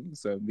stomach problems,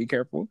 so be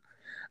careful.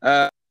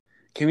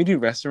 Can we do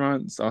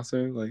restaurants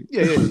also?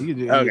 Yeah, you can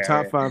do your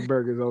top 5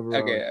 burgers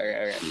overall.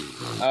 Okay.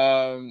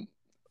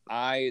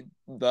 I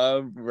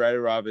love Red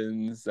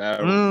Robin's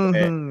Royal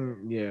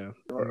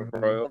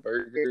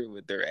Burger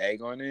with their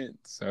egg on it.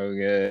 So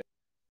good,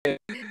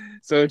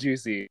 so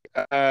juicy.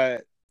 Everybody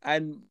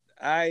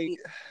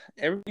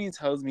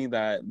tells me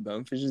that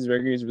Bonefish's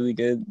burger is really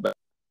good, but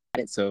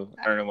so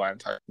I don't know why I'm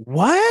talking.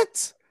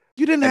 What?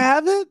 You didn't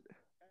have it?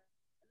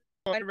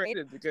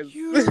 Because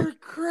you're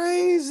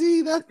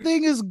crazy. That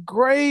thing is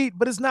great,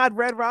 but it's not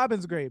Red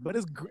Robin's great. But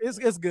it's good.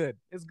 It's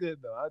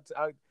good though. It's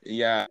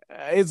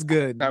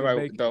good.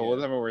 The whole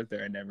time I worked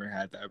there, I never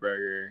had that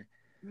burger.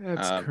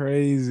 That's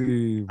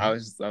crazy. I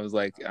was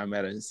like, I'm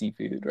at a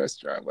seafood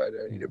restaurant, but I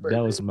don't need a burger.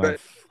 That was my.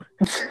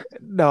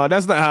 No,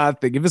 that's not how I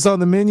think. If it's on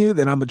the menu,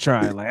 then I'm gonna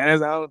try it. I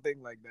don't think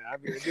like that. I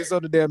mean, if it's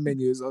on the damn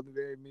menu, it's on the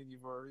very menu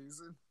for a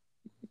reason.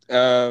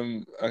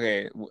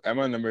 Okay, I'm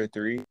on number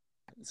 3.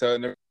 So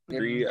number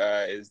 3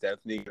 is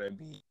definitely gonna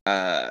be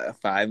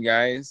Five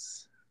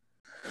Guys.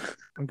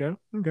 Okay.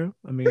 I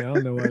mean, I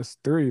don't know why it's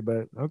 3,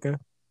 but okay.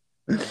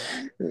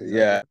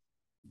 Yeah.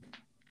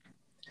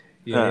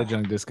 Yeah, that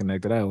junk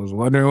disconnected. I was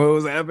wondering what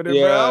was happening,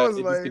 bro. I Yeah, was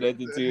it like,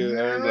 disconnected too.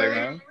 I was like,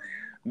 huh?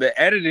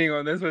 The editing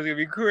on this was gonna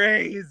be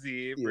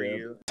crazy for yeah.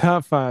 you.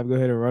 Top 5. Go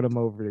ahead and run them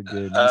over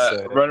again. You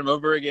said, Run them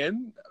over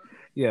again.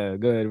 yeah.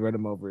 Go ahead, run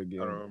them over I again.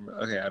 don't remember.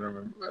 Okay, I don't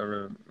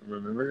remember.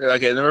 Remember.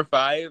 Okay, number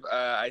 5.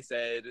 I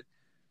said,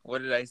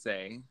 what did I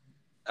say?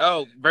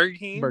 Oh, Burger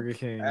King. Burger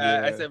King.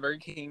 Yeah. I said Burger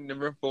King.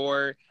 Number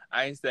 4,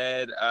 I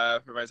said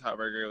for my top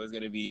burger it was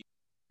gonna be.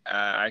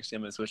 Actually,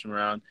 I'm gonna switch them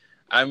around.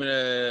 I'm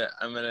gonna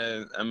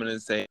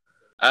say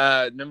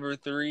number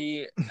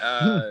 3.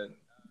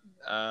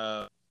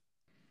 The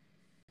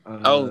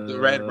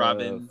Red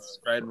Robins.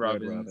 Red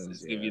Robins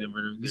is gonna be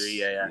number 3.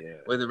 Yeah.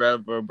 With the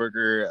Red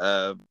Burger, it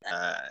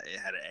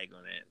had an egg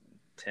on it.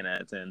 10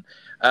 out of 10.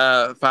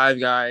 Five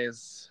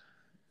Guys.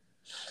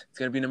 It's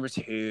gonna be number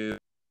 2.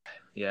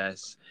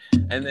 Yes,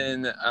 and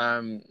then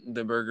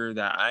the burger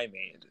that I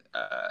made.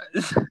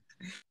 What's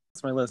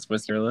my list?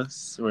 What's your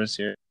list? Where's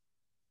your?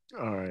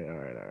 All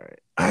right.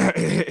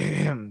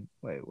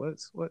 Wait, what?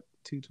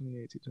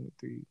 228,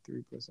 223,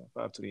 3%,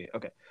 528.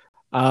 Okay.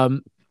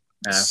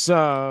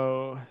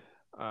 So,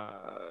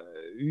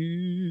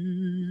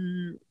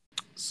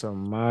 so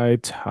my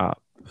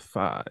top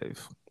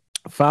 5.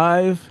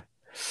 5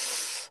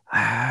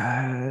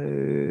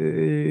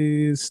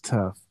 is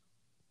tough.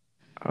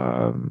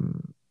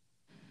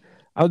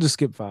 I'll just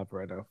skip 5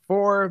 right now.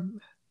 4.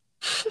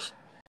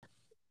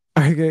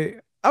 Okay,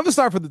 I'm gonna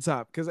start from the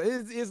top because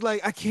it's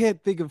like I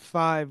can't think of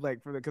 5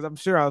 like because I'm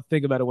sure I'll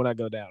think about it when I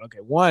go down. Okay,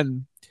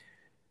 1,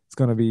 it's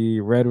gonna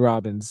be Red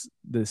Robins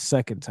the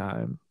second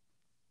time.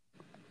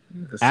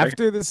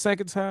 After the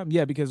second time,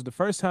 yeah, because the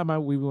first time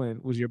we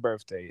went was your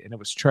birthday and it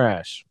was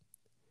trash.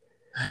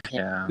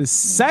 Yeah. The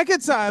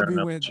second time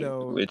we went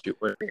though,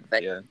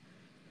 yeah,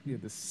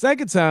 the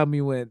second time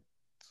we went,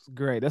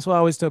 great. That's why I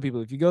always tell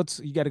people if you go,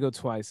 you got to go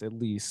twice at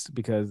least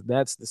because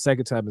that's the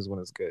second time is when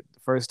it's good. The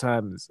first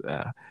time is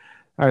all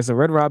right. So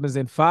Red Robins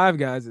in 5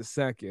 Guys is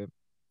second.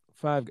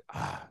 5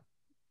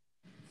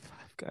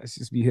 Guys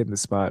just be hitting the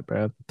spot,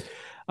 bro.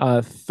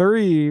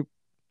 3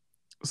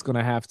 is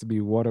gonna have to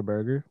be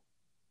Whataburger.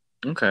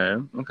 Okay.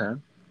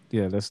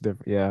 Yeah, that's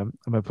different. Yeah, I'm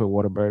gonna put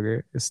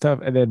Whataburger. It's tough,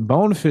 and then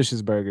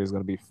Bonefish's burger is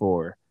gonna be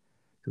 4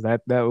 because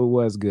that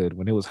was good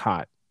when it was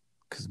hot.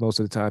 Because most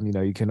of the time,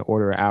 you can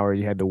order an hour.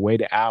 You had to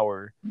wait an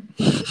hour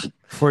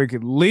before you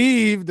could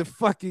leave to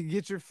fucking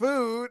get your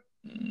food.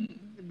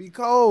 It'd be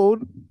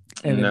cold.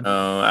 And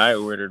I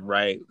ordered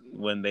right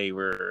when they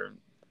were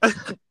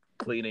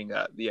cleaning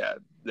up. Yeah,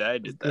 I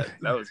did that.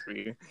 That was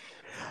free.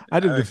 I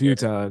did it a few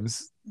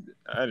times.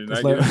 I did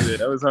not get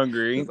it. I was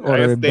hungry.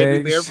 I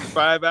stayed there for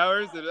 5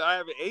 hours and I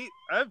haven't ate.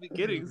 I've been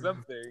getting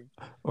something.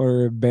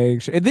 Or a bang,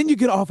 and then you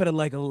get off at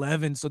like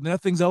 11, so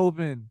nothing's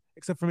open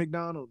except for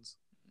McDonald's.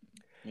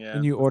 Yeah.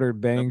 And you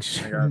ordered bang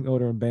shrimp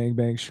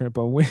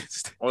on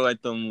Wednesday. Or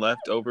like them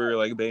leftover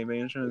like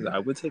bang shrimps. I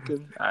would take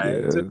them.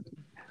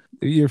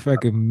 You're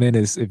fucking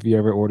menace if you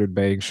ever ordered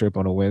bang shrimp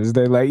on a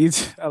Wednesday. Like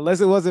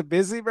unless it wasn't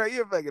busy, bro,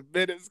 you're fucking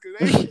menace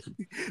because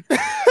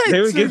they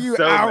would get so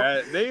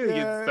bad. They would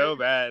get so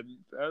bad.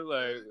 I was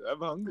like, I'm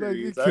hungry. Like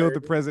you killed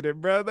the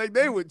president, bro. Like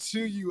they would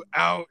chew you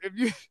out if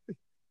you.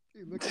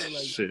 Looking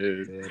like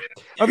shit.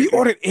 Have you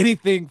ordered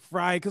anything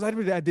fried? Because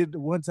I did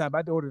one time.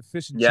 I ordered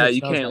fish and chips. Yeah,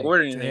 you can't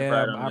order anything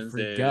fried on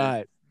Wednesday. I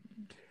forgot.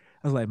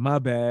 I was like, my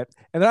bad.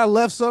 And then I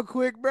left so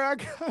quick, bro. I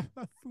got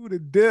my food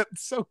and dipped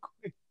so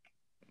quick.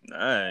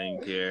 I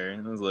didn't care.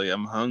 I was like,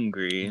 I'm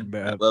hungry.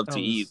 I love to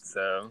eat,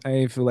 so I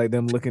ain't feel like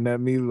them looking at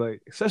me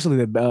like, especially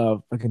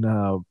the fucking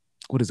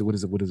what is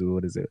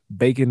it?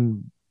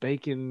 Bacon.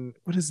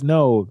 What is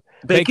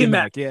Bacon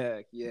Mac?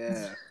 Yeah.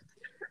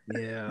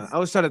 Yeah, I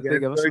was trying to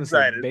think. I was so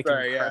excited.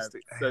 Bacon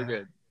crusted. So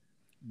good.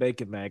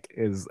 Bacon Mac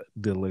is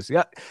delicious.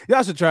 Yeah,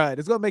 y'all should try it.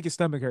 It's gonna make your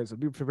stomach hurt, so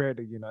be prepared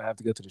to have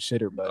to go to the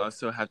shitter. But you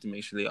also have to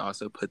make sure they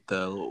also put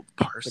the little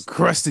parsley. The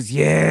crust is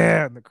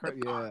the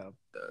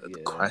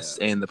crust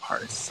and the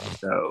parts.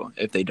 So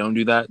if they don't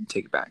do that,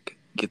 take it back.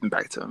 Give them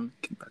back to them.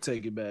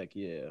 Take it back.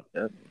 Yeah.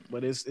 Yep.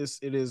 But it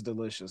is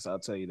delicious. I'll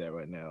tell you that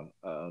right now.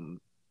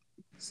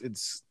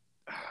 It's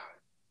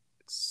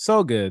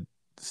so good,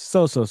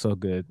 so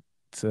good.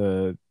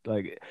 To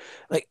like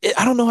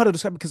I don't know how to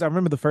describe it because I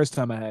remember the first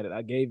time I had it,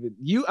 I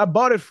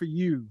bought it for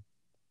you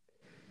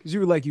because you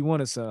were like you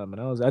wanted some,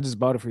 and I just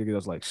bought it for you because I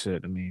was like,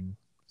 shit. I mean,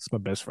 it's my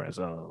best friend,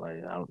 so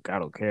like I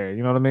don't care.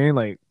 You know what I mean?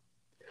 Like,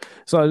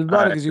 so I just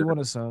bought it because you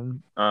wanted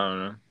some. I don't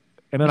know.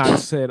 And then I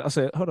said,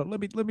 hold on,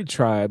 let me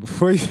try it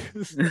before you,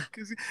 because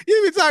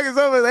you be talking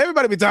so much.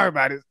 Everybody be talking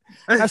about it.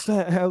 I was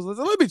like,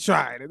 let me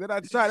try it, and then I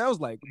tried. I was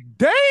like,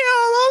 damn.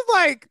 I was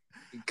like.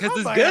 Because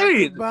it's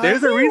good.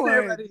 There's a reason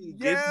everybody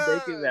gets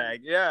Bacon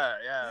Mac.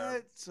 Yeah.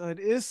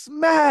 It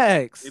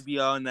smacks. It'd be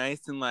all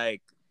nice and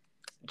like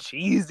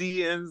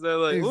cheesy and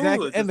so like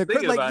exactly. Ooh, and the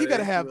crust, like you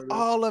gotta have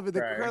all of it.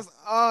 The crust,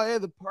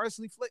 the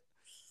parsley flavor.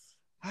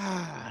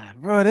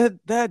 Bro,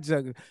 that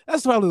junk.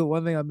 That's probably the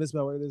one thing I miss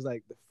about where there's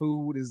like the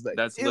food is like.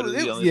 That's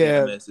literally the only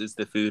thing I miss is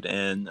the food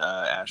and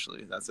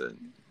Ashley. That's it.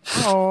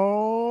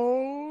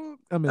 Oh,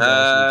 I miss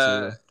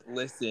Ashley too.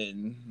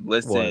 Listen.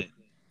 What?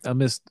 I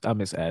miss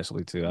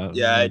Ashley too. I'm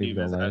Yeah, I not do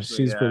even miss gonna lie. Ashley.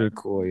 She's Yeah, pretty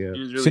cool. Yeah, she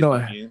was she really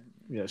don't. funny.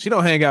 Yeah, she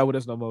don't hang out with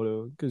us no more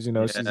though, because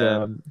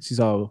Yeah, she's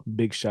all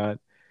big shot.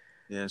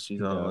 yeah,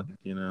 she's all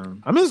Yeah,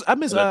 like, I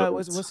miss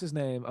adults. what's his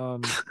name?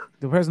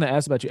 The person that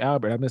asked about you,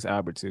 Albert. I miss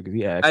Albert too because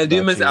he asked I do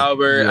about miss you.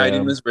 Albert. I do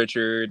Yeah, miss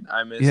Richard.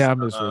 I miss yeah, I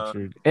miss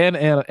Richard and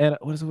Anna.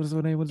 What is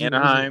her name? What is it?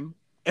 Anaheim.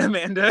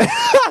 Amanda.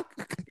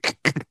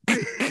 I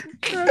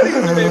think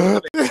her name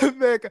was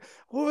Man,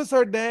 what was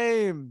her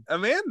name?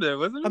 Amanda,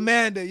 wasn't it?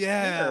 Amanda.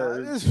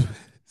 Yeah.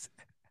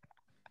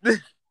 Yeah.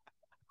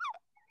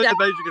 I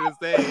thought you were gonna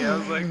say. I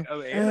was like,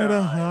 oh,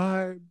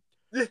 Anaheim.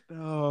 Anaheim.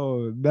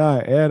 No,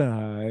 not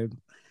Anaheim.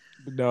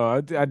 But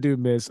no, I do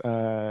miss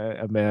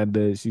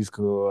Amanda. She's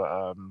cool.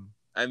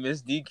 I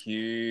miss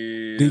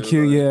DQ,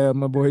 DQ. yeah,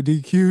 my boy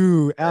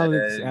DQ.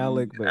 Alec, And but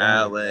Alec left,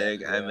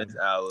 Alec. I yeah. miss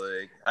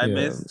Alec. I Yeah.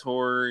 miss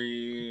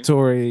Tori.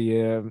 Tori,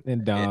 yeah,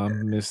 and Yeah.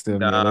 Dom missed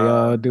them. Yeah, they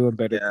all doing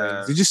better things.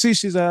 Yeah. Did you see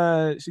she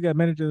got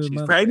manager of the She's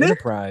month for pregnant?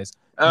 Enterprise?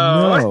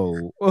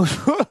 Oh. No.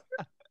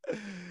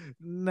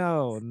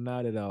 No,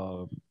 not at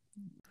all.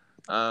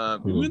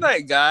 Remember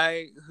that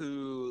guy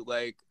who,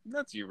 like,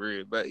 not too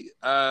rude, but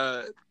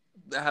had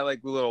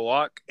like the little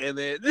walk, and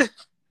then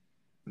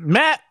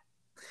Matt.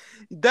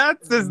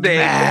 that's his name.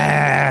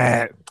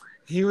 Matt.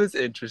 He was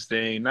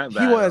interesting. Not He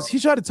bad. was. He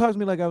tried to talk to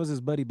me like I was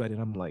his buddy,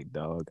 and I'm like,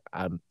 dog,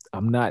 I'm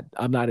not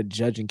a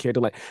judging character.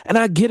 Like, and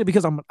I get it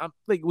because I'm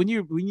like when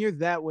you're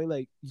that way,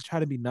 like you try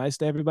to be nice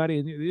to everybody,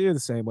 and you're the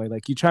same way.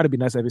 Like you try to be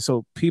nice to everybody,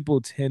 so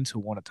people tend to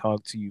want to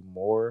talk to you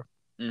more.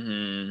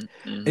 And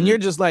you're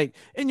just like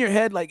in your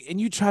head, like, and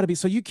you try to be,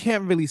 so you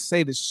can't really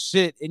say the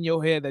shit in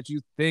your head that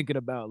you thinking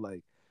about,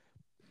 like.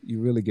 You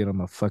really get on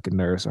my fucking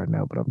nerves right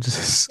now, but I'm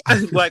just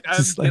I'm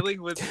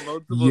dealing with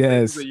multiple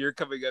things that you're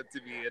coming up to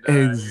me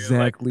and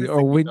exactly. You're, like,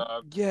 or when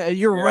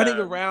you're yeah. running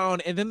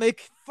around and then they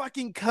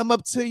fucking come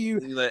up to you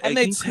like, and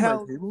hey, they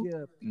tell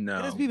no,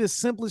 and it's be the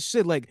simplest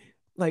shit. Like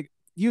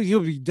you'll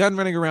be done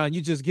running around,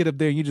 you just get up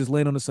there and you just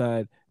land on the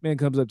side. Man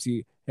comes up to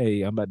you,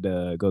 hey, I'm about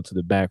to go to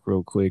the back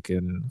real quick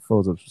and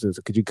folds up.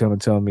 Could you come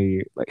and tell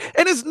me? Like,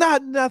 and it's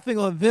not nothing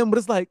on them, but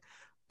it's like.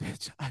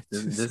 Bitch,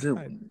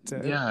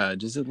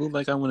 does it look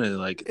like I want to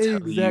like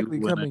exactly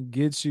come and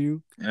get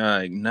you?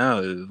 No.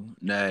 And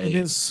then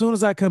as soon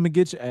as I come and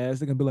get your ass,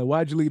 they're gonna be like,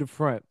 "Why'd you leave the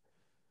front?"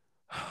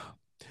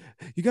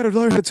 You gotta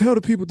learn how to tell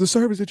the people the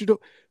service that you don't.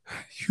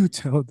 You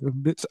tell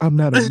them, bitch. I'm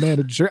not a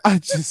manager. I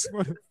just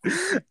want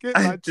to get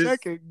my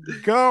check and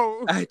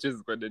go. I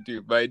just want to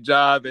do my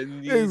job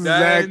and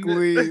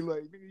exactly.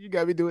 Like you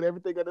got me doing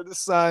everything under the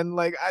sun.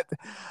 Like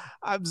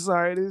I'm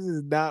sorry, this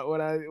is not what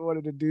I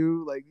wanted to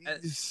do. Like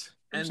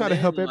I'm trying to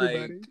help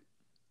everybody.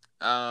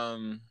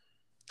 I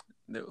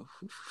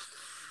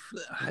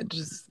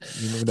just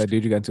you remember that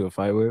dude you got into a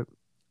fight with?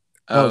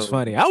 That was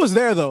funny. I was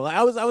there though. Like,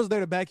 I was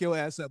there to back your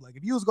ass up. Like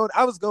if you was going,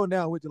 I was going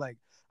down with you. Like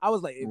I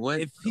was like,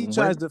 if he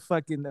tries to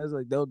fucking, I was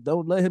like,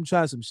 don't let him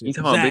try some shit. You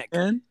talking about Big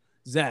Man?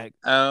 Zach.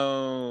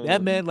 Oh,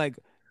 that man, like,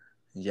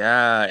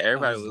 yeah.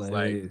 Everybody was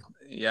like,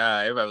 yeah.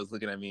 Everybody was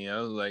looking at me. I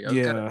was like, I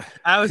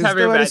was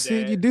having a bad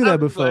day. You do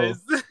that before.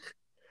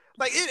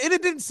 Like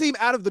it didn't seem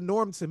out of the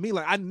norm to me.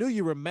 Like I knew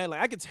you were mad.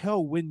 Like I could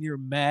tell when you're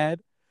mad.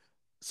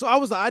 So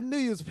I knew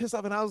you was pissed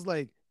off, and I was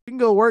like, you can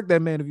go work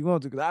that man if you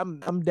want to, because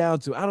I'm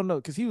down to. I don't know,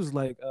 because he was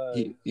like,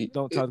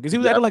 don't talk, because he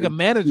was acting like a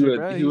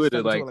manager. He would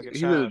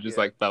have just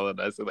like fell at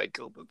us and like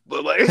killed us,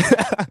 but like.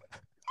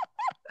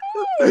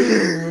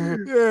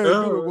 Because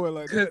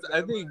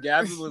I think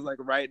Gavin was like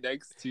right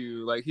next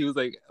to, like, he was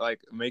like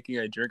making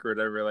a drink or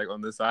whatever, like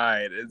on the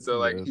side, and so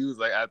like he was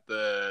like at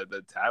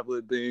the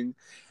tablet thing,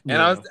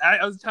 and I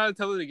was trying to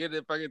tell him to get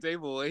at the fucking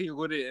table, and he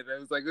wouldn't, and it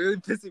was like really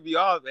pissing me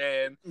off,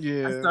 and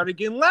I started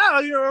getting loud.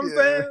 You know what I'm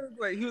saying?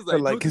 Like he was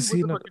like, "Cause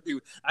what the fuck to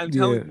do? I'm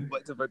telling you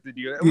what the fuck to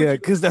do." Yeah,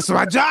 because that's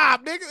my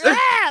job, nigga.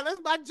 Yeah,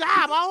 that's my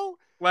job, oh.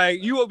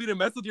 Like, you want me to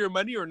mess with your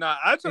money or not?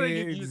 I'm trying to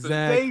give you some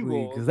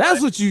tables. Because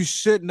that's what you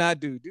should not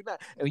do. Do not.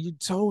 And you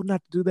told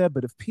not to do that.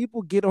 But if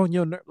people get on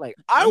your nerve, like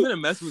I'm gonna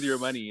mess with your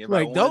money.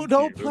 Like,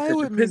 don't play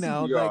with me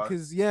now. Like,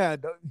 because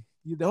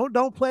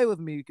don't play with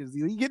me, because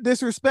you get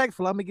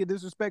disrespectful. I'm gonna get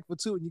disrespectful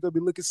too, and you're gonna be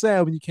looking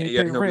sad when you can't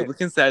pay rent. Be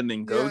looking sad, and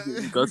then go to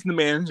the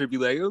manager, and be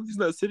like, "Oh, he's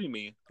not sitting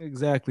me."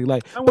 Exactly.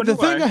 Like, but the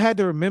thing I had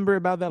to remember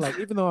about that, like,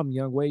 even though I'm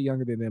way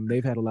younger than them,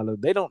 they've had a lot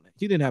of.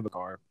 He didn't have a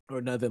car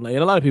or nothing. Like,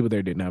 and a lot of people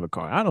there didn't have a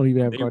car. I don't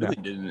even have a car. Really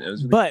didn't. It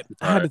was really but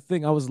I had to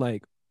think. I was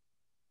like,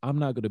 I'm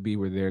not gonna be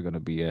where they're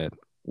gonna be at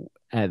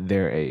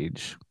their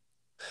age,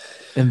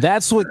 and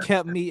that's what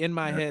kept me in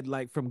my head,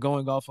 like, from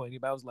going off on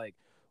anybody. I was like,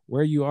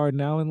 where you are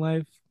now in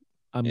life,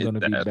 I'm going to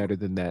be better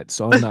than that.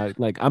 So I'm not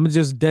like, I'm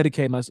just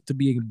dedicate myself to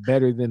being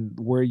better than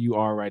where you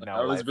are right now.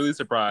 I was really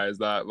surprised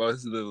that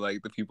most of the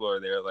people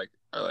are there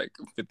are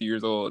 50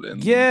 years old.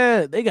 And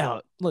yeah, they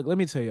got, look, let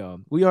me tell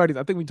y'all,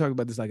 I think we talked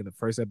about this like in the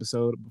first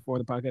episode before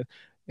the podcast.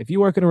 If you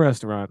work in a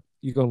restaurant,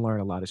 you're going to learn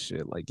a lot of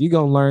shit. Like you're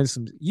going to learn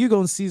you're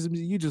going to see some,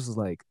 you just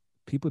like,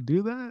 people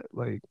do that?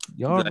 Like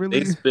y'all really?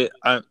 They spit.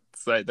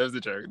 Sorry, that was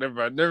a joke.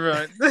 Never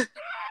mind.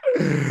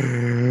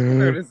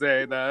 her to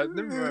say that.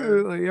 Never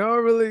mind. Like, y'all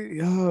really,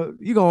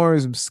 you gonna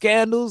learn some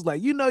scandals.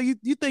 Like, you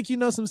think you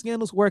know some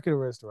scandals, work at a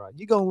restaurant.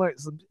 You gonna learn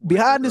some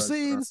behind the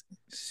scenes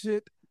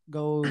shit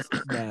goes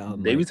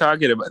down. They be Like,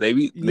 talking about they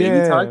be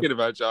yeah, talking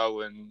about y'all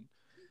when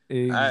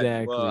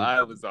exactly.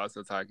 I was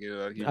also talking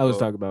about I was people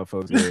talking about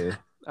folks. Yeah.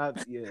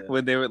 Yeah.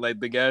 when they were like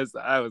the guests.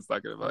 I was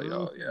talking about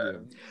y'all. Yeah.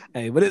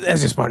 Hey, but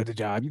that's just part of the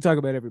job. You talk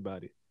about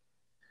everybody.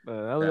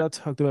 Yeah. I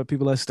talked about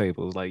people at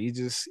Staples. Like, it's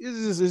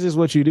just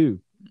what you do.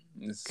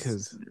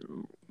 Because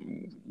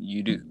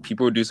you do,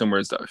 people do some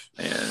weird stuff,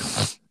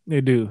 and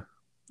they do.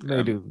 They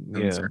I'm do.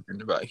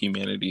 concerned about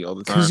humanity all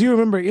the time. Because you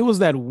remember, it was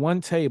that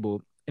one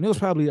table, and it was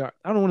probably I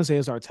don't want to say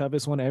it's our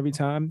toughest one every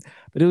time,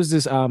 but it was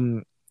this.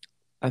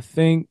 I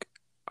think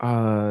they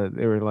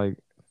were like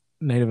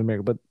Native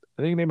American, but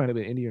I think they might have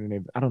been Indian or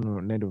Native. I don't know,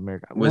 Native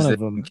American. Was one it of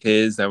them.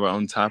 kids that were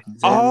on top of the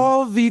table?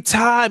 All the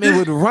time, it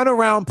would run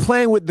around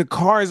playing with the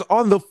cars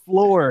on the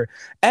floor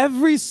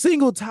every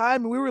single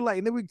time. And we were like,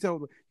 and then we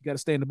told them, you got to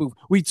stay in the booth.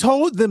 We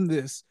told them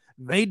this.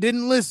 They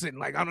didn't listen.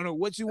 Like, I don't know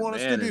what you want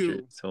us to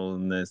do. Told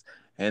them this.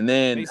 And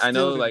then I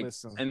know, like,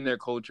 listen. in their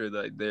culture,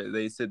 like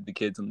they sit the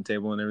kids on the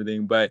table and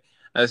everything, but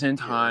at the same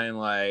time,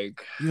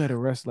 like, you had to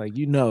rest, like,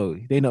 they know,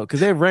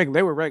 because they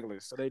were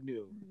regulars, so they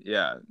knew.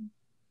 Yeah.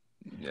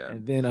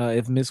 And then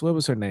if Miss, what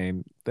was her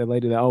name? That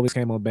lady that always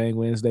came on Bang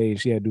Wednesday,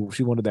 and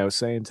she wanted that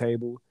same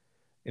table,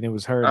 and it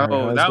was her and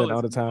her husband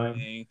all the time.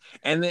 Annoying.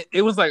 And then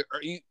it was like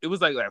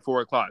at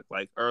 4:00,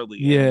 like early.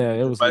 Yeah,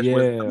 it was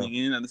coming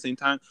in at the same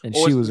time. And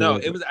she was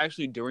it was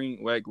actually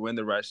during like when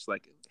the rush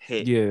like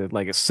hit. Yeah,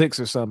 like at 6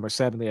 or something or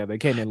 7. Yeah, they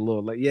came in a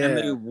little late. Yeah, and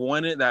they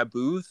wanted that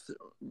booth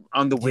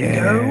on the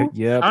window.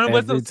 Yeah, I don't know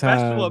what's so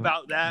special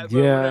about that. But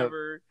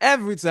whatever.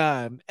 Every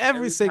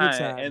single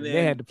time, and then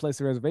they had to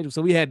place a reservation,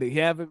 so we had to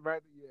have it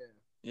right.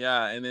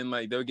 Yeah, and then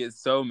like they'll get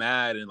so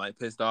mad and like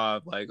pissed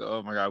off, like,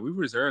 oh my god, we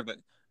reserved. Like,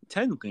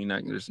 technically,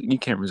 you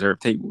can't reserve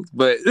tables,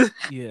 but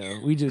yeah,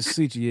 we just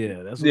seat you.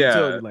 Yeah, that's what we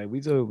told you. Like, we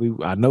told you,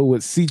 I know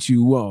what seat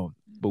you want,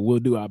 but we'll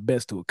do our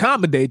best to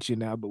accommodate you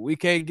now. But we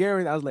can't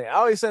guarantee. I was like, I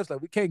always said,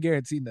 like, we can't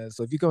guarantee nothing.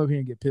 So if you come up here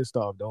and get pissed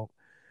off, don't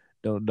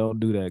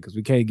do that, because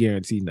we can't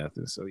guarantee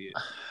nothing. So yeah.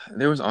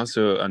 There was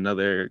also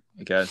another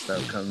guest that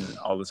would come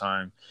all the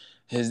time.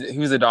 He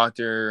was a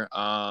doctor.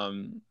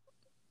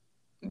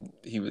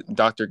 He was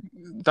doctor.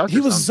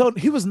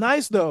 He was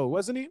nice though,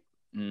 wasn't he?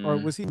 Or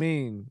was he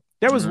mean?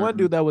 There was one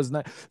dude that was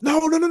nice.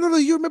 No.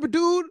 You remember,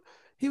 dude?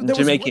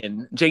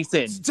 Jamaican.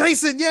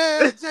 Jason.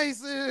 Yeah,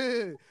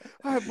 Jason.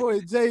 Our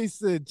boy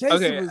Jason.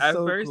 Okay, was at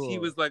so first cool. he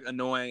was like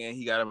annoying and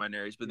he got on my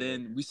nerves, but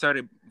then we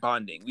started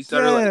bonding. We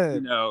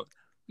started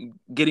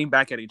getting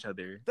back at each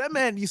other. That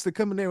man used to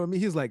come in there with me.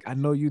 He was like, I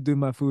know you do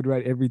my food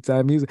right every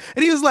time. He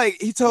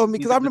told me,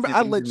 because I remember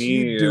I let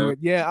you do it.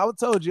 Yeah, I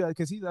told you,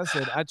 because I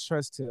said I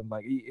trust him.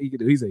 Like he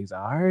could do. He said,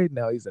 all right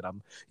now. He said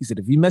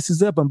if he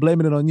messes up, I'm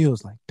blaming it on you. I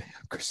was like, damn,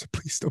 Christian,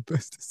 please don't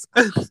mess this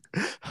up.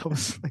 I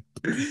was like,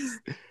 please.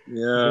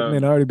 Yeah.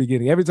 Man, already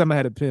beginning. Every time I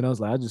had a pen, I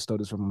was like, I just stole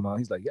this from my mom.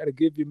 He's like, you gotta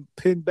give your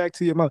pen back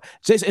to your mom.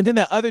 Jason, and then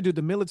that other dude,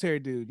 the military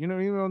dude, you know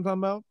what I'm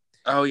talking about?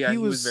 Oh yeah, he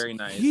was very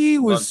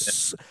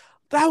nice.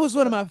 That was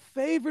one of my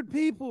favorite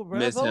people, bro.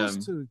 Miss Those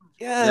him. two.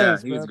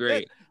 Yes, he was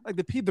great. Like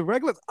the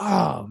regulars.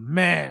 Oh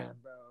man,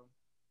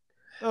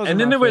 bro. And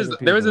then there was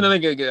another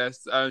good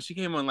guest. She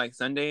came on like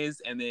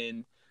Sundays, and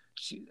then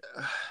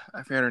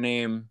I forgot her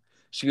name.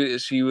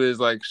 She was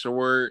like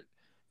short,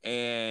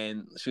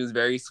 and she was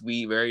very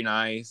sweet, very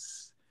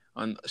nice.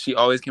 She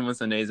always came on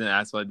Sundays and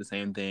asked for like the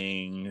same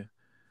thing.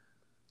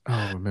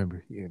 Oh,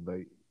 remember? Yeah, but.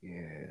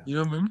 Yeah. You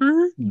don't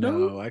remember?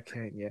 No, I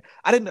can't. Yeah,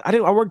 I didn't.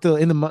 I worked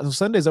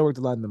Sundays. I worked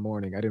a lot in the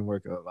morning. I didn't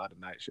work a lot of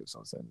night shifts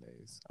on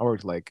Sundays. I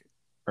worked like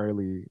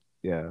early,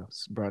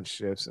 brunch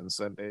shifts on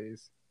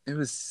Sundays. It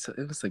was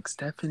like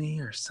Stephanie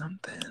or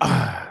something. Damn,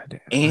 I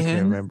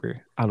can't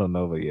remember. I don't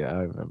know, but yeah, I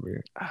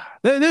remember.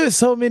 There's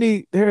so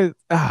many. There's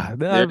like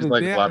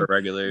a lot of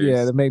regulars.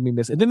 Yeah, that made me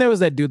miss. And then there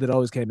was that dude that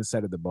always came and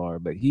sat at the bar,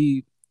 but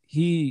he.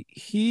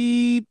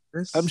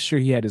 I'm sure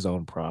he had his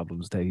own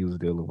problems that he was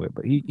dealing with,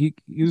 but he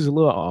was a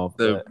little off.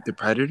 The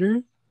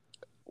predator?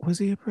 Was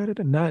he a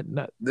predator? Not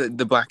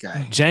the black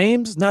guy.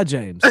 James? Not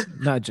James.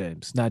 Not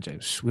James.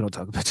 We don't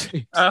talk about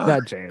James.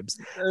 Not James.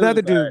 The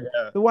other dude,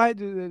 the white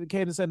dude that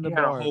came to send the bar.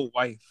 He had a whole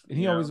wife. And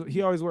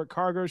he always wore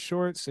cargo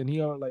shorts, and he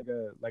had like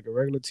a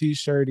regular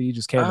t-shirt. He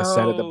just came and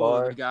sat at the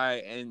bar. The guy,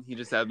 and he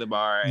just sat at the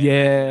bar. And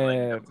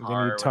then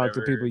he talked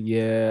to people.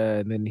 Yeah,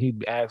 and then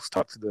he'd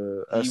talk to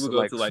the. He would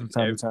go to like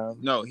time to time.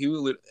 No, he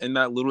would in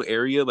that little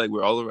area like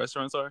where all the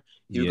restaurants are.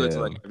 He would go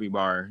to like every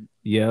bar.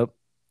 Yep.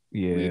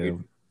 Yeah.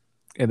 Weird.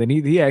 And then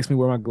he asked me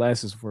where my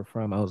glasses were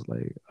from. I was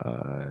like,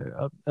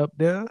 up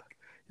there.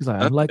 He's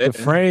like, I like the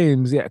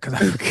frames. Yeah, because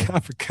I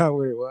forgot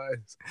where it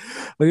was.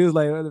 But he was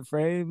like, the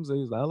frames? And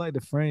he was like, I like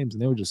the frames.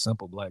 And they were just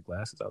simple black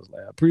glasses. I was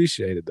like, I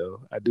appreciate it,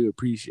 though. I do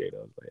appreciate it.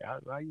 I was like,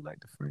 how you like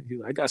the frames? He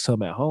was like, I got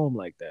some at home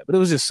like that. But it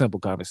was just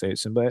simple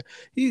conversation. But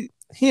he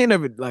ain't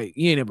never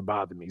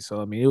bothered me. So,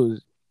 I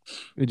mean,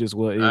 it just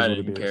was. I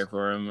didn't care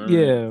for him.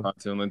 Yeah. Talk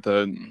to him like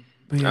that.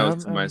 Yeah,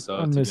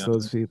 I miss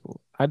those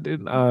people. I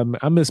didn't.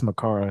 I miss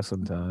Makara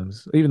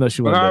sometimes, even though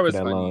she wasn't Makara there for was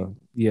that funny. long.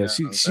 Yeah, Yeah,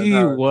 she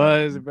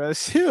was, bro.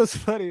 She was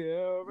funny, She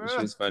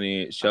bro. was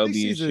funny. I think Shelby,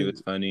 she's she a.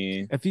 was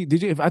funny.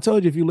 If I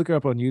told you if you look her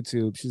up on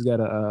YouTube, she's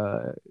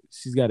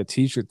got a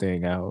teacher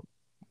thing out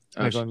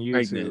Oh, like she's on YouTube.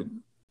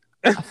 pregnant.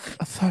 I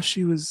thought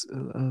she was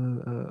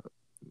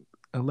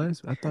a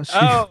lesbian.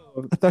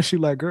 Oh, I thought she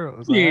liked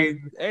girls. yeah. Like,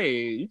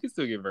 Hey, you can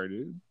still get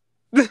murdered.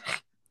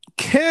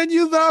 can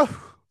you though?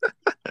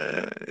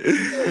 I'm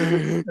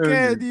Can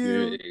just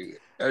you? kidding.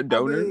 A I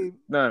donor? mean,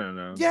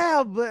 No.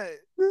 yeah, but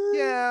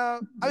yeah.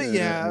 I mean,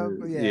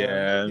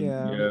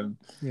 Yeah.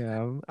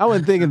 yeah. I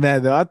wasn't thinking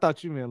that though. I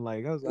thought you meant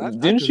like I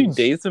Didn't could she have.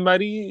 date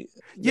somebody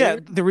Yeah,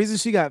 there? the reason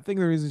she got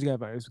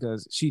fired is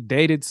because she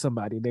dated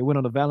somebody. They went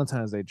on a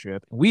Valentine's Day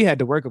trip, and we had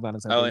to work on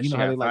Valentine's Oh, Day. and You know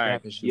she how they got like to fired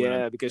have, because she went on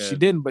yeah, the because she trip.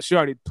 didn't, but she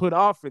already put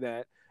off for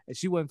that, and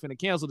she wasn't finna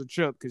cancel the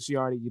trip because she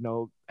already,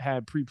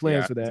 had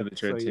pre-plans Yeah, for that. to the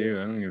trip So, too.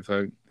 yeah. I don't give a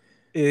fuck.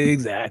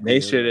 Exactly. They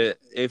should have,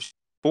 if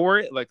for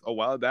it like a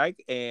while back,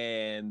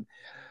 and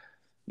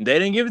they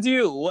didn't give it to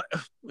you.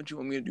 What you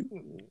want me to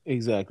do?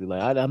 Exactly.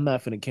 Like I'm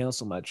not finna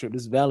cancel my trip.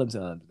 This is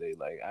Valentine's Day.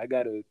 Like I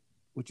gotta.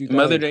 What you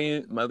Mother's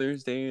think? Day,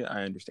 Mother's Day,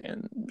 I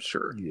understand,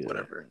 sure, Yeah.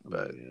 whatever,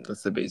 but Yeah.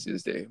 that's the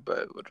basiest day.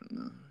 But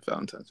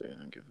Valentine's Day, I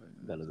don't give a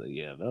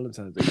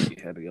Valentine's Day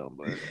be heavy on,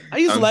 but I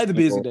used to like the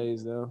busy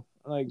days though.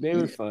 Like they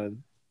were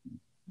fun.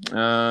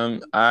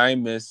 I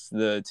miss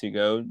the to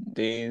go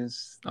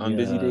days on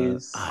busy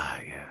days.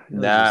 Yeah.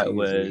 That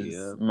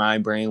was my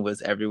brain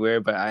was everywhere,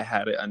 but I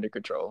had it under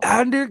control.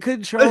 Under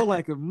control,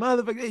 like a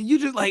motherfucker. You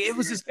just like it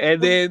was just. And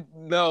then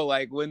no,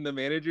 like when the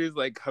managers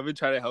like come and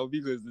try to help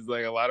you because there's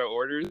like a lot of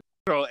orders,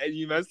 and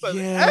you messed up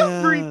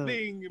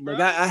everything. Bro.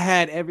 Like I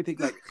had everything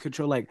like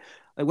control. Like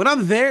when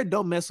I'm there,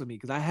 don't mess with me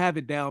because I have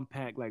it down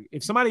packed. Like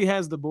if somebody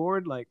has the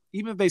board, like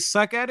even if they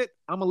suck at it,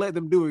 I'm gonna let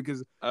them do it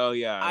because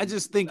I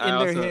just think in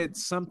their head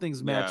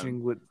something's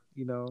matching with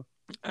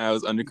I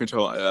was under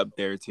control up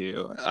there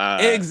too.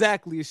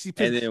 Exactly. She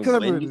picked. And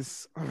then Wendy,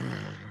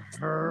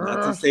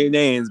 not to say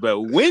names, but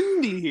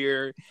Wendy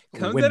here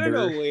comes out of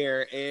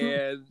nowhere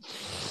and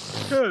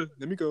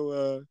let me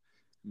go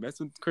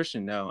mess with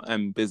Christian. No,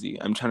 I'm busy.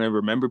 I'm trying to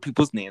remember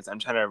people's names. I'm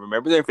trying to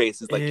remember their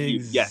faces. Like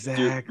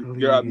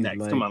you're up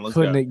next. Like, come on, let's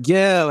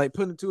go. Like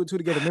putting 2 and 2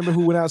 together. Remember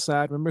who went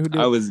outside? Remember who did?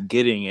 I was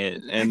getting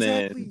it, and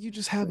then you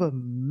just have a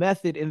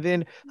method, and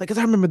then like, cause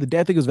I remember the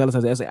day I think it was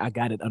Valentine's Day. I was like, I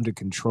got it under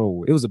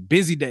control. It was a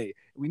busy day.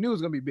 We knew it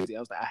was gonna be busy.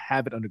 I was like, I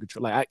have it under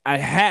control. Like I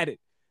had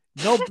it.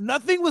 No,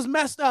 nothing was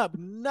messed up.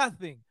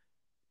 Nothing.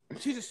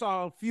 She just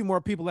saw a few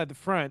more people at the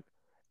front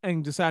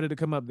and decided to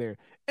come up there,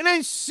 and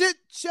then shit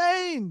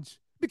changed.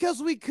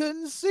 Because we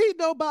couldn't see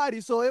nobody,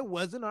 so it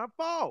wasn't our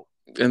fault.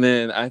 And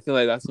then I feel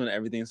like that's when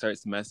everything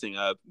starts messing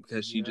up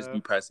because she just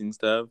be pressing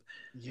stuff.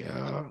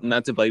 Yeah.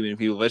 Not to blame any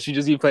people, but she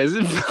just be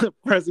pressing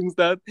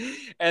stuff.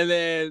 And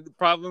then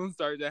problems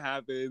start to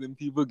happen and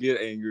people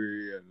get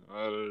angry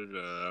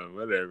and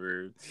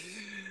whatever.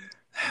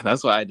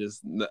 That's why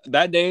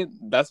that day,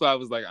 that's why I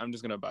was like, I'm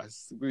just going to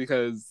bust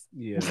because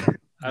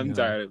I'm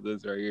tired of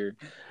this right here.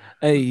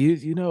 Hey,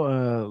 you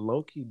know,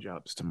 Loki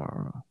drops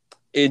tomorrow.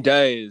 It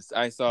does.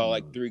 I saw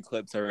like 3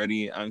 clips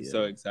already. I'm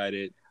so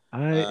excited.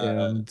 I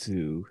am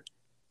too.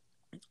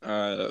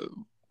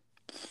 I'm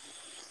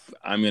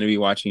gonna be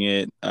watching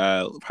it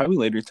probably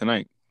later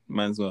tonight.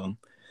 Might as well.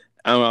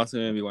 I'm also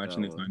gonna be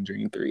watching The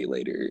Conjuring 3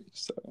 later.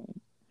 So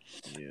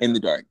in the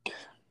dark.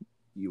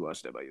 You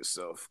watch that by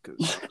yourself because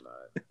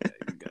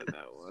you got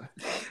that one.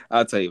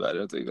 I'll tell you about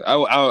it.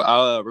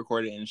 I'll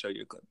record it and show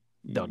you a clip.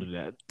 Don't do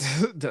that.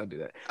 Don't do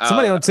that.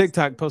 Somebody on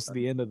TikTok posted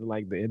the end of the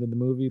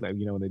movie, like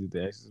when they did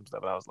the exorcism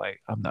stuff. And I was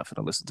like, I'm not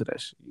gonna listen to that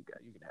shit. You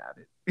can have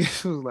it.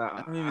 Like,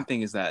 I don't even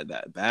think it's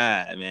that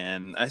bad,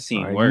 man. I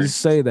seen worse. You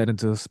say that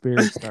until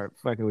spirits start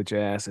fucking with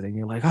your ass, and then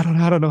you're like, I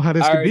don't know how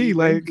this could be.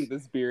 Like the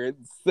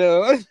spirits,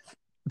 so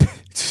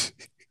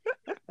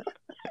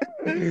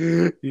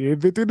you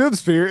ain't been through them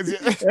spirits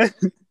yet.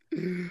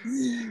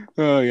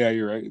 Oh yeah,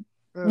 you're right.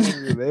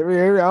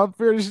 I'm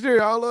pretty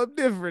sure all of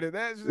them different in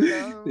that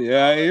shit.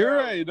 Yeah, you're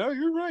right. No,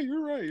 you're right.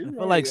 I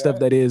feel like stuff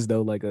that is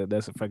though, like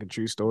that's a fucking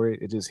true story.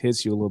 It just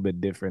hits you a little bit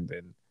different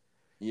than.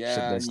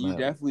 Yeah, you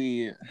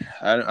definitely.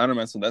 I don't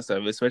mess with that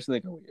stuff, especially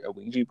like a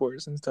Ouija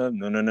board and stuff.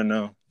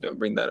 No. Don't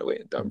bring that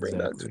away. Don't bring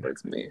that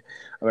towards me.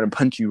 I'm gonna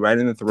punch you right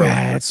in the throat.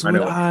 That's what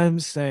I'm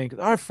saying.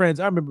 Our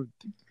friends, I remember.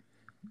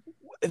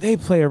 They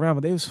play around,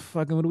 but they was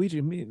fucking with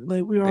Ouija.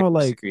 Like we were all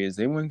like, serious.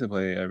 They wanted to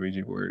play a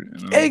Ouija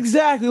board.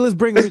 Exactly. Let's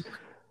bring it.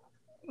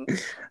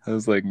 I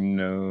was like,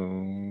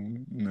 no.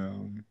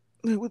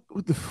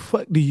 What the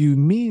fuck do you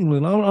mean? I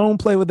don't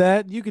play with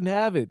that. You can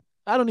have it.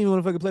 I don't even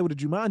want to fucking play with a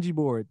Jumanji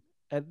board.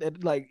 I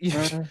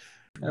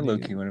low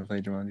key want to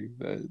play Jumanji,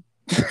 but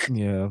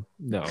yeah,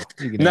 no,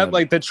 not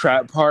like the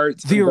trap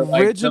parts. The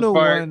original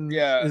one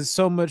is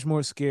so much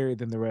more scary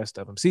than the rest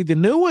of them. See, the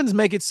new ones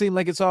make it seem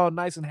like it's all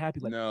nice and happy,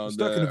 like you're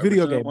stuck in a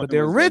video game. But the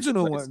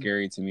original one,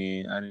 scary to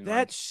me. I didn't.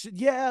 That shit,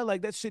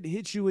 like that shit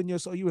hit you in your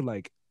soul. You were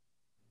like,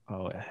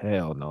 oh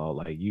hell no!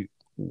 Like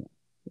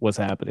what's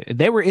happening? And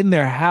they were in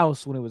their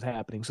house when it was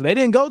happening, so they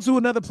didn't go to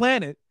another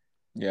planet.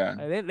 Yeah.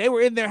 And they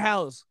were in their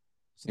house.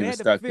 So He they was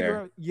had to stuck figure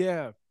there. out,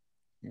 yeah.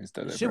 He was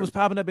stuck The there shit was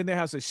forever. popping up in their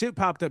house. The shit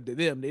popped up to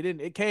them.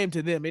 It came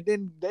to them. They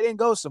didn't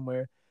go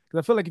somewhere.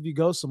 Because I feel like if you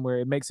go somewhere,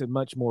 it makes it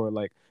much more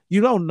like you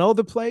don't know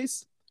the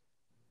place,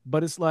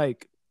 but it's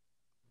like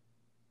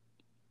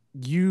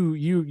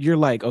you're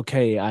like,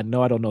 okay, I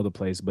know I don't know the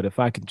place, but if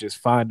I can just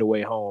find a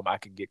way home, I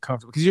can get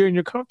comfortable because you're in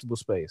your comfortable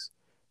space.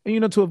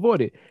 And to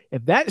avoid it.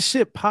 If that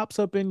shit pops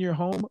up in your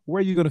home, where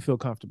are you gonna feel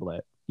comfortable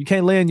at? You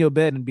can't lay in your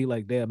bed and be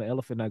like, damn, an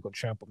elephant not gonna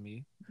trample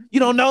me. You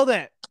don't know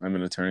that. I'm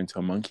gonna turn into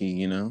a monkey,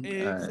 you know.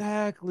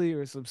 Exactly.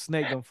 Or some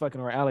snake gonna fucking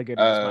or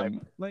alligator just might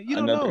Um, like you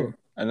don't know.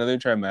 another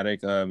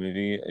traumatic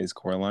movie is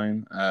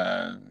Coraline.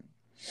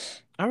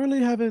 I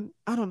really haven't.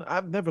 I don't know.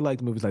 I've never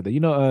liked movies like that.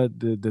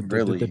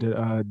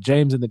 Really,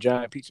 James and the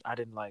Giant Peach.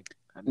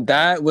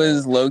 that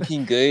was low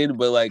key good,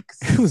 but like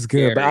It was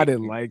good, but I scary.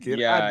 didn't like it.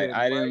 Yeah,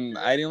 I didn't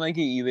like I it. didn't like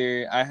it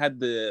either. I had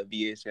the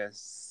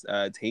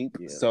VHS tape,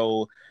 Yeah.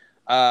 so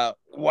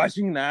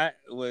watching that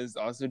was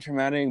also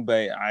traumatic,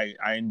 but I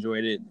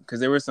enjoyed it because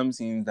there were some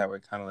scenes that were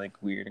kind of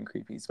like weird and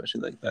creepy,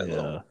 especially like that Yeah.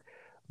 little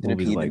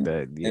Movies centipede like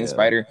that. and Yeah.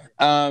 spider.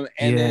 And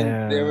then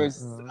Yeah.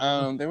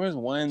 there was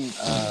one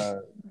uh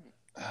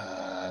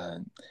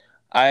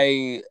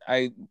I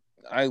I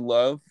I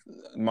love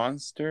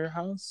Monster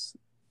House,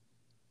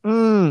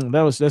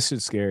 that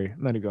shit's scary.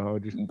 I'm not even gonna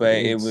hold you. but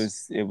it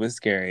was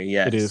scary.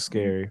 It is Yes.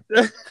 scary.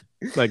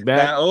 Like that.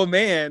 That old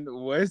man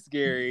was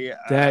scary.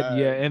 Yeah,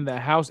 and the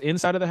house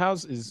inside of the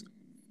house is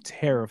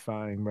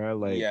terrifying, bro.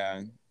 Like,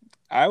 Yeah,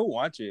 I will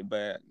watch it,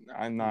 but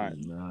I'm not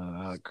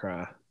nah, I'll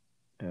cry.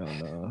 Hell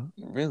no.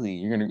 really.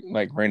 You're gonna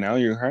like right now.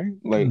 You're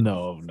crying. Like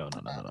No.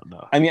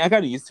 I mean, I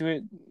got used to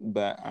it,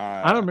 but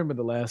I don't remember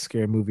the last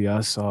scary movie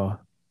I saw.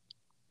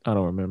 I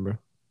don't remember.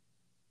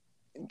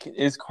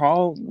 is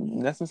Crawl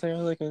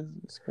necessarily like a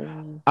scary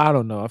movie? I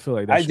don't know. I feel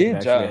like that I shit did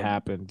actually jump.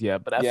 happened. Yeah,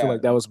 but I feel Yeah.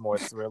 like that was more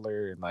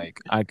thriller and like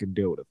I could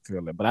deal with a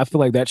thriller. But I feel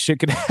like that shit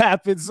could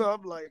happen. So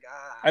I'm like,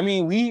 I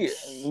mean, we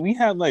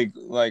had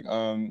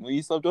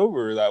we slept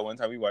over that one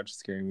time we watched a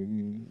scary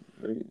movie.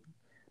 Right?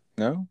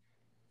 No,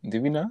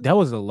 did we not? that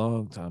was a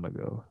long time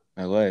ago.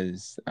 I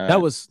was.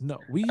 That was no.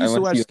 We I used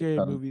to went to watch see scary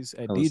movies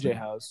at DJ Listening.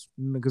 House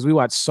because we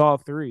watched Saw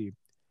 3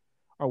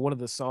 or one of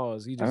the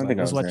Saws. He I just don't like think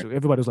I let's was watch there. it.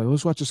 Everybody was like,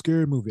 let's watch a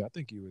scary movie. I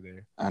think you were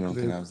there. I don't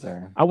think I was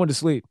there. I went to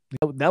sleep.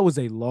 That was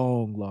a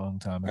long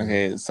time ago.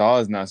 Okay, Saw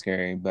is not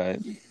scary, but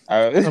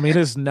I mean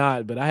it's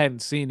not, but I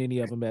hadn't seen any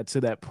of them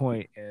to that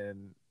point,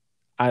 and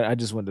I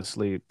just went to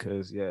sleep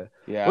because yeah.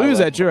 when we was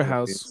at your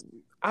house.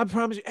 I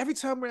promise you, every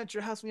time we're at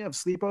your house, we have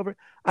sleepover.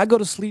 I go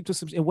to sleep to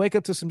some and wake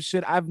up to some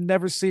shit I've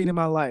never seen in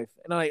my life,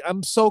 and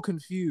I'm so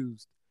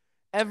confused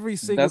every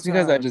single. That's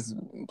because I just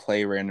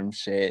play random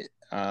shit.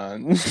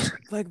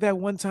 Like that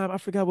one time, I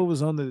forgot what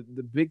was on the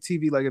big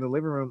TV, like in the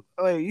living room.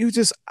 Like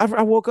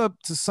I woke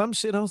up to some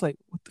shit. And I was like,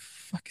 "What the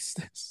fuck is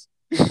this?"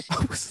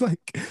 I was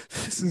like,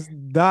 "This is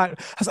not."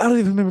 I don't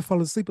even remember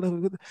falling asleep. But I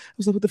was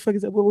like, "What the fuck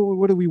is that?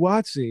 What are we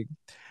watching?"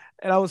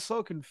 And I was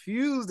so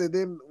confused. And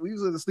then we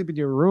was asleep in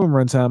your room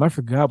one time. I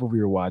forgot what we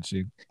were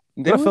watching.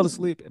 I fell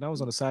asleep and I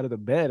was on the side of the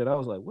bed and I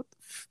was like, what the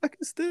fuck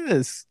is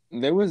this?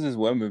 There was this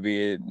one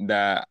movie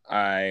that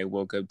I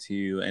woke up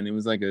to and it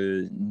was like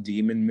a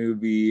demon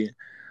movie.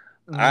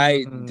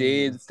 I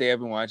did stay up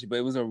and watch it, but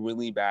it was a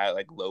really bad,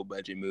 like low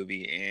budget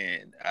movie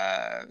and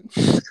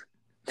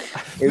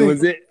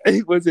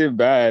it wasn't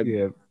bad.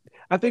 Yeah.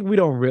 I think we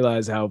don't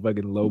realize how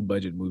fucking low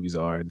budget movies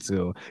are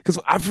until because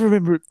I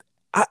remember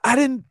I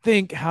didn't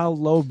think how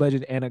low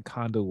budget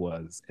Anaconda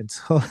was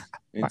until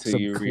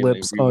some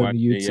clips on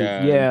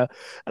YouTube. Yeah.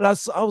 And I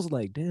was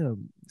like,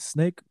 damn,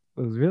 Snake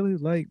was really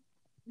like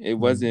it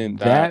wasn't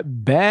that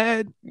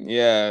bad.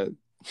 Yeah.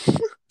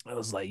 I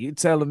was like, you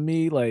telling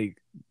me like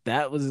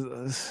that was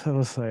I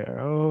was like,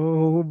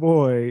 oh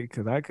boy,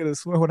 because I could have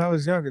sworn when I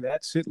was younger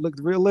that shit looked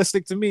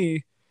realistic to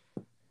me.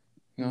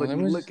 No, but you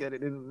look at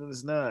it and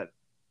it's not.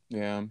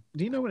 Yeah.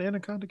 Do you know when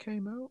Anaconda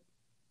came out?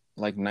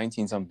 Like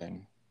 19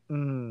 something.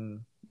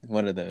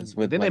 What are those?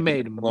 Then they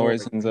made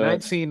Lawrence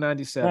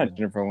 1997. Not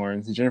Jennifer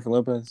Lawrence. Jennifer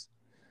Lopez.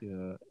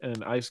 Yeah,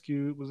 and Ice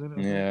Cube was in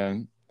it. Yeah.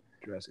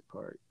 Jurassic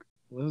Park.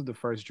 When was the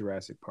first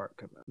Jurassic Park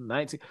come out?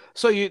 19.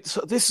 So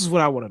this is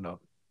what I want to know.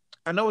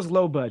 I know it's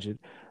low budget,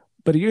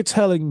 but you're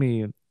telling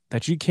me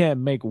that you can't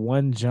make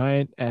one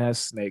giant ass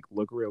snake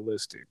look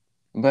realistic.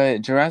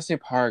 But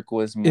Jurassic Park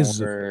was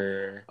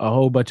more a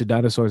whole bunch of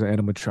dinosaurs and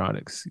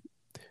animatronics.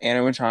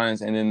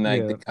 And then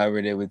they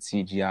covered it with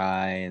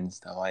CGI and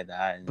stuff like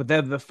that. But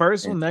the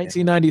first one,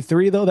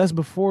 1993, though, that's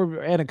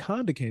before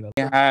Anaconda came out.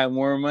 They had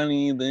more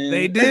money than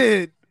they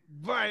did,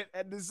 but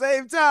at the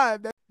same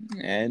time,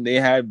 and they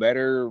had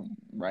better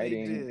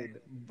writing.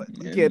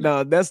 They did.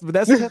 But that's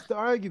tough to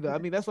argue though. I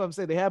mean, that's what I'm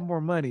saying. They have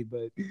more money,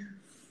 but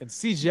and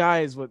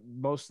CGI is what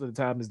most of the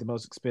time is the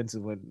most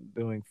expensive when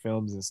doing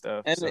films and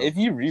stuff. And if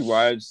you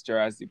rewatch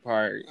Jurassic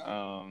Park,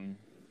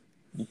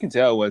 you can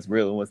tell what's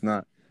real and what's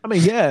not. I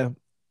mean, yeah.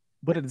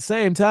 But at the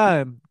same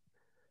time,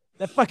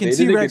 that fucking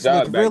T-Rex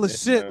looked real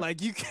as shit.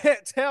 Like you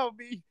can't tell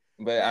me.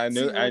 But I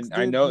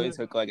know it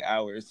took like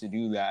hours to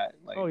do that.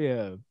 Like, oh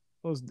yeah,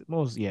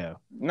 Most, yeah.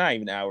 Not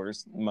even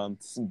hours,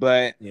 months,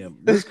 but Yeah,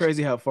 it's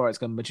crazy how far it's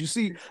come. But you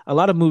see, a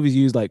lot of movies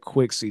use like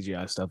quick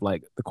CGI stuff,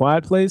 like The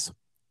Quiet Place.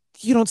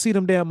 You don't see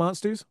them damn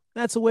monsters.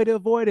 That's a way to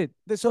avoid it.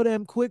 They're so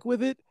damn quick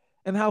with it,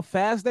 and how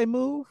fast they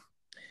move.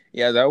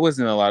 yeah, that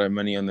wasn't a lot of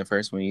money on the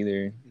first one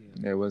either. Yeah,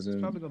 There it's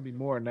wasn't. probably gonna be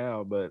more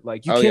now, but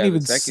like you Oh can't yeah, the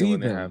even second see one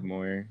they have them.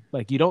 more.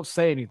 Like you don't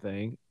say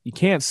anything. You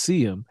can't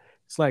see them.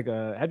 It's like,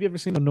 have you ever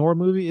seen a noir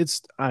movie?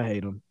 I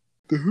hate them.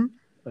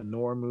 A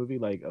noir movie,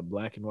 like a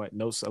black and white,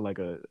 no, like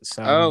a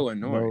sound, Oh, a Nori.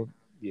 no,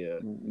 yeah,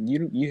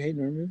 You hate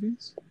Nori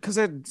movies? because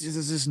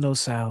there's just no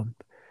sound,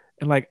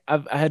 and like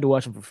I had to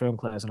watch them for film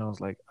class, and I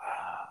was like,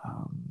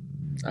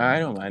 I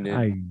don't mind it.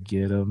 I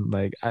get them,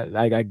 like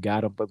I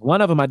got them, but one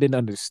of them I didn't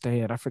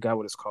understand. I forgot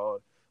what it's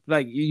called.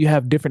 Like you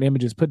have different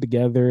images put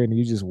together, and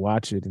you just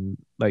watch it, and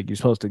like you're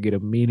supposed to get a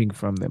meaning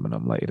from them, and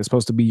I'm like, it's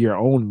supposed to be your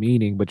own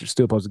meaning, but you're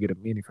still supposed to get a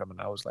meaning from it.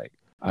 And I was like,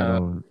 I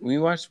don't. We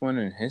watched one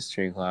in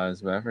history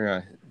class, but I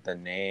forgot the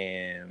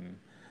name.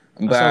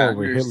 I But saw I one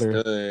with Hitler.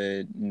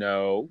 understood.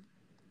 No.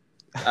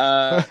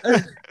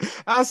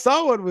 I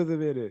saw one with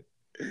him in it.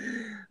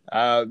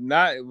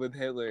 Not with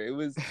Hitler.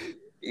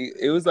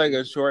 It was like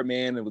a short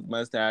man with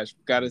mustache.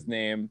 Got his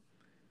name.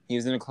 He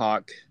was in a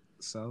clock.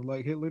 Sounds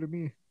like Hitler to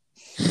me.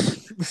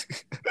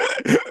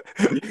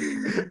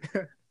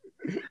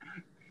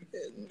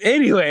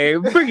 Anyway,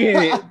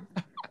 forget it.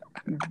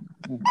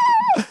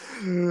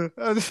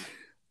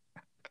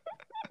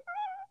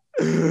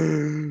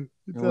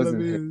 It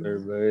wasn't Hitler,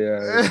 but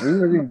yeah, we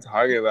weren't even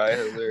talking about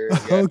Hitler.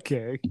 Yeah.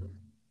 Okay.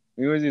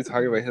 We weren't even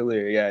talking about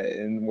Hitler yet,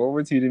 and World War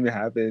II didn't even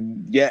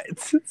happen yet.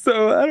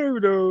 So I don't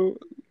even know.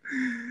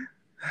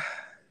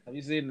 Have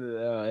you seen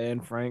Anne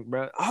Frank,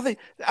 bro? I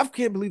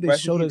can't believe they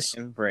Rest showed in us. peace,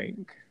 Anne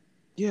Frank.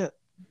 Yeah,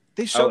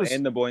 they showed us.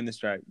 And The Boy in the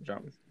Striped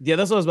Pajamas. Yeah,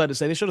 that's what I was about to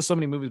say. They showed us so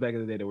many movies back in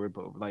the day that were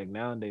like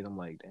nowadays. I'm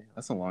like, damn,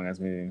 That's a long ass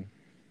movie.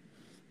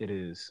 it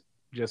is.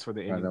 Just for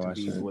the ending to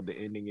be what the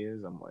ending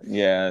is, I'm like,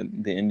 yeah,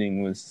 the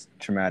ending was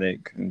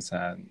traumatic and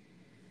sad.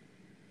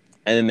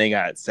 And then they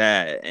got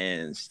sad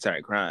and she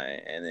started crying,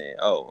 and then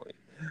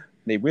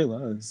they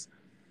realized,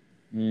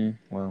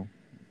 well,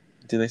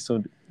 did they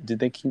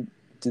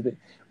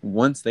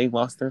once they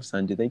lost their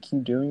son, did they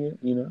keep doing it?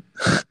 You know,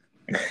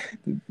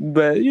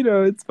 but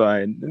it's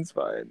fine. It's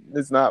fine.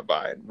 It's not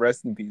fine.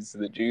 Rest in peace to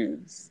the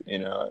Jews. You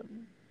know,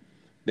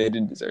 they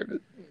didn't deserve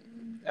it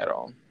at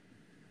all.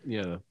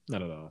 Yeah,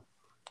 not at all.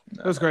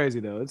 No. That's crazy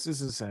though. It's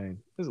just insane.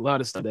 There's a lot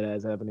of stuff that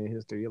has happened in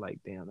history. You're like,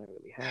 damn, that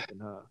really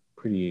happened, huh?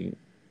 Pretty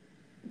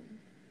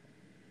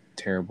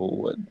terrible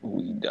what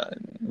we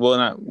done. Well,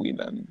 not we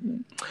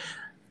done.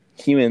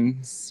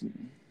 Humans,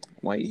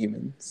 white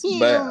humans.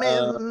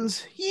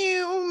 Humans.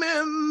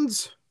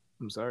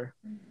 I'm sorry.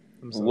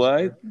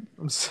 What?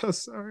 I'm so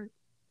sorry.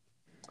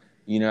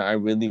 I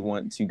really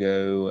want to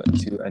go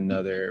to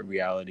another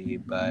reality,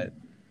 but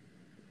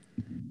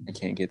I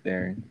can't get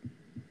there.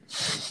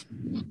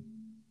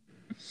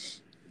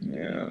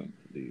 Yeah.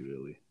 Do you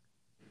really?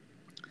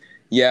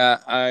 Yeah,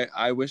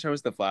 I wish I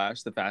was the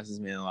Flash, the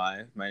fastest man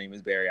alive. My name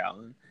is Barry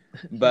Allen.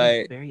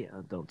 But Barry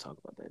Allen, don't talk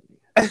about that.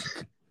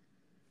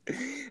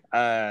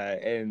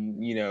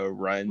 And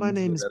run. My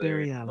name is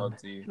Barry Allen,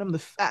 and I'm the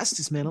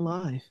fastest man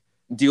alive.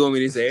 Do you want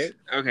me to say it?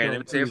 Okay, let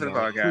me say it for the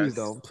podcast. Please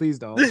don't. Please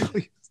don't.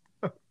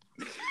 Let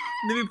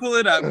me pull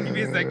it up. Give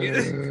me a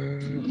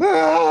second.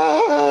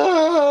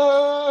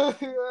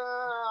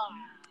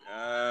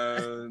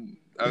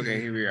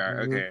 Okay, here we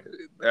are. Okay.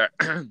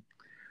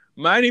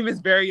 My name is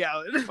Barry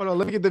Allen. Hold on,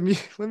 let me get the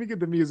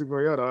music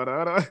for you. Hold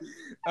on.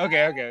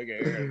 Okay.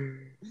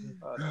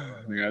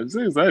 I'm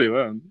so excited.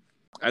 Wow.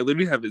 I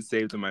literally have it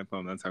saved on my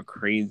phone. That's how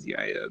crazy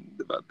I am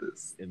about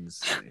this.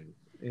 Insane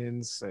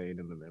in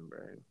the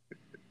membrane.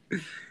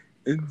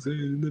 Insane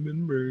in the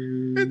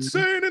membrane.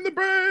 Insane in the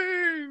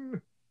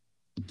brain.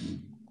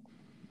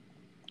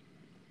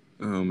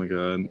 Oh my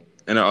god.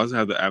 And I also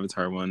have the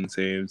Avatar one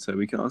saved, so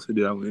we can also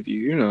do that one if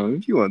you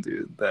want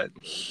to. But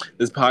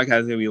this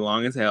podcast is gonna be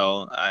long as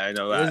hell. I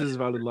know that. This is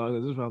probably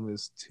long. This probably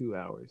is 2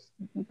 hours.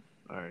 All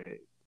right.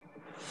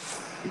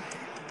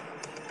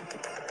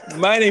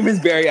 My name is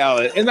Barry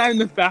Allen, and I'm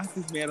the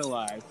fastest man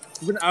alive.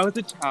 When I was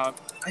a child,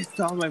 I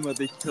saw my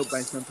mother killed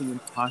by something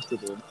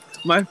impossible.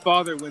 My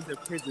father went to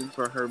prison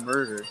for her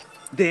murder.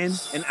 Then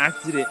an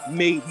accident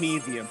made me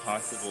the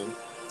impossible.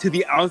 To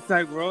the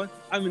outside world,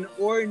 I'm an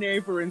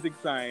ordinary forensic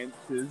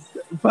scientist,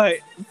 but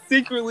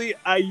secretly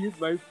I use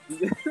my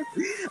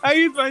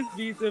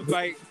speed to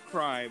fight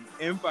crime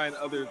and find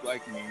others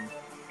like me.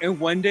 And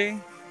one day,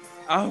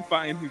 I'll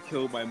find who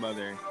killed my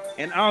mother,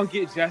 and I'll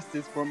get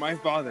justice for my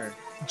father.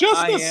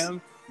 Justice! I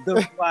am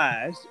the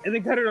Flash. And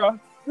then cut it off.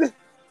 I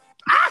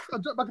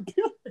dropped my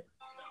computer.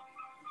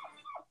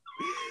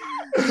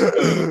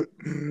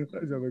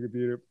 I dropped my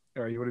computer.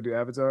 All right, you want to do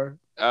Avatar?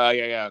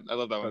 Yeah. I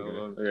love that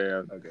one.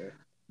 Okay.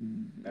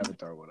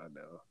 Avatar one, I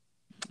know.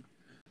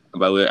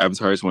 By the way,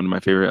 Avatar is one of my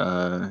favorite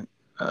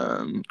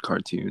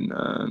cartoon /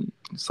 anime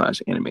 /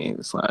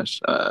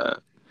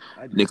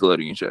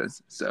 Nickelodeon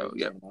shows. So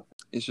yeah,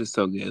 it's just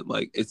so good.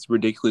 Like, it's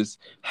ridiculous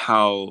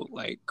how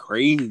like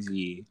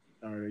crazy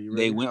All right, are you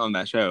They ready? went on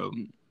that show.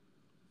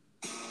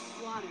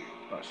 Water.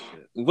 Oh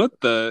shit. What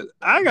the?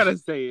 I gotta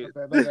say it.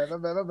 My bad.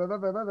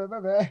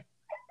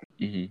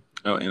 Mm-hmm.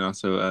 Oh, and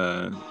also,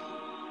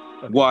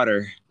 Okay.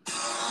 water,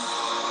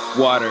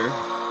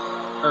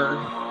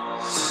 earth,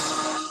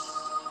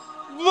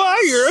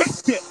 fire,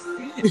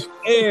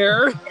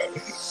 air.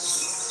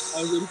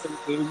 I was gonna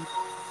say,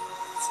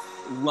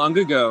 long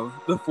ago,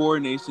 the four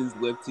nations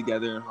lived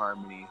together in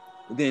harmony.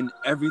 Then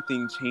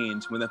everything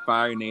changed when the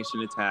Fire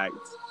Nation attacked.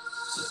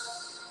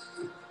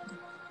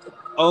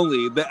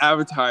 Only the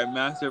Avatar,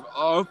 master of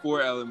all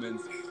four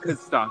elements, could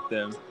stop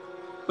them.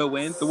 But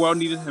when the world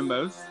needed him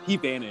most, he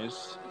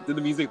vanished. To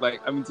the music,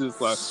 too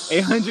slow.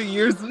 800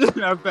 years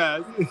have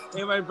passed,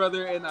 and my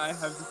brother and I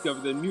have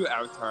discovered a new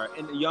Avatar,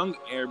 and a young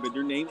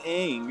airbender named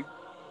Aang.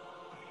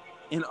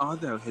 And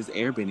although his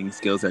airbending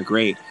skills are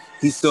great,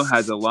 he still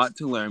has a lot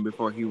to learn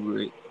before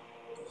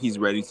he's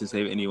ready to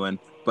save anyone.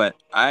 But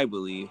I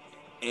believe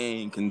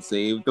Aang can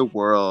save the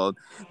world.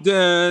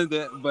 But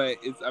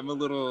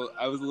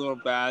I was a little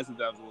fast,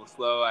 and I was a little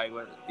slow. I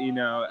went,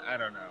 I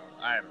don't know.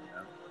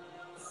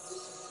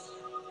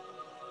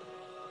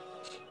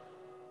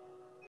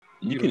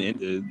 You can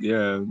end it.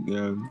 Yeah.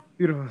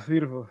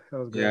 Beautiful. That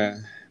was great. Yeah,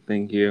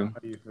 thank you. How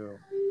do you feel?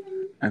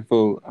 I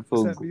feel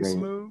Does that be great.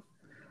 smooth?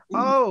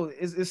 Oh,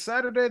 is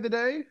Saturday the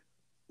day?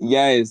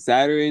 Yes,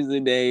 Saturday's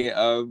the day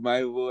of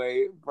my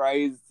boy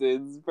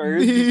Bryson's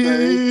first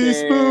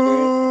birthday.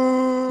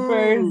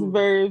 First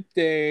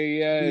birthday,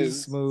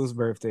 yes. Smooth's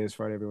birthday is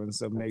Friday, everyone.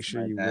 So make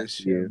sure you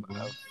wish him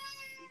up.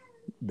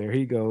 There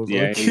he goes.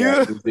 Yeah, he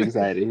was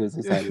excited. He was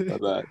excited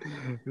about that.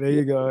 There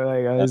you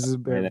go. This is his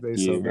birthday,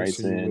 so make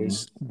Bryson. sure you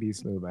wish Be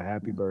Smooth a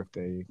happy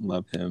birthday.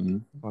 Love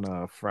him. On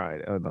a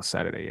Friday. No,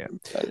 Saturday, yeah.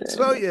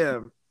 So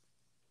yeah.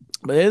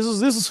 But this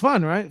was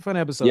fun, right? Fun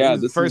episode. Yeah,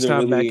 this is the first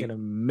time back in a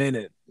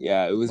minute.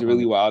 Yeah, it was a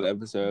really wild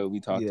episode.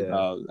 We talked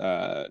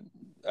about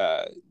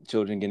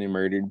children getting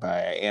murdered by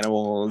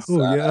animals.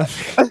 Oh yeah.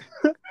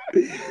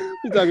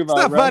 We talk about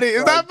it's not funny.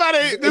 It's not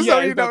funny. Just so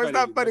you know, it's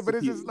not funny, but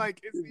it's just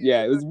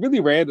it was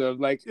really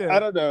random. I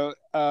don't know.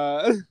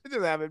 It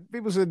just happened.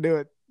 People shouldn't do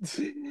it.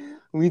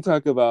 We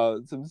talk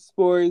about some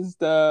sports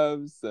stuff,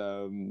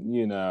 some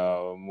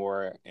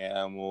more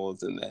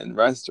animals, and then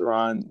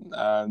restaurant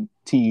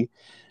tea.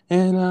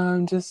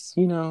 And just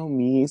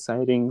me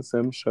citing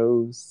some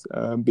shows,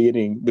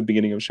 the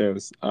beginning of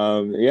shows.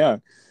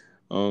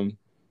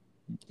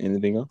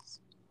 Anything else?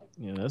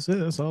 Yeah, that's it.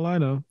 That's all I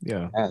know.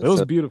 Yeah, it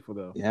was beautiful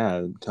though.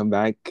 Yeah, come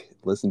back,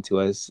 listen to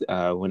us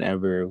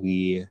whenever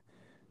we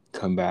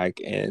come back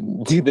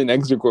and do the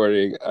next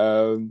recording.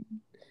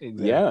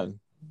 Exactly. Yeah.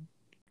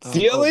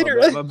 See you later.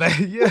 My bad.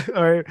 Yeah.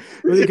 All right.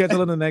 We'll catch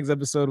you on the next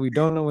episode. We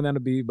don't know when that'll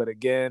be, but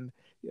again,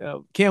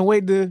 can't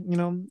wait for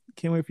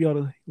y'all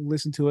to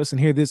listen to us and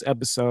hear this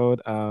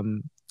episode.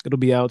 It'll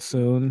be out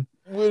soon.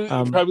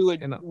 Probably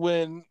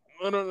when,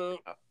 I don't know.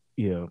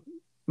 Yeah.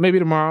 Maybe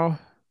tomorrow.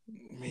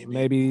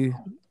 Maybe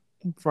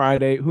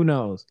Friday. Who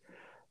knows?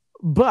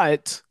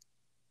 But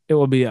it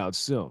will be out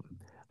soon.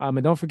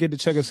 And don't forget to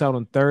check us out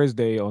on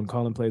Thursday on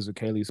Calling Plays with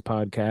Kaylee's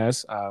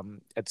podcast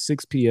at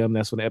 6 p.m.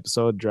 That's when the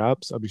episode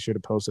drops. I'll be sure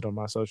to post it on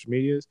my social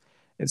medias.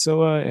 And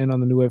so, and on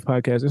the New Wave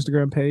Podcast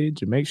Instagram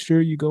page. And make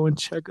sure you go and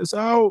check us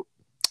out.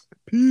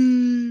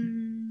 Peace.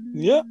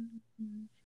 Yeah.